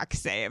exact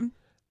same.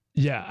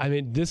 Yeah, I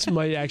mean, this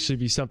might actually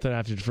be something I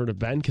have to defer to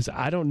Ben because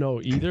I don't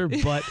know either,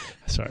 but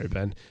sorry,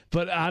 Ben.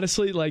 But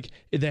honestly,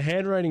 the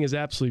handwriting is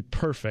absolutely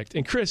perfect.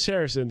 And Chris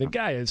Harrison, the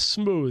guy is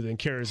smooth and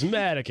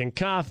charismatic and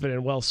confident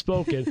and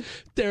well-spoken.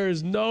 There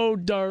is no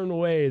darn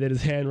way that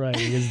his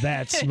handwriting is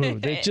that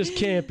smooth. It just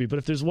can't be. But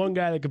if there's one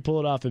guy that could pull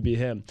it off, it'd be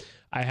him.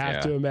 I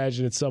have to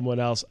imagine it's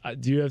someone else.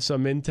 Do you have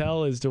some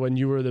intel as to when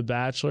you were the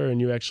Bachelor and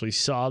you actually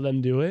saw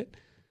them do it?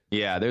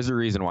 Yeah, there's a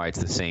reason why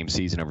it's the same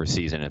season over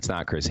season. It's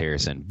not Chris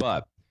Harrison,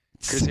 but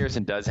Chris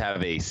Harrison does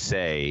have a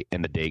say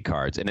in the date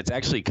cards, and it's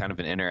actually kind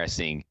of an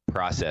interesting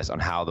process on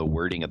how the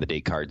wording of the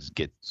date cards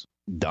gets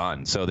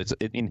done. So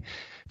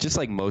just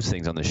like most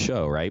things on the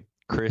show, right?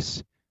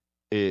 Chris,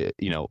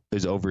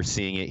 is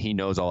overseeing it. He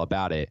knows all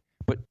about it,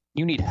 but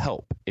you need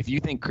help. If you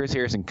think Chris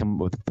Harrison come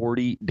up with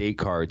 40 date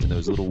cards and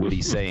those little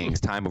witty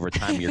sayings time over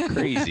time, you're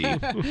crazy.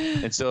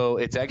 And so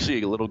it's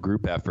actually a little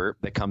group effort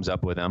that comes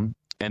up with them.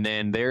 And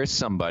then there's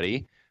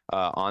somebody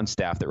on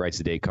staff that writes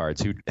the date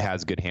cards who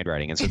has good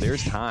handwriting. And so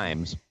there's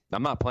times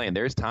I'm not playing.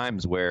 There's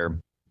times where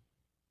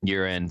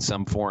you're in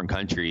some foreign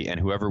country and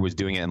whoever was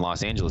doing it in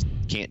Los Angeles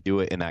can't do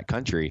it in that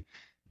country.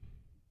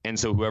 And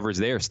so whoever's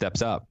there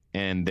steps up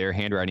and their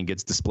handwriting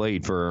gets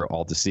displayed for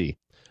all to see.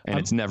 And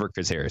it's never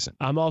Chris Harrison.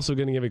 I'm also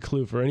going to give a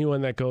clue for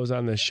anyone that goes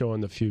on this show in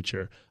the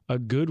future. A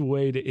good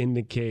way to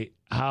indicate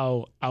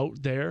how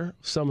out there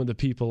some of the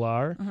people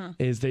are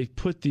is they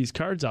put these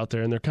cards out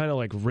there and they're kind of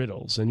like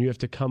riddles and you have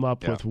to come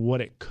up with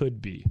what it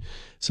could be.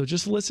 So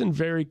just listen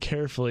very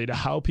carefully to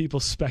how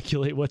people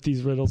speculate what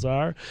these riddles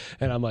are.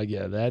 And I'm like,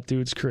 yeah, that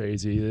dude's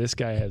crazy. This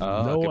guy has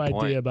no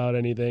idea about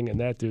anything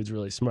and that dude's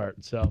really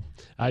smart. So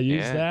I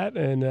used that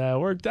and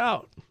worked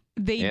out.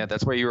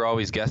 That's where you were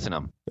always guessing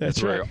them.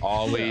 That's right.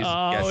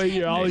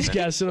 You're always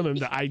guessing them, and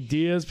the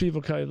ideas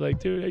people kind of like,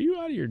 dude, are you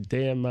out of your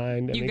damn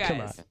mind? I mean, guys, come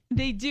on.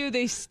 They do.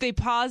 They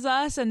pause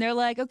us and they're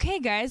like, okay,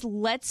 guys,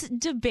 let's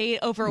debate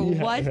over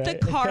what the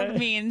card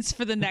means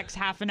for the next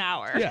half an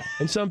hour. Yeah,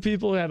 and some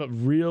people have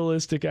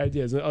realistic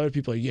ideas, and other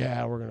people are like,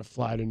 yeah, we're gonna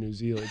fly to New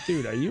Zealand.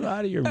 Dude, are you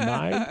out of your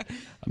mind?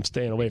 I'm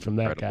staying away from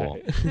that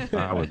guy.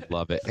 I would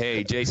love it.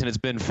 Hey, Jason, it's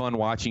been fun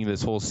watching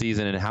this whole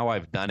season, and how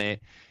I've done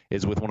it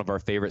is with one of our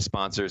favorite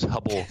sponsors,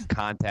 Hubble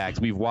Contacts.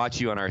 We've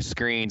watched you on our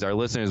screens. Our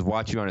listeners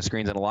watch you on our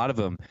screens, and a lot of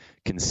them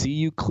can see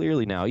you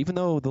clearly now, even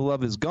though the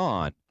love is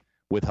gone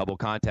with Hubble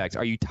Contacts.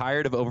 Are you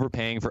tired of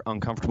overpaying for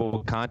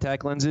uncomfortable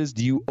contact lenses?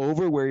 Do you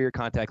overwear your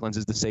contact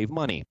lenses to save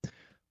money?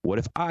 What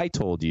if I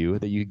told you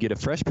that you could get a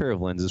fresh pair of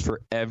lenses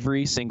for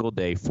every single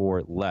day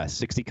for less?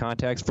 60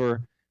 contacts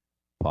for,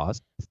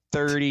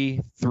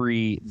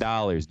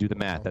 $33. Do the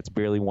math. That's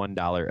barely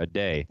 $1 a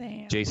day.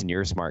 Damn. Jason,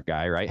 you're a smart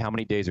guy, right? How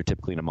many days are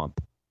typically in a month?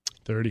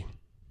 30.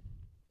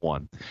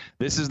 1.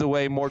 This is the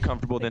way more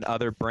comfortable than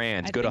other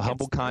brands. Go to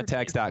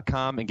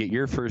humblecontacts.com and get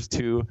your first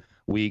 2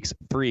 weeks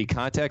free.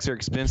 Contacts are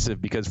expensive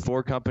because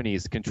 4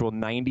 companies control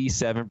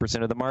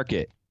 97% of the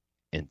market.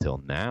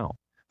 Until now.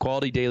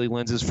 Quality daily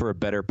lenses for a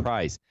better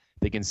price.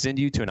 They can send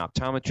you to an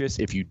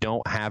optometrist if you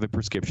don't have a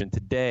prescription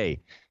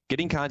today.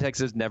 Getting contacts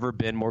has never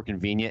been more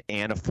convenient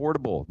and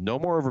affordable. No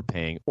more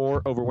overpaying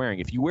or overwearing.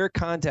 If you wear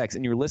contacts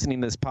and you're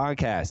listening to this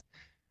podcast,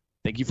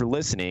 thank you for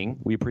listening.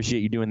 We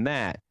appreciate you doing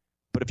that.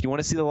 But if you want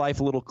to see the life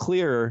a little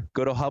clearer,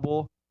 go to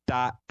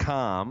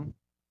Hubble.com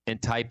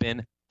and type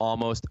in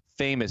Almost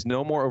Famous.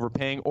 No more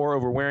overpaying or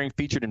overwearing.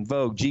 Featured in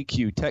Vogue,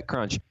 GQ,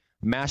 TechCrunch,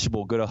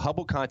 Mashable. Go to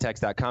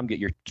HubbleContacts.com. Get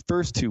your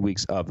first 2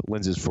 weeks of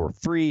lenses for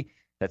free.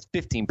 That's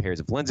 15 pairs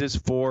of lenses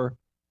for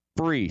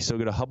free. So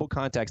go to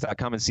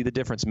HubbleContacts.com and see the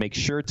difference. Make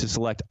sure to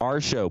select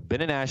our show, Ben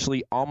and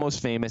Ashley,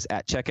 Almost Famous,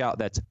 at checkout.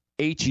 That's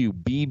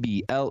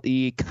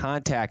HUBBLE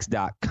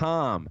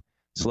contacts.com.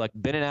 Select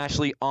Ben and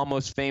Ashley,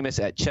 Almost Famous,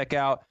 at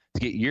checkout to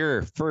get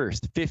your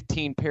first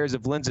 15 pairs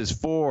of lenses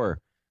for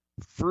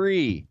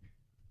free.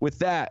 With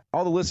that,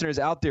 all the listeners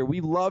out there, we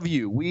love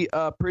you. We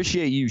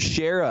appreciate you.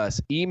 Share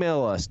us,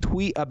 email us,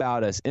 tweet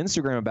about us,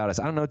 Instagram about us.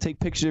 I don't know, take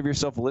pictures of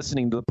yourself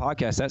listening to the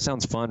podcast. That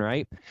sounds fun,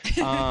 right?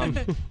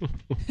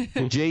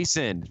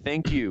 Jason,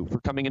 thank you for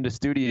coming into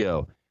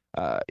studio.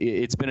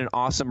 It's been an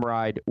awesome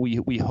ride.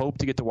 We hope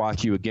to get to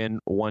watch you again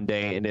one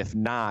day, and if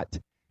not,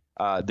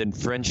 then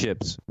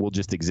friendships will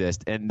just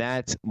exist. And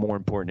that's more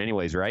important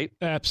anyways, right?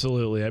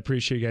 Absolutely. I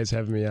appreciate you guys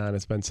having me on.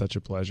 It's been such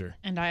a pleasure.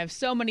 And I have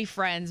so many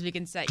friends we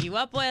can set you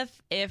up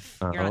with if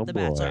you're not the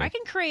Bachelor. I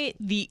can create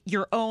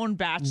your own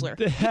Bachelor.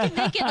 You can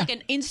make it like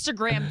an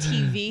Instagram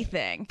TV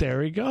thing. There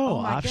we go.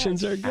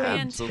 Options are good.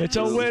 Fantastic. It's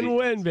a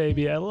win-win,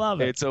 baby. I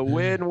love it. It's a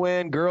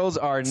win-win. Girls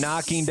are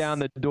knocking down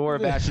the door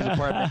of Bachelor's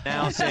apartment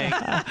now saying,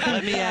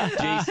 let me ask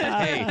Jason.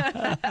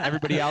 Hey,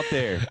 everybody out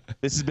there,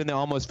 this has been the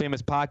Almost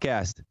Famous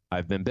podcast.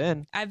 I've been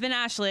Ben. I've been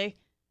Ashley.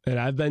 And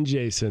I've been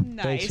Jason.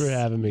 Nice. Thanks for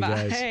having me,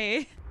 guys.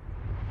 Bye.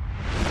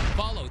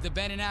 Follow the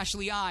Ben and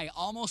Ashley I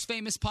Almost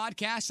Famous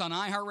podcast on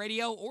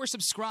iHeartRadio or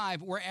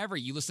subscribe wherever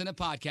you listen to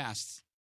podcasts.